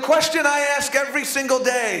 And the question I ask every single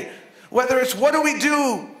day, whether it's what do we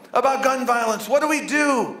do about gun violence? What do we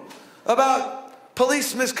do about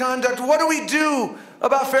police misconduct? What do we do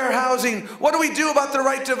about fair housing? What do we do about the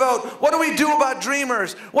right to vote? What do we do about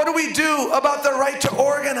dreamers? What do we do about the right to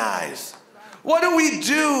organize? What do we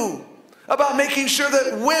do about making sure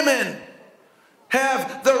that women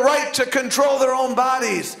have the right to control their own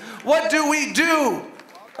bodies? What do we do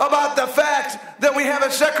about the fact that we have a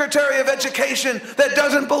Secretary of Education that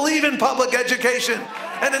doesn't believe in public education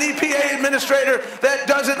and an EPA administrator that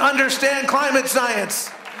doesn't understand climate science?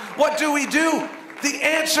 What do we do? The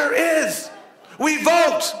answer is we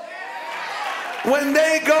vote. When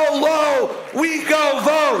they go low, we go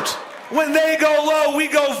vote. When they go low, we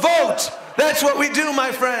go vote. That's what we do,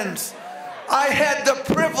 my friends. I had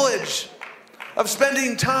the privilege of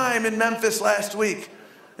spending time in Memphis last week.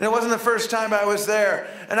 And it wasn't the first time I was there.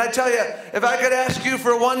 And I tell you, if I could ask you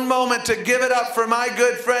for one moment to give it up for my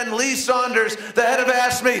good friend Lee Saunders, the head of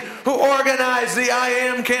AFSCME, who organized the I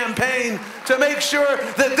Am campaign to make sure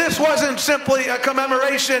that this wasn't simply a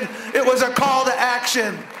commemoration, it was a call to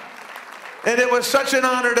action. And it was such an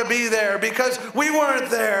honor to be there, because we weren't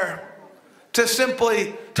there to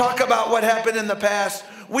simply talk about what happened in the past.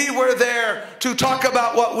 We were there to talk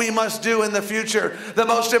about what we must do in the future. The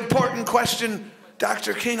most important question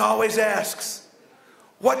Dr. King always asks,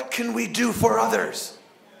 what can we do for others?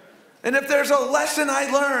 And if there's a lesson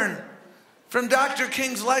I learned from Dr.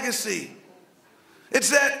 King's legacy,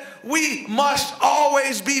 it's that we must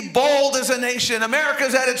always be bold as a nation.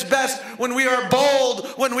 America's at its best when we are bold,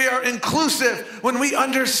 when we are inclusive, when we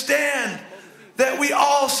understand that we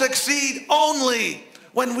all succeed only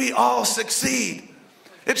when we all succeed.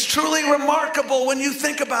 It's truly remarkable when you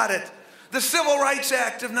think about it. The Civil Rights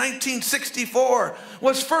Act of 1964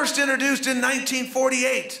 was first introduced in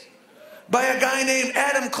 1948 by a guy named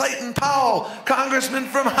Adam Clayton Powell, congressman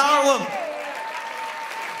from Harlem.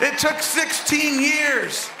 It took 16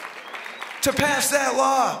 years to pass that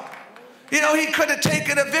law. You know, he could have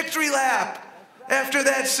taken a victory lap after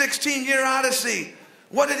that 16-year odyssey.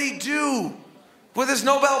 What did he do with his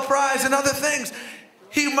Nobel Prize and other things?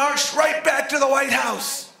 He marched right back to the White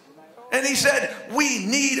House. And he said, we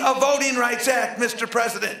need a Voting Rights Act, Mr.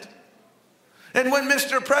 President. And when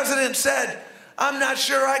Mr. President said, I'm not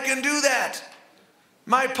sure I can do that.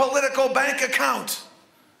 My political bank account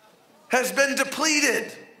has been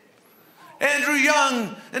depleted. Andrew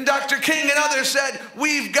Young and Dr. King and others said,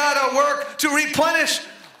 we've got to work to replenish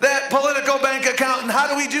that political bank account. And how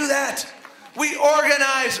do we do that? We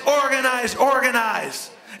organize, organize,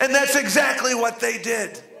 organize. And that's exactly what they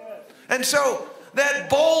did. And so that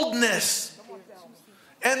boldness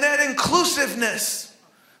and that inclusiveness,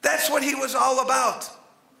 that's what he was all about.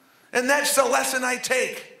 And that's the lesson I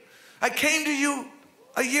take. I came to you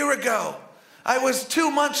a year ago. I was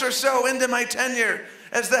 2 months or so into my tenure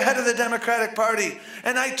as the head of the Democratic Party.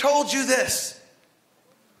 And I told you this.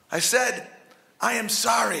 I said, I am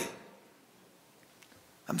sorry.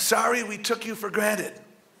 I'm sorry we took you for granted.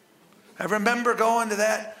 I remember going to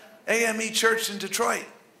that AME church in Detroit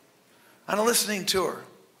on a listening tour,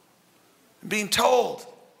 being told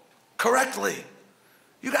correctly,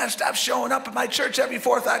 you got to stop showing up at my church every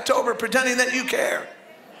 4th October pretending that you care.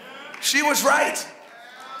 She was right.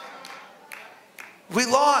 We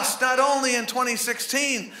lost not only in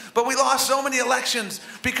 2016, but we lost so many elections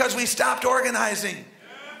because we stopped organizing.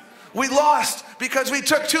 We lost because we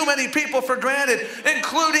took too many people for granted,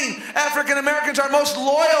 including African Americans, our most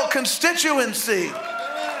loyal constituency.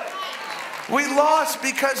 We lost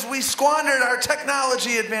because we squandered our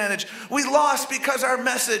technology advantage. We lost because our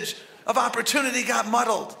message of opportunity got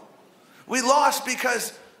muddled. We lost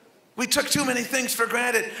because we took too many things for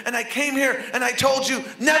granted. And I came here and I told you,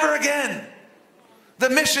 never again. The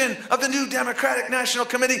mission of the new Democratic National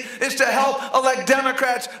Committee is to help elect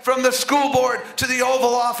Democrats from the school board to the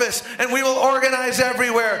Oval Office. And we will organize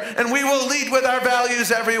everywhere. And we will lead with our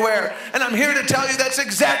values everywhere. And I'm here to tell you that's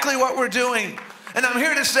exactly what we're doing. And I'm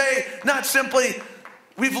here to say, not simply,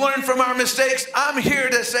 we've learned from our mistakes. I'm here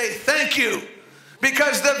to say thank you.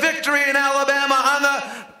 Because the victory in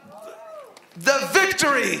Alabama the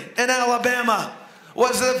victory in Alabama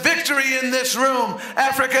was the victory in this room.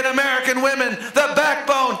 African American women, the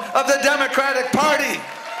backbone of the Democratic Party,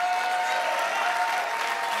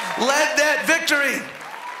 led that victory.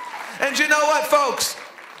 And you know what, folks?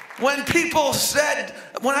 When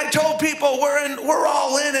I told people we're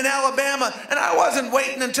all in Alabama, and I wasn't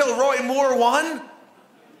waiting until Roy Moore won.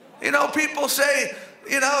 You know, people say,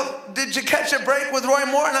 you know, did you catch a break with Roy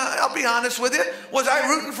Moore? And I'll be honest with you. Was I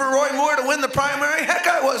rooting for Roy Moore to win the primary? Heck,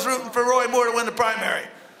 I was rooting for Roy Moore to win the primary.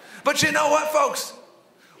 But you know what, folks?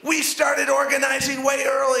 We started organizing way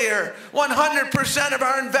earlier. 100% of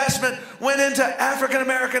our investment went into African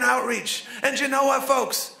American outreach. And you know what,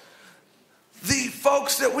 folks? The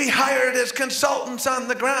folks that we hired as consultants on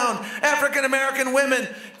the ground, African American women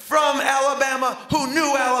from Alabama who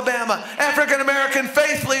knew Alabama, African American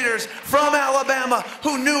faith leaders from Alabama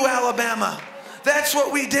who knew Alabama. That's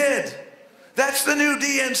what we did. That's the new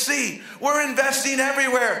DNC. We're investing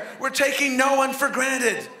everywhere. We're taking no one for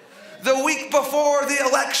granted. The week before the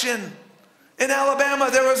election in Alabama,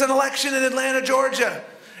 there was an election in Atlanta, Georgia.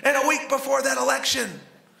 And a week before that election,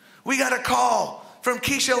 we got a call from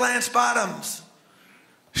Keisha Lance Bottoms.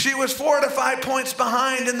 She was 4 to 5 points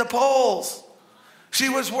behind in the polls. She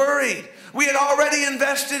was worried. We had already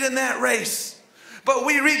invested in that race, but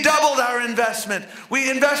we redoubled our investment. We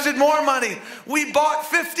invested more money. We bought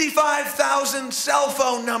 55,000 cell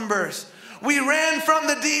phone numbers. We ran from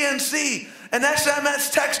the DNC an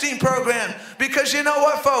SMS texting program because you know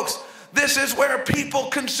what, folks? This is where people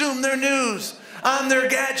consume their news on their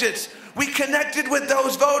gadgets. We connected with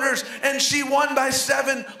those voters, and she won by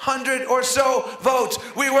 700 or so votes.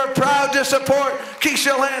 We were proud to support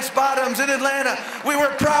Keisha Lance Bottoms in Atlanta. We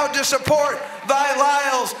were proud to support Vi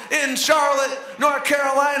Lyles in Charlotte, North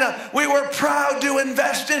Carolina. We were proud to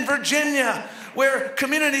invest in Virginia, where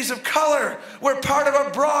communities of color were part of a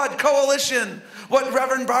broad coalition, what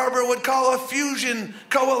Reverend Barber would call a fusion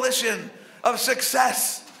coalition of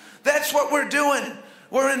success. That's what we're doing.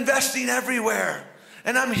 We're investing everywhere.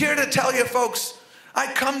 And I'm here to tell you, folks,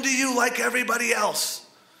 I come to you like everybody else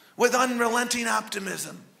with unrelenting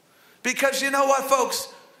optimism. Because you know what,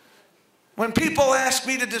 folks? When people ask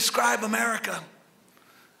me to describe America,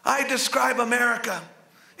 I describe America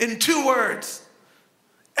in 2 words: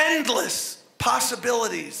 endless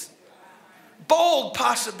possibilities, bold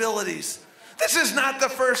possibilities. This is not the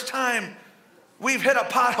first time we've hit a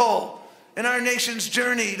pothole in our nation's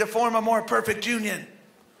journey to form a more perfect union.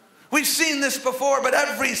 We've seen this before, but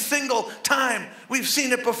every single time we've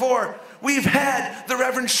seen it before, we've had the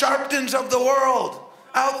Reverend Sharptons of the world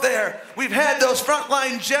out there. We've had those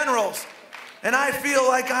frontline generals. And I feel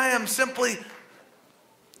like I am simply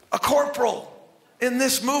a corporal in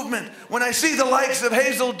this movement when I see the likes of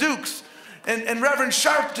Hazel Dukes and Reverend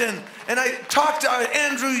Sharpton, and I talk to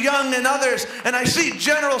Andrew Young and others, and I see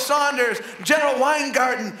General Saunders, General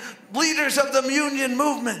Weingarten, leaders of the union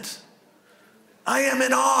movement. I am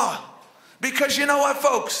in awe because you know what,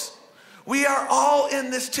 folks? We are all in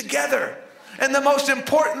this together. And the most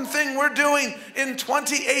important thing we're doing in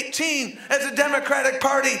 2018 as a Democratic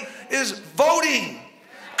Party is voting.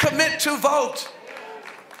 Commit to vote.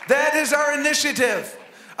 That is our initiative.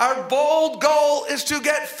 Our bold goal is to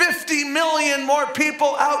get 50 million more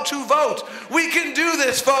people out to vote. We can do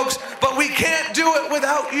this, folks, but we can't do it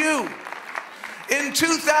without you. In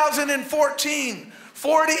 2014,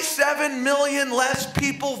 47 million less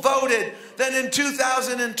people voted than in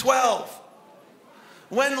 2012.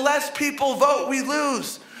 When less people vote, we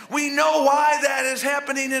lose. We know why that is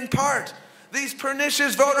happening in part. These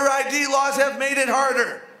pernicious voter ID laws have made it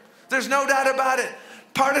harder. There's no doubt about it.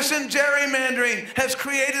 Partisan gerrymandering has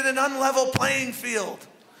created an unlevel playing field.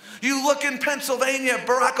 You look in Pennsylvania,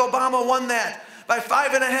 Barack Obama won that by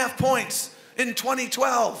 5.5 points in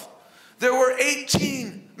 2012. There were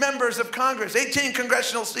 18 members of Congress, 18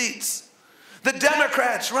 congressional seats. The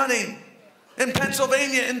Democrats running in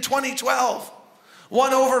Pennsylvania in 2012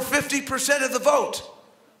 won over 50% of the vote.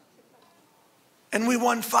 And we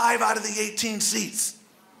won 5 out of the 18 seats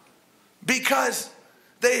because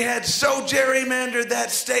they had so gerrymandered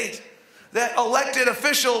that state that elected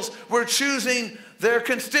officials were choosing their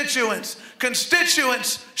constituents.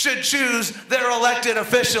 Constituents should choose their elected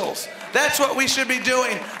officials. That's what we should be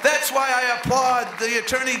doing. That's why I applaud the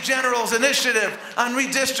Attorney General's initiative on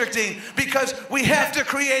redistricting, because we have to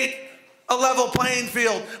create a level playing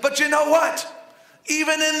field. But you know what?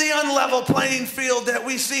 Even in the unlevel playing field that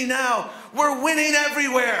we see now, we're winning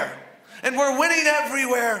everywhere. And we're winning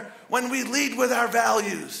everywhere when we lead with our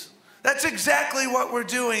values. That's exactly what we're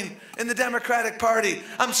doing in the Democratic Party.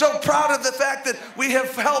 I'm so proud of the fact that we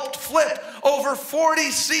have helped flip over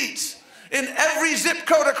 40 seats in every zip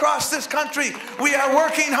code across this country. We are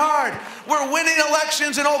working hard. We're winning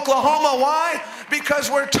elections in Oklahoma. Why? Because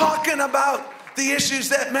we're talking about the issues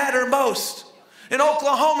that matter most. In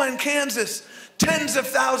Oklahoma and Kansas, tens of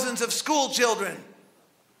thousands of school children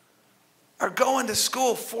are going to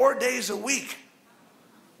school 4 days a week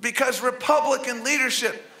because Republican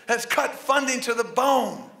leadership has cut funding to the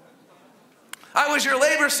bone. I was your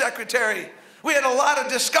labor secretary. We had a lot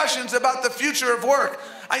of discussions about the future of work.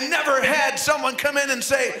 I never had someone come in and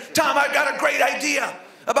say, Tom, I've got a great idea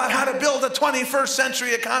about how to build a 21st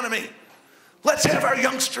century economy. Let's have our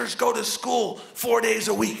youngsters go to school 4 days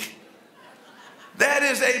a week. That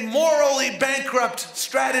is a morally bankrupt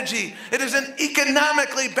strategy. It is an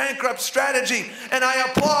economically bankrupt strategy. And I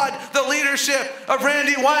applaud the leadership of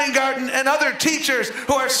Randy Weingarten and other teachers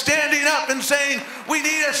who are standing up and saying, we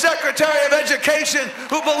need a Secretary of Education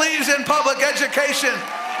who believes in public education.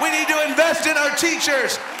 We need to invest in our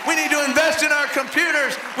teachers. We need to invest in our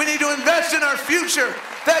computers. We need to invest in our future.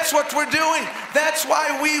 That's what we're doing. That's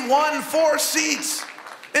why we won 4 seats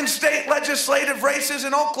in state legislative races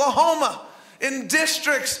in Oklahoma, in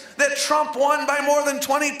districts that Trump won by more than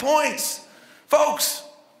 20 points. Folks,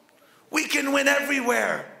 we can win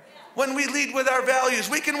everywhere when we lead with our values.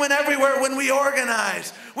 We can win everywhere when we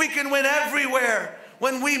organize. We can win everywhere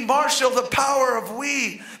when we marshal the power of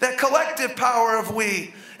we, that collective power of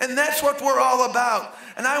we. And that's what we're all about.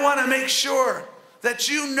 And I want to make sure that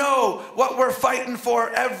you know what we're fighting for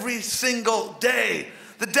every single day.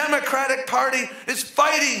 The Democratic Party is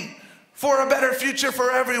fighting for a better future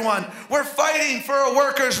for everyone. We're fighting for a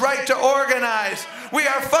worker's right to organize. We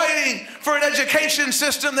are fighting for an education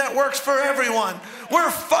system that works for everyone.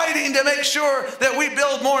 We're fighting to make sure that we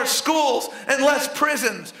build more schools and less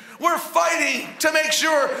prisons. We're fighting to make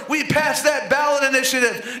sure we pass that ballot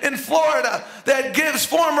initiative in Florida that gives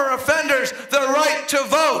former offenders the right to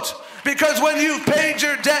vote. Because when you've paid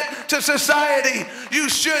your debt to society, you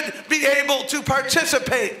should be able to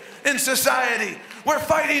participate in society. We're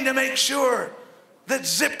fighting to make sure that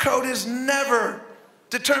zip code is never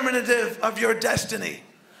determinative of your destiny.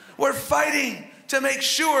 We're fighting to make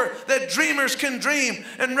sure that dreamers can dream.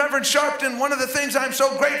 And Reverend Sharpton, one of the things I'm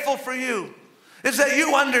so grateful for you is that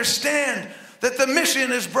you understand that the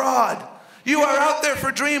mission is broad. You are out there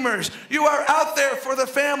for dreamers. You are out there for the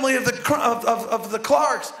family of the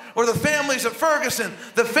Clarks, or the families of Ferguson,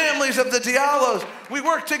 the families of the Diallos. We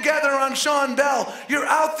work together on Sean Bell. You're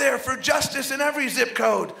out there for justice in every zip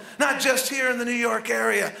code, not just here in the New York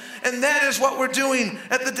area. And that is what we're doing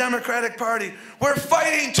at the Democratic Party. We're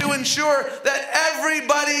fighting to ensure that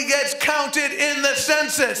everybody gets counted in the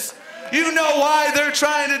census. You know why they're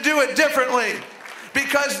trying to do it differently.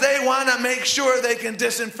 Because they want to make sure they can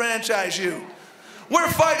disenfranchise you. We're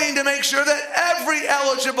fighting to make sure that every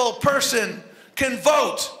eligible person can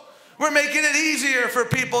vote. We're making it easier for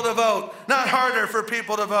people to vote, not harder for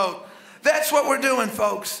people to vote. That's what we're doing,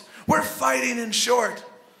 folks. We're fighting, in short,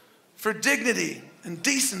 for dignity and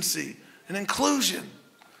decency and inclusion.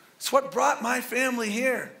 It's what brought my family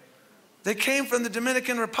here. They came from the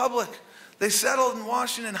Dominican Republic. They settled in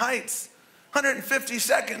Washington Heights,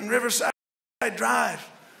 152nd and Riverside Drive.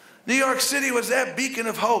 New York City was that beacon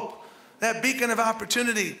of hope, that beacon of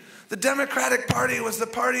opportunity. The Democratic Party was the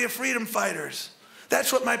party of freedom fighters.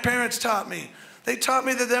 That's what my parents taught me. They taught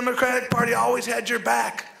me the Democratic Party always had your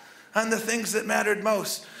back on the things that mattered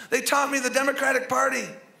most. They taught me the Democratic Party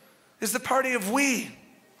is the party of we.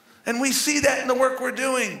 And we see that in the work we're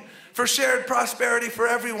doing for shared prosperity for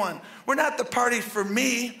everyone. We're not the party for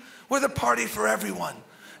me, we're the party for everyone.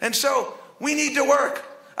 And so we need to work.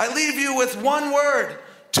 I leave you with one word,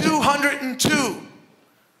 202.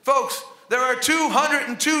 Folks, there are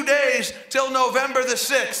 202 days till November the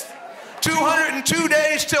 6th. 202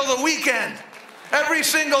 days till the weekend. Every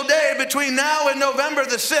single day between now and November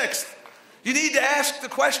the 6th. You need to ask the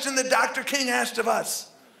question that Dr. King asked of us.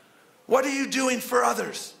 What are you doing for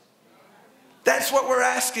others? That's what we're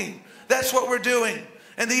asking. That's what we're doing.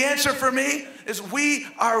 And the answer for me is we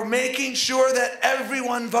are making sure that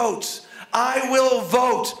everyone votes. I will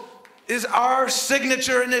vote is our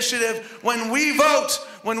signature initiative. When we vote,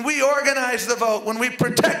 when we organize the vote, when we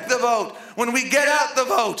protect the vote, when we get out the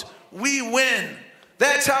vote, we win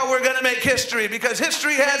That's how we're going to make history, because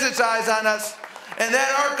history has its eyes on us. And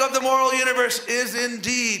that arc of the moral universe is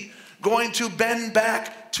indeed going to bend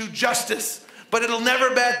back to justice. But it'll never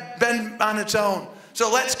bend on its own.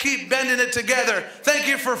 So let's keep bending it together. Thank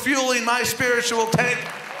you for fueling my spiritual tank.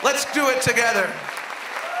 Let's do it together.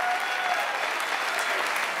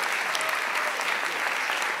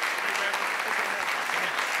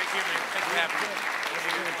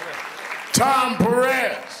 Tom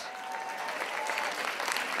Perez.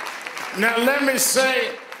 Now let me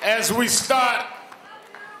say, as we start,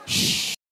 shh.